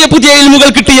എനിക്ക് പുതിയ പുതിയ ഇൽമുകൾ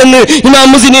കിട്ടിയെന്ന് ഇമാം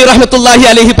മുസ്നി റഹ്മത്തുള്ളാഹി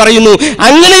അലൈഹി പറയുന്നു.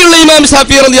 അങ്ങനെയുള്ള ഇമാം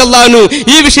ഷാഫി റളിയല്ലാഹു അൻഹു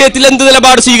ഈ വിഷയത്തിൽ എന്ത്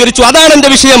നിലപാട് സ്വീകരിച്ചു? അതാണ് എന്റെ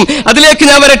വിഷയം. അതിലേക്ക്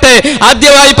ഞാൻ വരട്ടെ.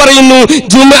 ആദ്യമായി പറയുന്നു,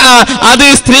 ജുമുഅ അത്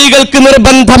സ്ത്രീകൾക്ക്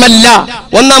നിർബന്ധമല്ല.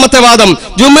 ഒന്നാമത്തെ വാദം,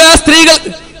 ജുമുഅ സ്ത്രീകൾ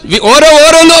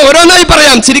ഓരോന്നായി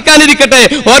പറയാം, ചിരിക്കാനിരിക്കട്ടെ,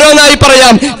 ഓരോന്നായി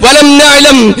പറയാം. വലം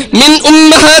നഅലം മിൻ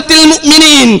ഉമ്മഹാത്തിൽ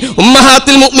മുഅ്മിനീൻ,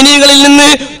 ഉമ്മഹാത്തിൽ മുഅ്മിനീകളിൽ നിന്ന്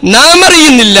നാം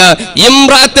അറിയുന്നില്ല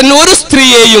ഇംറഅത്തൻ ഒരു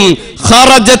സ്ത്രീയെയും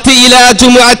ഖറജത് ഇലാ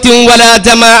ജുമുഅത്തിൻ വലാ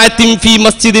ജമാഅത്തിൻ ഫീ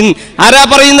മസ്ജിദിൻ. ആരാ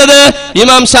പറയുന്നത്?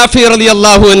 ഇമാം ഷാഫി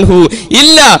റളിയല്ലാഹു അൻഹു.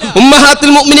 ഇല്ല,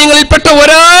 ഉമ്മഹാത്തുൽ മുഅ്മിനീങ്ങളിൽപ്പെട്ട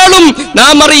ഒരാളും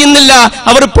നാം അറിയുന്നില്ല,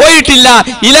 അവർ പോയിട്ടില്ല.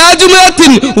 ഇലാ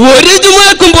ജുമുഅത്തിൻ, ഒരു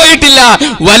ജുമുഅക്കും പോയിട്ടില്ല.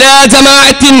 വലാ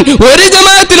ജമാഅത്തിൻ, ഒരു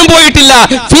ജമാഅത്തിനും പോയിട്ടില്ല.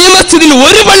 ഫീ മസ്ജിദിൻ,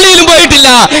 ഒരു പള്ളിയിലും പോയിട്ടില്ല.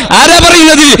 ആരാ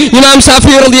പറയുന്നത്? ഇമാം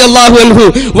ഷാഫി റളിയല്ലാഹു അൻഹു.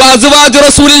 വഅസ്വാജു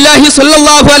റസൂലില്ലാഹി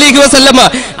സ്വല്ലല്ലാഹു അലൈഹി വസല്ലമ,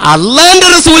 അല്ലാഹുവിന്റെ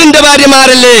റസൂലിന്റെ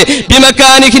ഭാര്യമാരല്ലേ,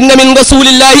 ബിമകാനിഹിന്ന മിൻ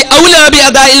റസൂലില്ലാഹി ഔലാ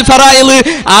ബിഅദാഇൽ ഫറായിദ്,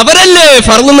 അവരല്ലേ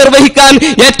ഫർള് നിർവഹിക്കാൻ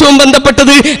ഏറ്റവും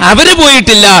ബന്ധപ്പെട്ടത്, അവര്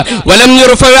പോയിട്ടില്ല. വലം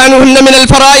യുർഫഅൻഹുന്ന മിനൽ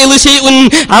ഫറായിദ് ശൈഉൻ,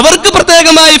 അവർക്ക്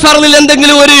പ്രത്യേകമായി ഫർളിൽ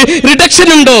എന്തെങ്കിലും ഒരു റിഡക്ഷൻ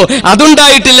ഉണ്ടോ?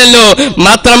 അതുണ്ടായിട്ടില്ലല്ലോ.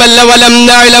 മാത്രമല്ല വലം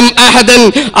നഅലം അഹദൻ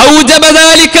ഔജബ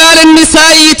ദാലിക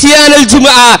അലന്നിസാഇ ഇത്യാനൽ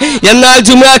ജുമുഅ, എന്നാൽ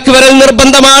ജുമുഅക്ക് വരൽ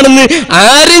നിർബന്ധമാണെന്ന്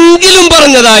ആരെങ്കിലും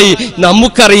പറഞ്ഞതായി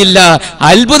നമുക്കറിയില്ല.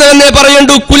 അത്ഭുതം എന്നേ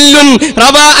പറയണ്ടു. കുല്ലുൻ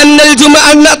റവാ അന്നൽ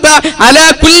ജുമുഅത അലാ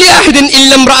കുല്ലി അഹദിൻ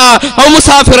ഇല്ല ഇംറഅ ഔ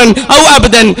മുസാഫിറൻ ഔ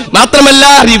അബ്ദൻ. മാത്രമല്ല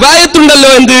റിവായത്തുണ്ടല്ലോ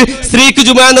എന്ത്, സ്ത്രീക്ക്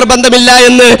ജുമുഅ നിർബന്ധമില്ല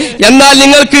എന്ന്. എന്നാൽ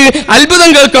നിങ്ങൾക്ക് അത്ഭുതം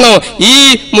കേൾക്കണോ? ഈ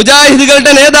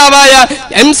മുജാഹിദുകളുടെ നേതാവായ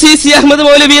MCC അഹ്മദ്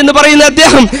മൗലവി എന്ന് പറയുന്ന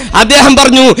അദ്ദേഹം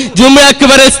പറഞ്ഞു, ജുമുഅക്ക്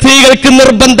വരെ സ്ത്രീകൾക്ക്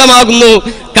നിർബന്ധമാകുന്നു.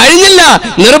 കഴിഞ്ഞില്ല,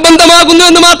 നിർബന്ധമാകുന്നു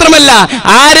എന്ന് മാത്രമല്ല,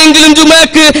 ആരെങ്കിലും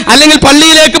ജുമുഅക്ക് അല്ലെങ്കിൽ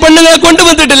പള്ളിയിലേക്ക് പെണ്ണുങ്ങളെ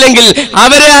കൊണ്ടുവന്നിട്ടില്ലെങ്കിൽ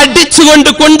അവരെ അടിച്ചുകൊണ്ട്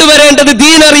കൊണ്ടുവരേണ്ടത്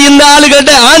ദീനറിയുന്ന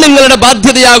ആളുകളുടെ, ആണുങ്ങളുടെ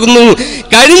ബാധ്യതയാകുന്നു.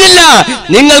 കഴിഞ്ഞില്ല.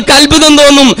 നിങ്ങൾക്ക് അത്ഭുതം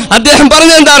തോന്നും. അദ്ദേഹം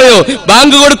പറഞ്ഞെന്താ അറിയോ?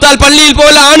 ബാങ്ക് കൊടുത്താൽ പള്ളിയിൽ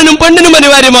പോലെ ആണിനും പെണ്ണിനും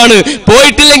അനിവാര്യമാണ്.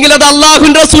 പോയിട്ടില്ലെങ്കിൽ അത്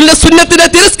അല്ലാഹുവിന്റെ റസൂലിന്റെ സുന്നത്തിനെ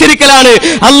തിരസ്കരിക്കലാണ്.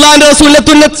 അല്ലാഹുവിന്റെ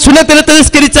റസൂലിന്റെ സുന്നത്തിനെ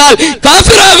തിരസ്കരിച്ചാൽ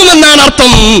കാഫിറാകുമെന്നാണ്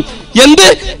അർത്ഥം. എന്ത്?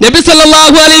 നബി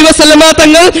സല്ലല്ലാഹു അലൈഹി വസല്ലമ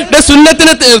തങ്ങളുടെ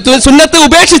സുന്നത്ത്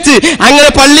ഉപേക്ഷിച്ച് അങ്ങനെ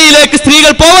പള്ളിയിലേക്ക്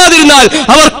സ്ത്രീകൾ പോവാതിരുന്നാൽ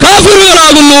അവർ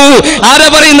കാഫിറുകളാകുന്നു. ആരാ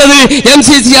പറയുന്നത്?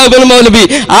 MCC അഹ്മദ് മൗലവി.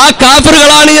 ആ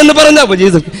കാഫിറുകളാണ് എന്ന് പറഞ്ഞ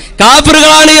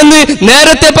കാഫിറുകളാണ് എന്ന്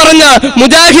നേരത്തെ പറഞ്ഞ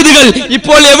മുജാഹിദുകൾ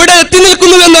ഇപ്പോൾ എവിടെ എത്തി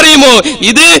നിൽക്കുന്നു എന്നറിയുമോ?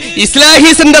 ഇത്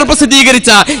ഇസ്ലാഹി സെന്റർ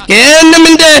പ്രസിദ്ധീകരിച്ച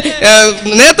KNM-ന്റെ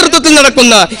നേതൃത്വത്തിൽ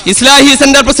നടക്കുന്ന ഇസ്ലാഹി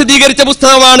സെന്റർ പ്രസിദ്ധീകരിച്ച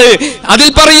പുസ്തകമാണ്. അതിൽ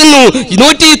പറയുന്നു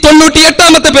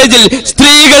 198-ാമത്തെ പേജിൽ,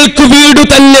 സ്ത്രീകൾക്ക് വീട്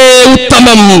തന്നെ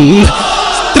ഉത്തമം.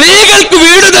 സ്ത്രീകൾക്ക്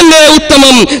വീട് തന്നെ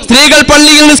ഉത്തമം. സ്ത്രീകൾ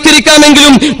പള്ളിയിൽ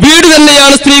നിസ്കരിക്കാമെങ്കിലും വീട്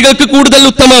തന്നെയാണ് സ്ത്രീകൾക്ക് കൂടുതൽ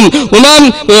ഉത്തമം.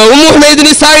 ഉമ്മു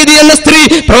ഹുമൈദിനി സായിദി എന്ന സ്ത്രീ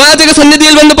പ്രവാചക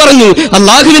സന്നിധിയിൽ വന്ന് പറഞ്ഞു,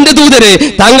 അല്ലാഹുവിന്റെ ദൂതരെ,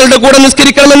 താങ്കളുടെ കൂടെ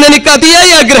നിസ്കരിക്കണമെന്ന് എനിക്ക് അതിയായ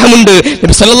ആഗ്രഹമുണ്ട്.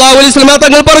 നബി സല്ലല്ലാഹു അലൈഹി വസല്ലം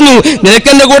തങ്ങൾ പറഞ്ഞു,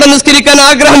 നിനക്ക് എന്റെ കൂടെ നിസ്കരിക്കാൻ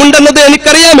ആഗ്രഹമുണ്ടെന്നത്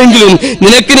എനിക്കറിയാമെങ്കിലും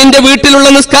നിനക്ക് നിന്റെ വീട്ടിലുള്ള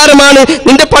നിസ്കാരമാണ്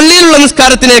നിന്റെ പള്ളിയിലുള്ള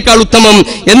നിസ്കാരത്തിനേക്കാൾ ഉത്തമം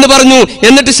എന്ന് പറഞ്ഞു.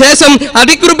 എന്നിട്ട് ശേഷം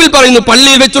അതിക്കുറിപ്പിൽ പറയുന്നു,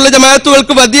 പള്ളിയിൽ വെച്ചുള്ള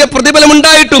ജമാഅത്തുകൾക്ക് വലിയ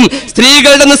പ്രതിഫലമുണ്ടായിട്ടും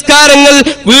സ്ത്രീകളുടെ നിസ്കാരങ്ങൾ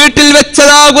വീട്ടിൽ വീട്ടിൽ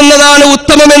വെച്ചതാകുന്നതാണ്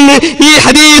ഉത്തമമെന്ന് ഈ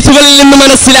ഹദീസുകളിൽ നിന്ന്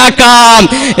മനസ്സിലാക്കാം.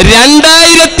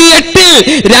 2008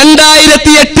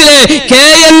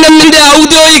 KNMന്റെ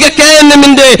ഔദ്യോഗിക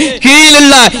KNMന്റെ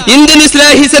കീഴിലുള്ള ഇന്ത്യൻ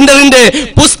ഇസ്ലാഹി സെന്ററിന്റെ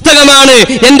പുസ്തകമാണ്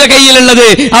എന്റെ കയ്യിലുള്ളത്.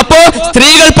 അപ്പോ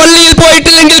സ്ത്രീകൾ പള്ളിയിൽ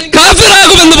പോയിട്ടില്ലെങ്കിൽ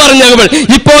കാഫിറാകുമെന്ന് പറഞ്ഞവൾ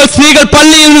ഇപ്പോൾ സ്ത്രീകൾ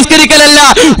പള്ളിയിൽ നിസ്കരിക്കലല്ല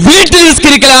വീട്ടിൽ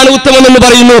നിസ്കരിക്കലാണ് ഉത്തമമെന്ന്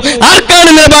പറയുന്നു. ആർക്കാണ്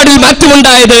നിലപാടിൽ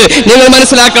മാറ്റമുണ്ടായത്? നിങ്ങൾ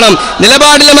മനസ്സിലാക്കണം.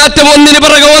 നിലപാടിലെ മാറ്റം ഒന്നിന്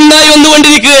പിറകെ ഒന്നായി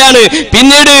വന്നുകൊണ്ടിരിക്കുകയാണ്.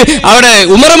 പിന്നീട് അവിടെ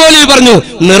ഉമർ മൗലവി പറഞ്ഞു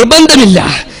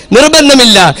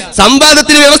നിർബന്ധമില്ല.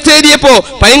 സംവാദത്തിന് വ്യവസ്ഥ എഴുതിയപ്പോ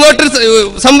പൈങ്ങോട്ടൂർ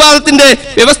സംവാദത്തിന്റെ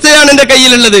വ്യവസ്ഥയാണ് എന്റെ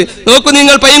കയ്യിലുള്ളത്. നോക്കൂ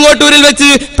നിങ്ങൾ, പൈങ്ങോട്ടൂരിൽ വെച്ച്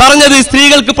പറഞ്ഞത്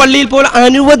സ്ത്രീകൾക്ക് പള്ളിയിൽ പോൽ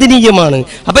അനുവദനീയമാണ്.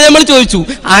 അപ്പൊ നമ്മൾ ചോദിച്ചു,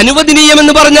 അനുവദനീയം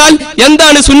എന്ന് പറഞ്ഞാൽ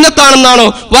എന്താണ്? സുന്നത്താണെന്നാണോ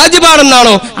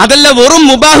വാജിബാണെന്നാണോ? അതല്ല വെറും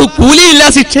മുബാഹ്, കൂലിയില്ല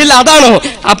ശിക്ഷയില്ല അതാണോ?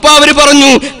 അപ്പൊ അവര്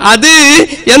പറഞ്ഞു അത്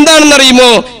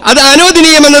എന്താണെന്നറിയുമോ, അത്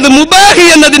അനുവദനീയം എന്നത് മുബാഹ്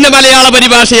എന്നതിന്റെ മലയാള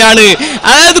പരിഭാഷയാണ്.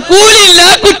 അതായത് കൂലിയില്ല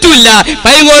കുറ്റമില്ല.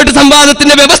 പൈങ്ങോട്ട്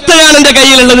സംവാദത്തിന്റെ വ്യവസ്ഥയാണ് എന്റെ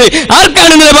കയ്യിലുള്ളത്.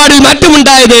 ആർക്കാണ് നിലപാടിൽ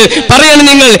മാറ്റമുണ്ടായത്? പറയണം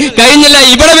നിങ്ങൾ. കഴിഞ്ഞില്ല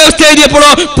ഇവിടെ വ്യവസ്ഥ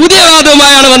എഴുതിയപ്പോഴോ പുതിയ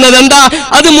വാദവുമായാണ് വന്നത്. എന്താ?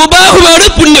 അത് മുബാഹുമാണ്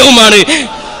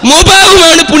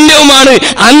പുണ്യവുമാണ്.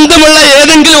 അന്തമുള്ള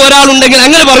ഏതെങ്കിലും ഒരാളുണ്ടെങ്കിൽ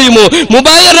അങ്ങനെ പറയുമോ?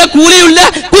 മുബാഹ് കൂലിയില്ല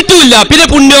കുറ്റമില്ല, പിന്നെ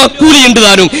പുണ്യോ കൂലിയുണ്ട്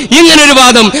താനും. ഇങ്ങനൊരു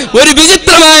വാദം, ഒരു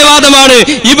വിചിത്രമായ വാദമാണ്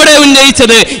ഇവിടെ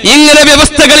ഉന്നയിച്ചത്. ഇങ്ങനെ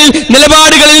വ്യവസ്ഥകളിൽ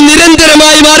നിലപാടുകളിൽ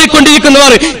നിരന്തരമായി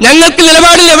മാറിക്കൊണ്ടിരിക്കുന്നവർ, ഞങ്ങൾക്ക്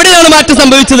നിലപാടിൽ എവിടെയാണ് മാറ്റം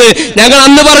സംഭവിച്ചത്? ഞങ്ങൾ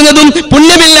അന്ന് പറഞ്ഞതും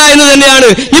പുണ്യമില്ല എന്ന് തന്നെയാണ്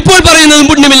ഇപ്പോൾ പറയുന്നതും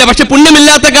പുണ്യമില്ല. പക്ഷെ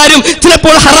പുണ്യമില്ലാത്ത കാര്യം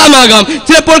ചിലപ്പോൾ ഹറാമാകാം,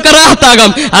 ചിലപ്പോൾ കറാഹത്താകാം.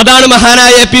 അതാണ്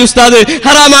മഹാനായ എ പി ഉസ്താദ്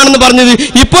ഹറാമാണെന്ന് പറഞ്ഞത്.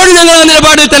 ഇപ്പോഴും ഞങ്ങൾ ആ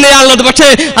നിലപാടിൽ തന്നെയാണുള്ളത്. പക്ഷേ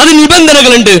അത്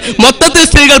നിബന്ധനകളുണ്ട്. മൊത്തത്തിൽ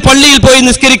സ്ത്രീകൾ പള്ളിയിൽ പോയി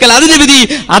നിസ്കരിക്കൽ അതിന് വിധി.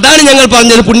 അതാണ് ഞങ്ങൾ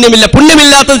പറഞ്ഞത് പുണ്യമില്ല.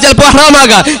 പുണ്യമില്ലാത്തത് ചിലപ്പോൾ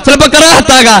ഹറാമാകാം, ചിലപ്പോൾ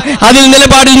കറാഹത്താകാം. അതിൽ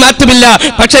നിലപാടിൽ മാറ്റമില്ല.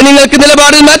 പക്ഷെ നിങ്ങൾക്ക്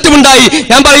നിലപാടിൽ മാറ്റമുണ്ടായി.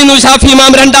 ഞാൻ പറയുന്നു, ഷാഫി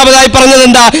ഇമാം രണ്ടാമതായി പറഞ്ഞത്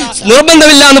എന്താ?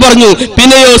 നിർബന്ധമില്ല എന്ന് പറഞ്ഞു.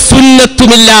 പിന്നെയോ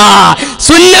സുന്നത്തുമില്ല.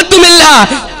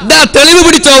 തെളിവ്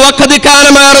പിടിച്ചോ? വഖദ് കാന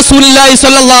മഅ റസൂലില്ലാഹി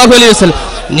സ്വല്ലല്ലാഹു അലൈഹി വസല്ലം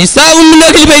നിസാഉൻ മിൻ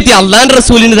അഹ്ലി ബൈത്തി. അല്ലാഹുവിന്റെ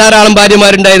റസൂലിന് ധാരാളം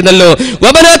ഭാര്യമാരുണ്ടായിരുന്നല്ലോ.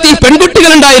 വബനാത്തി,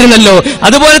 പെൺകുട്ടികൾ ഉണ്ടായിരുന്നല്ലോ.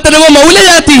 അതുപോലെ തന്നെ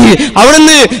മൗലയാത്തി,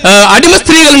 അവിടുന്ന് അടിമ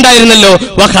സ്ത്രീകൾ ഉണ്ടായിരുന്നല്ലോ.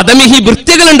 വഖദമിഹി,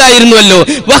 വൃത്യകൾ ഉണ്ടായിരുന്നുവല്ലോ.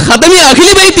 വഖദമി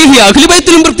അഹ്ലി ബൈത്തിഹി, അഹ്ലി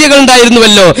ബൈത്തിലും വൃത്യകൾ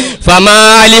ഉണ്ടായിരുന്നുവല്ലോ. ഫമാ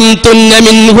അലിംതുന്ന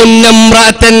മിൻഹുന്ന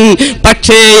ഇംറഅതൻ,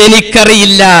 പക്ഷേ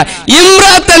എനിക്കറിയില്ല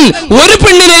ഇംറഅതൻ, ഒരു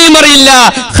പെണ്ണിനെയും അറിയില്ല.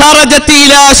 ഖറജത്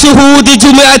ഇലാ ശുഹൂദി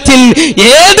ജുമുഅത്തിൻ,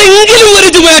 ഏതെങ്കിലും ഒരു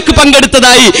ജുമുഅക്ക്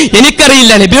പങ്കെടുത്തതായി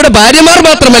എനിക്കറിയില്ല. നബിയുടെ ഭാര്യമാർ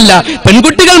മാത്രമല്ല,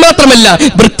 പെൺകുട്ടികൾ മാത്രമല്ല,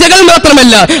 വൃത്യകൾ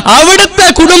മാത്രമല്ല, അവിടുത്തെ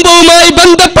കുടുംബവുമായി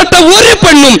ബന്ധപ്പെട്ട ഒരു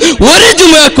പെണ്ണും ഒരു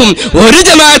ജുമുഅക്കും ഒരു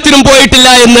ജമാഅത്തിനും പോയിട്ടില്ല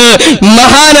എന്ന്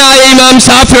മഹാനായ ഇമാം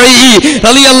ശാഫിഈ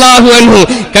റളിയല്ലാഹു അൻഹു.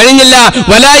 കഴിഞ്ഞില്ല,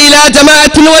 വലാ ഇലാ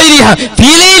ജമാഅത്തിൻ വൈരിഹ,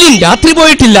 ഫീലൈലിൻ, രാത്രി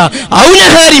പോയിട്ടില്ല.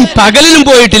 ഔനഹാരിൻ, പകലിലും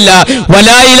പോയിട്ടില്ല.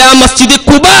 വലാ ഇലാ മസ്ജിദ്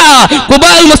ഖുബാ,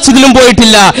 ഖുബാ മസ്ജിദിലും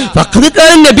പോയിട്ടില്ല. ഫഖദ്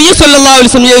കാന നബി സ്വല്ലല്ലാഹു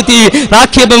അലൈഹി വസല്ലം യതി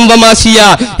റാഖിബൻ വമാശിയ,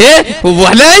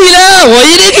 വലാ ഇലാ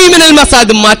വൈരിഹി മിനൽ മസാജിദ്,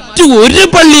 മറ്റു ഒരു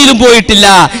പള്ളിയിലും പോയിട്ടില്ല.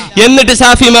 എന്നിട്ട്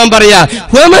ഷാഫി ഇമാം പറയാ,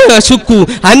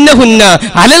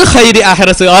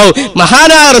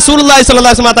 മഹാനായ റസൂലുള്ളാഹി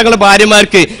സ്വല്ലല്ലാഹു അലൈഹി വസല്ലം തങ്ങളുടെ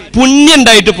ഭാര്യമാർക്ക് പുണ്യം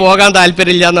ഉണ്ടായിട്ട് പോകാൻ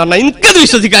താല്പര്യമില്ല എന്ന് പറഞ്ഞാൽ എനിക്കത്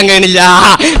വിശ്വസിക്കാൻ കഴിയണില്ല.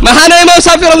 മഹാനായ ഇമാം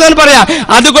ഷാഫി റളിയല്ലാഹു അൻഹു പറയാ,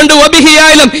 അതുകൊണ്ട്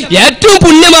വബിഹിയായാലും ഏറ്റവും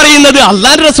പുണ്യം അറിയുന്നത്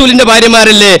അല്ലാഹുവിന്റെ റസൂലിന്റെ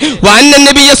ഭാര്യമാരല്ലേ. വഅന്ന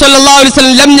നബിയ സ്വല്ലല്ലാഹു അലൈഹി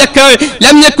വസല്ലം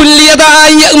ലം യകുൽ ലിയദഅ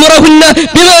യഅ്മുറുഹുന്ന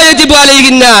ബിമാ യജിബു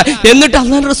അലൈഹിന്ന, എന്നിട്ട്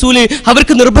അല്ലാഹുവിന്റെ റസൂല്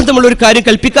അവർക്ക് നിർബന്ധമുള്ള ഒരു കാര്യം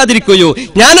കൽപ്പിക്കാതിരിക്കുകയോ?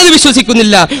 ഞാനത്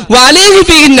വിശ്വസിക്കുന്നില്ല. വഅലൈഹി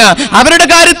ഫീഹിന്ന, അവരുടെ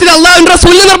കാര്യത്തിൽ അല്ലാഹുവിന്റെ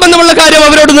റസൂലിന് നിർബന്ധമുള്ള കാര്യം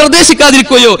അവരോട്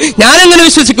നിർദ്ദേശിക്കാതിരിക്കുകയോ? ഞാനങ്ങനെ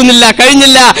വിശ്വസിക്കുന്നില്ല.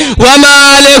 കഴിഞ്ഞില്ല, വമാ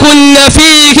ലഹുന്ന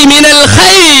ഫീഹി മിനൽ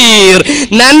ഖൈർ,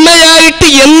 നന്മയായിട്ട്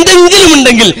എന്തെങ്കിലും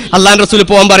ഉണ്ടെങ്കിൽ അല്ലാഹുവിന്റെ റസൂൽ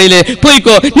പോകാൻ പറയില്ലേ?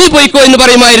 പോയിക്കോ, നീ പോയിക്കോ എന്ന്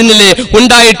പറയുമായിരുന്നില്ലേ?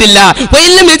 ഉണ്ടായിട്ടില്ല.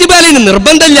 വഇല്ലം യജിബു അലൈഹിന്ന,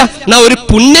 നിർബന്ധമില്ല, എന്നാ ഒരു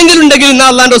പുണ്യെങ്കിലും ഉണ്ടെങ്കിൽ എന്നാ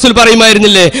അല്ലാഹുവിന്റെ റസൂൽ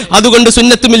പറയുമായിരുന്നില്ലേ? അതുകൊണ്ട്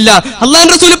സുന്നത്തുമില്ല.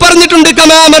 അല്ലാഹുവിന്റെ റസൂൽ പറഞ്ഞിട്ടുണ്ട്,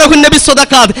 കമാ അമറഹു നബി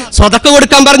സ്വദഖാത്ത്, സ്വദഖ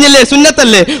കൊടുക്കാൻ പറഞ്ഞില്ലേ?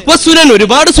 സുന്നത്തല്ലേ. വസുനൻ,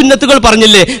 ഒരുപാട് സുന്നത്തുകൾ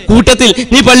പറഞ്ഞില്ലേ? കൂട്ടത്തിൽ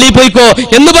നീ പള്ളിയിൽ പോയിക്കോ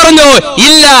എന്ന് പറഞ്ഞോ?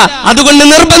 ഇല്ല. അതുകൊണ്ട്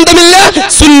നിർബന്ധമില്ല,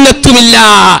 സുന്നത്തുമില്ല.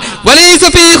 വലൈസ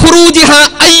ഫീ ഖുറൂജിഹാ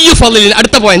അയ്യു ഫളിൽ,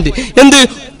 അടുത്ത പോയിന്റ് എന്ത്?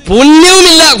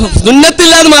 പുണ്യവുമില്ല,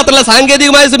 സുന്നത്തില്ല എന്ന് മാത്രമല്ല,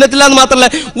 സാങ്കേതികമായ സുന്നത്തില്ല എന്ന് മാത്രമല്ല,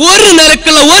 ഒരു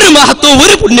നിലക്കുള്ള ഒരു മഹത്വവും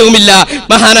ഒരു പുണ്യവുമില്ല.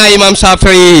 മഹാനായ ഇമാം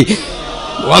ശാഫിഈ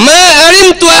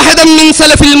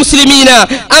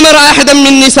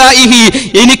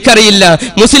എനിക്കറിയില്ല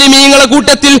മുസ്ലിമീങ്ങളുടെ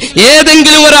കൂട്ടത്തിൽ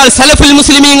ഏതെങ്കിലും ഒരാൾ, സലഫുൽ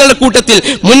മുസ്ലിമീങ്ങളുടെ കൂട്ടത്തിൽ,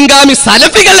 മുൻഗാമി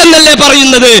സലഫികൾ എന്നല്ലേ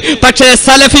പറയുന്നത്, പക്ഷേ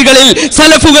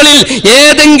സലഫുകളിൽ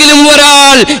ഏതെങ്കിലും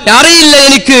ഒരാൾ അറിയില്ല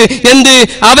എനിക്ക് എന്ത്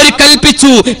അവർ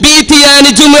കൽപ്പിച്ചു,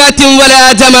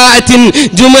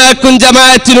 ജുമുഅക്കും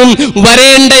ജമാഅത്തിനും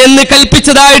വരേണ്ട എന്ന്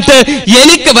കൽപ്പിച്ചതായിട്ട്,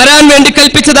 എനിക്ക് വരാൻ വേണ്ടി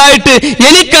കൽപ്പിച്ചതായിട്ട്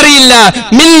എനിക്കറിയില്ല.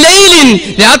 മിൻ ലൈലിൻ,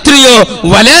 രാത്രിയോ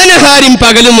വലാനഹാരിൻ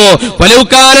പകലുമോ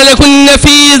വലൗകാന ലഹുന്ന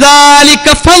ഫീ ദാലിക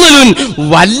ഫളലുൻ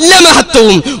വല്ല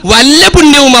മഹത്വവും വല്ല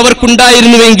പുണ്യവും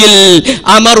അവർക്കുണ്ടായിരുന്നുവെങ്കിൽ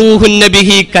അമറൂഹുന്ന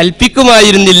ബിഹി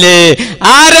കൽപ്പിക്കുമായിരുന്നില്ലേ?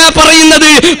 ആരാ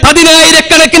പറയുന്നത്?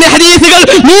 10,000-കണക്കിന് ഹദീസുകൾ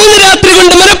 3 രാത്രി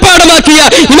കൊണ്ട് മനഃപ്പാഠമാക്കിയ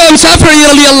ഇമാം ഷാഫിഈ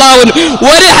റളിയല്ലാഹു അൻഹു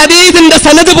ഒരു ഹദീസിന്റെ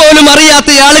സനദ് പോലും അറിയാത്ത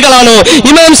ആളുകളാണോ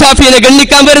ഇമാം ഷാഫിഈനെ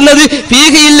ഗണ്ണിക്കാൻ വരുന്നത്?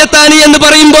 ഫീഹി ഇല്ലത്താനി എന്ന്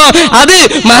പറയുമ്പോ അത്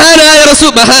മഹാനായ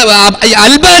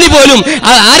അൽബാനി പോലും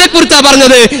ആരെ കുറിച്ചാ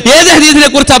പറഞ്ഞത്? ഏത് ഹദീസിനെ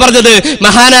കുറിച്ചാ പറഞ്ഞത്?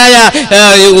 മഹാനായ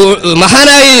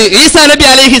ഈസാ നബി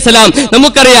അലൈഹിസ്സലാം.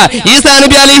 നമുക്കറിയാം ഈസാ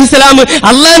നബി അലൈഹിസ്സലാം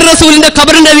അല്ലാഹുവിന്റെ റസൂലിന്റെ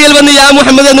ഖബറിന്റെ അരികിൽ വന്ന് യാ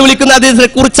മുഹമ്മദ് എന്ന് വിളിക്കുന്ന ഹദീസിനെ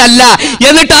കുറിച്ചല്ല.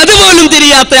 എന്നിട്ട് അതുപോലും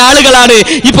തിരിയാത്ത ആളുകളാണ്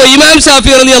ഇപ്പൊ ഇമാം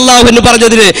ഷാഫിഈ റളിയല്ലാഹു അൻഹു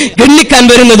പറഞ്ഞതിന് ഗണ്ണിക്കാൻ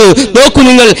വരുന്നത്. നോക്കൂ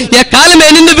നിങ്ങൾ,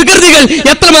 കാലമേനിന്റെ വികൃതികൾ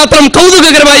എത്രമാത്രം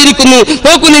കൗതുകകരമായിരിക്കുന്നു.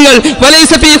 നോക്കൂ നിങ്ങൾ,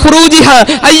 വലൈസ ഫീ ഖുറൂജിഹാ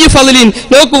അയ്യ ഫളലിൻ.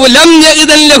 നോക്കൂ, ലം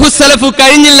യഅദൻ ലഹു സലഫു,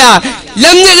 കഴിഞ്ഞില്ല.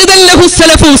 ലം യഅദൻ ലഹു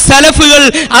സലഫു, സലഫുകൾ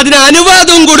അതിന്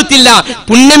അനുവാദവും കൊടുത്തില്ല.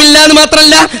 പുണ്യമില്ല എന്ന്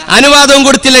മാത്രമല്ല അനുവാദവും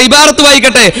കൊടുത്തില്ല. ഇബാറത്ത്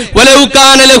വായിക്കട്ടെ, വലൗ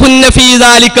കാന ലഹുന്ന ഫീ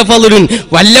ദാലിക ഫളലുൻ,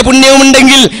 വല്ല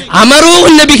പുണ്യവുമുണ്ടെങ്കിൽ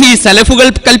അമറൂഹുന്ന ബിഹി, സലഫുകൾ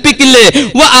കൽപ്പിക്കില്ലേ?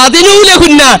 വ അദിനൂ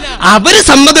ലഹുന്ന, അവര്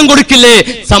സമ്മതം കൊടുക്കില്ലേ?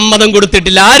 സമ്മതം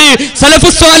കൊടുത്തിട്ടില്ല. ആര്?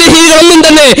 സലഫുസ് സ്വാലിഹീകളൊന്നും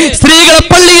തന്നെ സ്ത്രീകളെ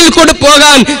പള്ളിയിൽ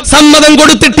പോകാൻ സമ്മതം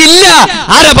കൊടുത്തിട്ടില്ല.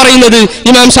 ആരാ പറയുന്നത്?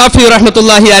 ഇമാം ഷാഫിഈ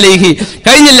റഹ്മത്തുള്ളാഹി അലൈഹി.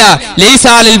 കഴിഞ്ഞില്ല, ലൈസ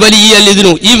അലൽ വലിയ്യൽ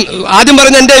ഇദ്നു. ഈ ആദ്യം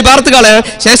പറഞ്ഞ എന്റെ ഇബാറത്ത് കളയാൻ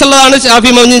ശേഷമുള്ളതാണ് ഷാഫി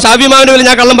മാമിന്റെ പേരിൽ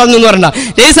ഞാൻ കള്ളം പറഞ്ഞു എന്ന് പറഞ്ഞ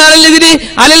ലൈസ അലൽ ഇദ്നി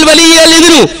അലൽ വലിയ്യൽ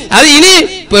ഇദ്നു. അത് ഇനി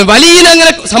വലിയന്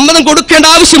അങ്ങനെ സമ്മതം കൊടുക്കേണ്ട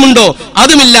ആവശ്യമുണ്ടോ?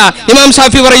 അതുമില്ല. ഇമാം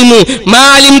ഷാഫി പറയുന്നു,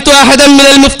 മാലിംതു അഹദൻ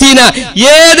മിനൽ മുഫ്തീന,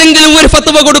 ഏതെങ്കിലും ഒരു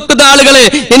ഫത്വ കൊടുക്കുന്ന ആളുകളെ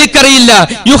എനിക്കറിയില്ല.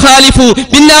 യുഖാലിഫു,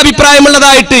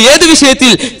 ഭിന്നാഭിപ്രായമുള്ളതായിട്ട് ഏത്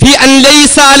വിഷയത്തിൽ? ഫി അൻ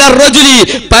ലൈസ അലർ റജുലി,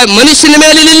 മനുഷ്യന്റെ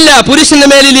മേലിലില്ല, പുരുഷന്റെ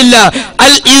മേലിലില്ല.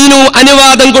 അൽ ഇദ്നു,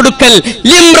 അനുവാദം കൊടുക്കൽ.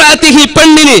 ലിംറാത്തിഹി,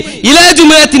 പെണ്ണിന്. ഇലാ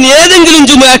ജുമാഅത്തിന്, ഏതെങ്കിലും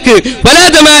ജുമാഅക്ക്. വലാ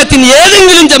ജമാഅത്തിന്,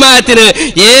 ഏതെങ്കിലും ജമാഅത്തിന്.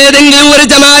 ഏതെങ്കിലും ഒരു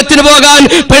ജമാഅത്തിന് പോകാൻ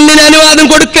പെണ്ണിന് അനുവാദം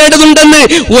കൊടുക്കേണ്ടതുണ്ടെന്ന്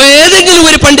ഏതെങ്കിലും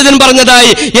ഒരു പണ്ഡിതൻ പറഞ്ഞതായി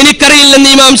എനിക്കറിയില്ലെന്ന്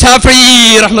ഇമാം ഷാഫിഈ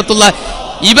റഹ്മത്തുള്ളാഹി.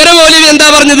 ഇവരെ മൗലവി എന്താ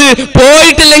പറഞ്ഞത്?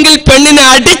 പോയിട്ടില്ലെങ്കിൽ പെണ്ണിനെ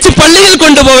അടിച്ച് പള്ളിയിൽ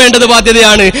കൊണ്ടുപോവേണ്ടത്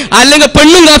ബാധ്യതയാണ്, അല്ലെങ്കിൽ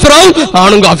പെണ്ണും കാഫിറാവും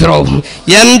ആണും കാഫിറാവും.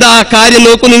 എന്താ കാര്യം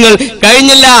നോക്കൂ നിങ്ങൾ.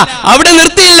 കഴിഞ്ഞില്ല, അവിടെ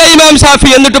നിർത്തിയില്ല ഇമാം ഷാഫി.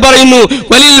 എന്നിട്ട് പറയുന്നു,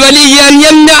 വലിൽ വലിയ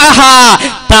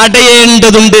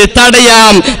തടയേണ്ടതുണ്ട്,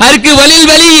 തടയാം. ആർക്ക്? വലിൽ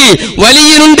വലിയ,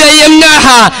 വലിയനുണ്ട്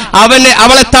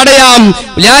അവളെ തടയാം.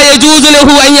 ലാ യജൂസു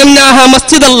ലഹു അൻ യംനഅഹ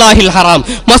മസ്ജിദല്ലാഹിൽ ഹറാം,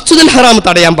 മസ്ജിദുൽ ഹറാം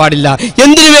തടയാൻ പാടില്ല.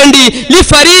 എന്തിനു വേണ്ടി?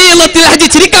 ലിഫരീളത്തിൽ ഹജ്ജ്.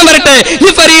 ചിരിക്കാൻ വരട്ടെ.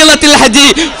 ലിഫരീളത്തിൽ ഹജ്ജ്,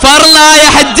 ഫർളായ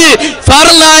ഹജ്ജ്,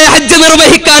 ഫർളായ ഹജ്ജ്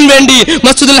നിർവഹിക്കാൻ വേണ്ടി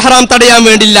മസ്ജിദുൽ ഹറാം തടയാൻ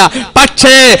വേണ്ടില്ല.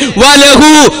 പക്ഷേ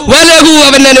വലഹു, വലഹു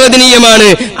അവൻ അനുവദനീയമാണ്.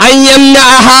 അൻ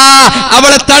യംനഅഹ,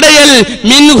 അവളെ തടയൽ.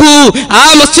 മിൻഹു, ആ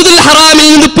മസ്ജിദുൽ ഹറാമിൽ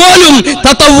നിന്ന് പോലും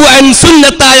തതവ്വുഅൻ,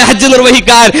 സുന്നത്തായ ഹജ്ജ്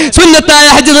നിർവഹിക്കാൻ, സുന്നത്തായ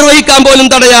ഹജ്ജ് നിർവഹിക്കാൻ പോലും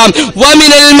തടയാം.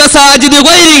 വമിനൽ മസാജിദ്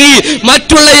ഗൈരിഹി,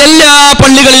 മറ്റുള്ള എല്ലാ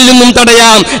പള്ളികളിൽ നിന്നും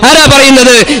തടയാം. ആരാ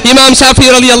പറയുന്നത്? ഇമാം ഷാഫിഈ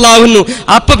റളിയല്ലാഹു അൻഹു.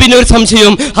 അപ്പൊ പിന്നെ ഒരു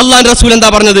സംശയം, അല്ലാഹുവിന്റെ റസൂൽ എന്താ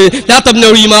പറഞ്ഞത്? ലാ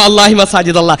തബ്നഉ ഇമാ അല്ലാഹി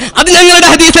മസാജിദല്ലാഹ്. അത് ഞങ്ങളുടെ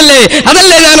ഹദീസല്ലേ?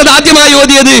 അതല്ലേ ഞാനത് ആദ്യമായി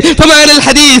ഓതിയത്? ഫമാനൽ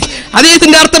ഹദീസ്,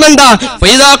 ഹദീസിന്റെ അർത്ഥം എന്താ?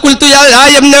 ഫൈദാ ഖുൽതു ലാ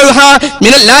യംനഉഹാ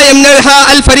മിനൽ ലാ യംനഉഹാ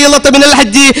അൽ ഫരീളത മിനൽ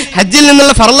ഹജ്ജ്, ഹജ്ജിൽ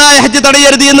നിന്നുള്ള ഫർളായ ഹജ്ജ്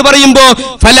തടയരുത് എന്ന് പറയുമ്പോ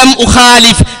ഫലം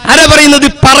ഉഖാലിഫ്, ആരാ പറയുന്നത്?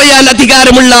 പറയാൻ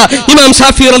അധികാരമുള്ള ഇമാം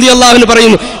ഷാഫിഈ റളിയല്ലാഹു അൻഹു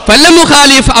പറയുന്നു, ഫലം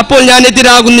ഉഖാലിഫ്, അപ്പോൾ ഞാൻ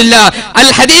എതിരാകുന്നില്ല. അൽ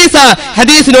ഹദീസ,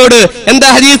 ഹദീസിനോട്. എന്താ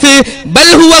ഹദീസ്? ബൽ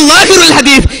ഹുവ ലാഹിറുൽ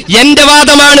ഹദീസ്, എന്റെ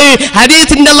വാദമാണ്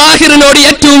ഹദീസിന്റെ ലാഹിറിനോട്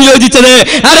ഏറ്റവും യോജിച്ചത്.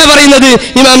 ആരാ പറയുന്നത്?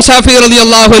 ഇമാം ഷാഫിഈ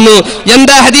റളിയല്ലാഹു അൻഹു.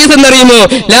 എന്താ ഹദീസ് എന്നറിയുമോ?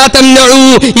 ലാ തംനഉ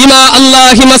ഇമാ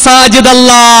അല്ലാഹി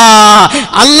മസാജിദല്ലാഹ്,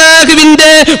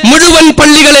 അല്ലാഹുവിന്റെ മുഴുവൻ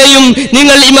പള്ളികളെയും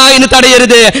നിങ്ങൾ ഇമാമിന്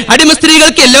തടയരുത്. അടിമ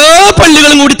സ്ത്രീകൾക്ക് എല്ലാ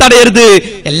പള്ളികളും കൂടി തടയരുത്.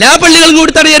 എല്ലാ പള്ളികളും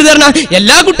കൂടി തടയരുത് പറഞ്ഞാൽ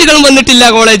എല്ലാ കുട്ടികളും വന്നിട്ടില്ല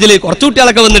കോളേജിൽ, കുറച്ച്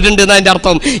കുട്ടികളൊക്കെ വന്നിട്ടുണ്ട് എന്നാ അതിന്റെ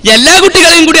അർത്ഥം. എല്ലാ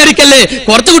കുട്ടികളെയും കൂടി അടിക്കല്ലേ,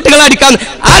 കുറച്ച് കുട്ടികളെ അടിക്കാൻ.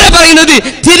 ആരാ പറയുന്നത്?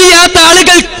 തിരിയാത്ത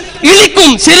ആളുകൾ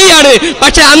ഇളിക്കും, ശരിയാണ്.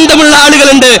 പക്ഷെ അന്തമുള്ള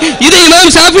ആളുകളുണ്ട്. ഇത് ഇമാം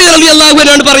ഷാഫിഈ റളിയല്ലാഹു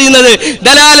അൻഹു ആണ് പറയുന്നത്.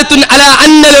 ദലാലത്തുൻ അലാ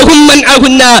അന്ന ലഹും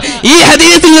മൻഅഹുന്ന, ഈ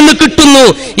ഹദീസിൽ നിന്ന് കിട്ടുന്നു,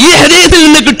 ഈ ഹദീസിൽ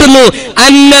നിന്ന് കിട്ടുന്നു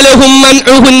അന്ന ലഹും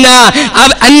മൻഅഹുന്ന,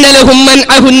 അന്ന ലഹും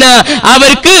മൻഅഹുന്ന,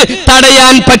 അവർക്ക്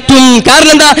തടയാൻ പറ്റും.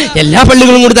 കാരണം എന്താ? എല്ലാ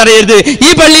പള്ളികളും കൂടി തടയരുത്.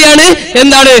 ഈ പള്ളിയാണ്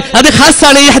എന്താണ്? അത്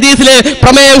ഖാസാണ്. ഈ ഹദീസിലെ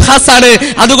പ്രമേയം ഖാസാണ്.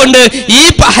 അതുകൊണ്ട് ഈ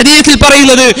ഹദീസിൽ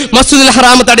പറയുന്നത് മസ്ജിദുൽ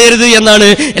ഹറാം തടയരുത് എന്നാണ്.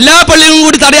 എല്ലാ പള്ളികളും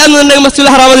കൂടി തടയാന്നുണ്ടെങ്കിൽ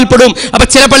മസ്ജിദുൽ ഹറാമിൽ പെടും. അപ്പൊ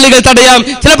ചില പള്ളികൾ തടയാം,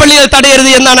 ചില പള്ളികൾ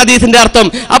തടയരുത് എന്നാണ് ഹദീസിന്റെ അർത്ഥം.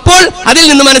 അപ്പോൾ അതിൽ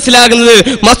നിന്ന് മനസ്സിലാകുന്നത്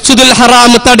മസ്ജിദുൽ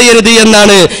ഹറാം തടയരുത്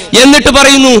എന്നാണ്. എന്നിട്ട്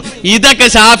പറയുന്നു, ഇതൊക്കെ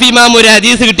ഷാഫി ഇമാം ഒരു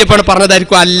ഹദീസ് കിട്ടിയപ്പോൾ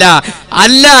പറഞ്ഞതായിരിക്കും. അല്ല,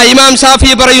 അല്ല, ഇമാം ഷാഫി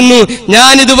പറയുന്നു,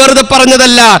 ഞാൻ ഇത് വെറുതെ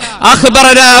പറഞ്ഞതല്ല.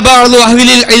 അഖ്ബറനാ ബഅദു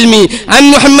അഹ്ലിൽ ഇൽമി അൻ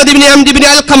മുഹമ്മദ് ഇബ്നു അംദ് ഇബ്നു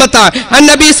അൽഖമത അൻ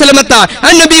നബി സല്ലമത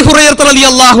അൻ നബി ഹുറൈറ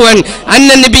റളിയല്ലാഹു അൻ അന്ന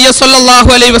നബി സല്ലല്ലാഹു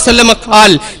അലൈഹി വസല്ലം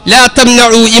ഖാൽ ലാ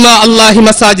തംനഉ ഇമാ അല്ലാഹി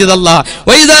മസാജിദ് അല്ലാഹ്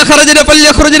വഇദാ ഖറജന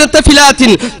ഫല്യഖ്റുജന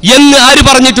തഫിലാത്തിൻ എന്ന് ആര്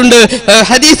പറഞ്ഞിട്ടുണ്ട്?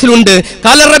 ഹദീസിലുണ്ട്.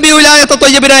 ഖാല റബീഉ ലാ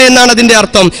യതതയ്യബന എന്നാണ് അതിന്റെ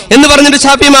അർത്ഥം എന്ന് പറഞ്ഞിട്ട്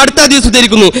ഷാഫി അടുത്ത ഹദീസ്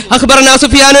ഉദ്ധരിക്കുന്നു. അഖ്ബറനാ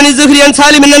സുഫിയാൻ അൻ സുഹ്രി അൻ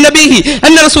സാലിം അൻ നബിഹി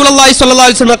അന്ന റസൂലുള്ളാഹി സ്വല്ലല്ലാഹു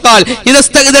അലൈഹി വസല്ലം ഖാൽ ഇദാ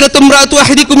ഇസ്തഗ്ദനത ഇംറഅതു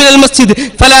അഹദികും മിനൽ മസ്ജിദ്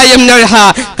ഫലാ യംനഅഹാ.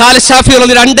 ഖാല ഷാഫി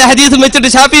രണ്ട് ഹദീസും വെച്ചിട്ട്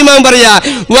ഷാഫി ഇമാം പറയാ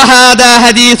വഹാദാ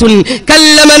ഹദീസുൻ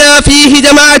കല്ലമനാ ഫീഹി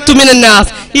ജമാഅത്തു മിനൻ നാസ്.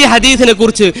 ഈ ഹദീസിനെ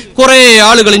കുറിച്ച് കുറെ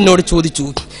ആളുകൾ എന്നോട് ചോദിച്ചു.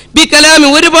 ബി കലാമി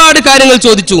ഒരുപാട് കാര്യങ്ങൾ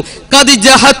ചോദിച്ചു. ഖദ്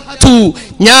ജഹത്തു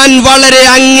ഞാൻ വളരെ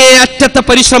അങ്ങേയറ്റത്തെ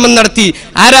പരിശ്രമം നടത്തി.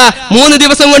 ആരാ? 3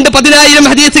 ദിവസം കൊണ്ട് 10,000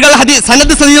 ഹദീസുകൾ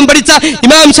സനദ് സഹിതം പഠിച്ച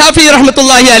ഇമാം ഷാഫി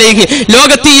റഹ്മത്തുള്ളാഹി അലൈഹി.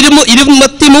 ലോകത്തെ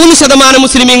 23%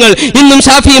 മുസ്ലിമീങ്ങൾ ഇന്നും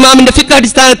ഷാഫി ഇമാമിന്റെ ഫിഖ്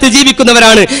അടിസ്ഥാനത്തിൽ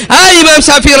ജീവിക്കുന്നവരാണ്. ആ ഇമാം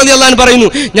ഷാഫി റളിയല്ലാഹു അൻഹു പറയുന്നു,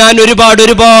 ഞാൻ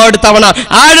ഒരുപാട് തവണ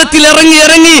ആഴത്തിൽ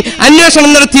ഇറങ്ങി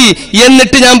അന്വേഷണം നടത്തി.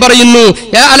 എന്നിട്ട് ഞാൻ പറയുന്നു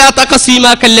അലാ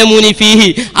തഖസീമാ കല്ലമൂനി ഫീഹി,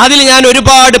 അതിൽ ഞാൻ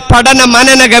ഒരുപാട് പഠന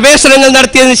മനന ഗവേഷണങ്ങൾ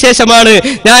നടത്തിയതിനു ശേഷമാണ്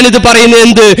ഞാനിത് പറയുന്നത്.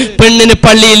 എന്ത്? പെണ്ണിന്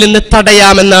പള്ളിയിൽ നിന്ന്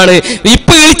തടയാമെന്നാണ്.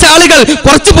 ഇപ്പൊ വിളിച്ച ആളുകൾ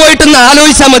കുറച്ച് പോയിട്ടൊന്ന്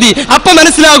ആലോചിച്ചാൽ മതി, അപ്പൊ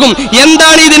മനസ്സിലാകും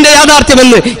എന്താണ് ഇതിന്റെ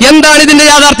യാഥാർത്ഥ്യമെന്ന്.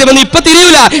 ഇപ്പൊ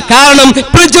തിരിയൂല. കാരണം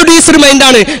പ്രിജുഡീസ്ഡ്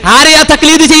മൈൻഡാണ്. ആരെയാ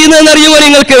തക്ലീദ് ചെയ്യുന്നതെന്ന് അറിയുമോ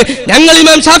നിങ്ങൾക്ക്? ഞങ്ങൾ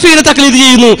ഇമാം ഷാഫിയെ തക്ലീദ്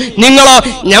ചെയ്യുന്നു. നിങ്ങളോ?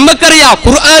 നമുക്കറിയാം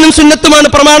ഖുർആനും സുന്നത്തുമാണ്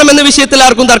പ്രമാണം എന്ന വിഷയത്തിൽ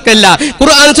ആർക്കും തർക്കമില്ല.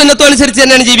 ഖുർആനും സുന്നത്തും അനുസരിച്ച്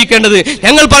തന്നെയാണ് ജീവിക്കേണ്ടത്.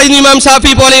 ഞങ്ങൾ പറയുന്നു ഇമാം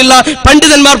ഷാഫി പോലെയുള്ള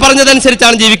പണ്ഡിതന്മാർ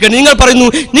പറഞ്ഞതനുസരിച്ചാണ് ജീവിക്കേണ്ടത്. നിങ്ങൾ പറയുന്നു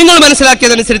നിങ്ങൾ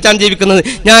മനസ്സിലാക്കിയതനുസരിച്ചാണ് ജീവിക്കുന്നത്.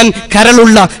 ഞാൻ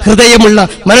കരളുള്ള ഹൃദയമുള്ള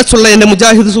മനസ്സുള്ള എന്റെ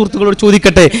മുജാഹിദ് സുഹൃത്തുക്കളോട്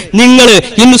ചോദിക്കട്ടെ, നിങ്ങൾ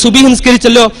ഇന്ന് സുബഹി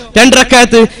നിസ്കരിച്ചല്ലോ 2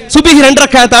 റക്അത്ത്, സുബഹി 2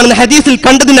 റക്അത്താണെന്ന് ഹദീസിൽ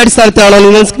കണ്ടതിന്റെ അടിസ്ഥാനത്തിലാണോ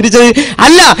നിങ്ങൾ നിസ്കരിച്ചത്?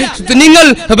 അല്ല. നിങ്ങൾ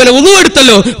വുളു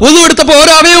എടുത്തല്ലോ, വുളു എടുത്തപ്പോൾ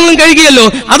ഓരോ അവയവങ്ങളും കഴുകിയല്ലോ,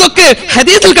 അതൊക്കെ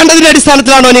ഹദീസിൽ കണ്ടതിന്റെ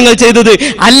അടിസ്ഥാനത്തിലാണോ നിങ്ങൾ ചെയ്തത്?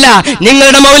 അല്ല.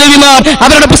 നിങ്ങളുടെ മൗലവിമാർ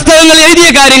അവരുടെ പുസ്തകങ്ങൾ എഴുതിയ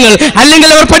കാര്യങ്ങൾ അല്ലെങ്കിൽ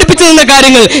അവർ പഠിപ്പിച്ചു തന്ന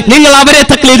കാര്യങ്ങൾ നിങ്ങൾ അവരെ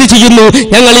തക്ലീദ് ചെയ്യുന്നു.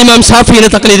 ഞങ്ങൾ ഇമാം ഷാഫിയെ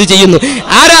തക്ലീദ് ചെയ്യുന്നു.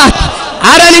 ആരാ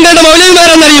നിങ്ങളുടെ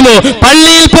മൗലവിമാരെന്നറിയുമോ?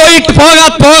 പള്ളിയിൽ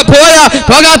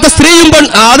പോകാത്ത സ്ത്രീയും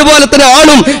അതുപോലെ തന്നെ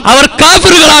ആണും അവർ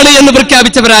കാഫിറുകളാണ് എന്ന്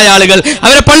പ്രഖ്യാപിച്ചവരായ ആളുകൾ,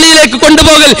 അവരെ പള്ളിയിലേക്ക്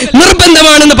കൊണ്ടുപോകൽ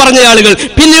നിർബന്ധമാണെന്ന് പറഞ്ഞ ആളുകൾ,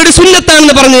 പിന്നീട്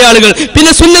സുന്നത്താണെന്ന് പറഞ്ഞ ആളുകൾ,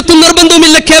 പിന്നെ സുന്നത്തും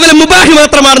നിർബന്ധവുമില്ല കേവലം മുബാഹ്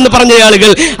മാത്രമാണെന്ന് പറഞ്ഞ ആളുകൾ,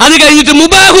 അത് കഴിഞ്ഞിട്ട്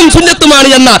മുബാഹും സുന്നത്തുമാണ്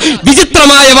എന്ന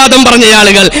വിചിത്രമായ വാദം പറഞ്ഞ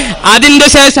ആളുകൾ, അതിന്റെ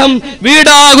ശേഷം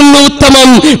വീടാകുന്ന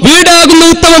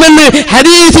ഉത്തമമെന്ന്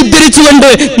ഹദീസ് ഉദ്ധരിച്ചുകൊണ്ട്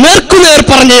നേർക്കുനേർ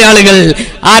പറഞ്ഞ ആളുകൾ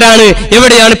ആരാണ്?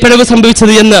 എവിടെയാണ് പിഴവ്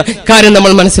സംഭവിച്ചത് എന്ന കാര്യം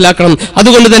നമ്മൾ മനസ്സിലാക്കണം.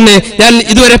 അതുകൊണ്ട് തന്നെ ഞാൻ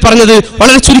ഇതുവരെ പറഞ്ഞത്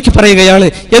വളരെ ചുരുക്കി പറയുകയാണ്.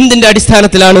 എന്തിന്റെ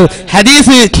അടിസ്ഥാനത്തിലാണ്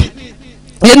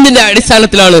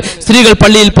സ്ത്രീകൾ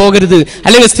പള്ളിയിൽ പോകരുത്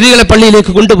അല്ലെങ്കിൽ സ്ത്രീകളെ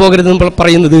പള്ളിയിലേക്ക് കൊണ്ടുപോകരുത് എന്ന്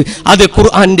പറയുന്നത്? അത്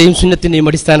ഖുർആന്റെയും സുന്നത്തിന്റെയും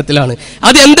അടിസ്ഥാനത്തിലാണ്.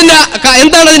 അത് എന്താണ്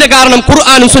അതിന്റെ കാരണം?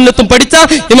 ഖുർആനും സുന്നത്തും പഠിച്ച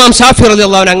ഇമാം ഷാഫി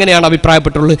റളിയല്ലാഹു അൻഹു അങ്ങനെയാണ്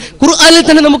അഭിപ്രായപ്പെട്ടുള്ളത്. ഖുർആനിൽ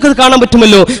തന്നെ നമുക്കത് കാണാൻ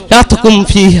പറ്റുമല്ലോ. ലാ തഖും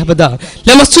ഫീഹി അബദാ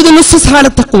ലമസ്ജിദുൻ ഉസ്സിസ അല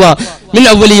തഖ്വ മിൻ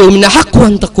അവ്വലി യൗമിൻ ഹഖ്ഖു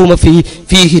അൻ തഖൂമ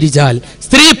ഫീഹി റിജാൽ.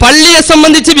 സ്ത്രീ പള്ളിയെ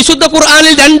സംബന്ധിച്ച് വിശുദ്ധ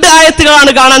ഖുർആനിൽ 2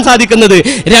 ആയത്തുകളാണ് കാണാൻ സാധിക്കുന്നത്.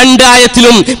 2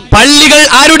 ആയത്തിലും പള്ളികൾ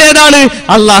ആരുടേതാണ്?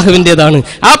 അള്ളാഹുവിന്റേതാണ്.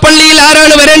 ആ പള്ളിയിൽ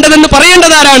ആരാണ് വരേണ്ടതെന്ന്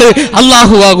പറയേണ്ടത് ആരാണ്?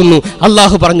 അള്ളാഹു ആകുന്നു.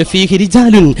 അള്ളാഹു പറഞ്ഞു ഫീഹി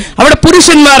റിജാലുൻ, അവിടെ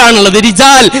പുരുഷന്മാരാണുള്ളത്.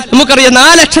 റിജാൽ നമുക്കറിയാം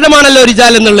 4 അക്ഷരമാണല്ലോ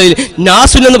റിജാൽ എന്നുള്ളതിൽ.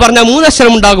 നാസുൻ എന്ന് പറഞ്ഞാൽ 3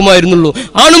 അക്ഷരം ഉണ്ടാകുമായിരുന്നുള്ളൂ.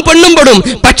 ആണും പെണ്ണും പെടും.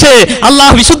 പക്ഷേ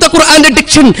അള്ളാഹു വിശുദ്ധ ഖുർആന്റെ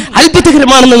ഡിക്ഷൻ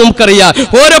അത്ഭുതകരമാണെന്ന് നമുക്കറിയാം.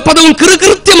 ഓരോ പദവും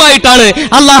കൃത്യമായിട്ടാണ്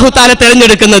അള്ളാഹു താല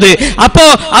തെരഞ്ഞെടുക്കുന്നത്. അപ്പോ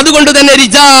അതുകൊണ്ട് തന്നെ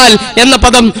റിജാൽ എന്ന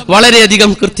പദം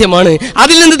വളരെയധികം കൃത്യമാണ്.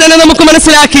 അതിൽ നിന്ന് തന്നെ നമുക്ക്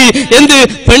മനസ്സിലാക്കി എന്ത്?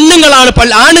 പെണ്ണുങ്ങളാണ്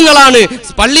ആണുങ്ങളാണ്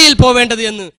പള്ളിയിൽ പോവേണ്ടത്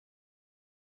എന്ന്.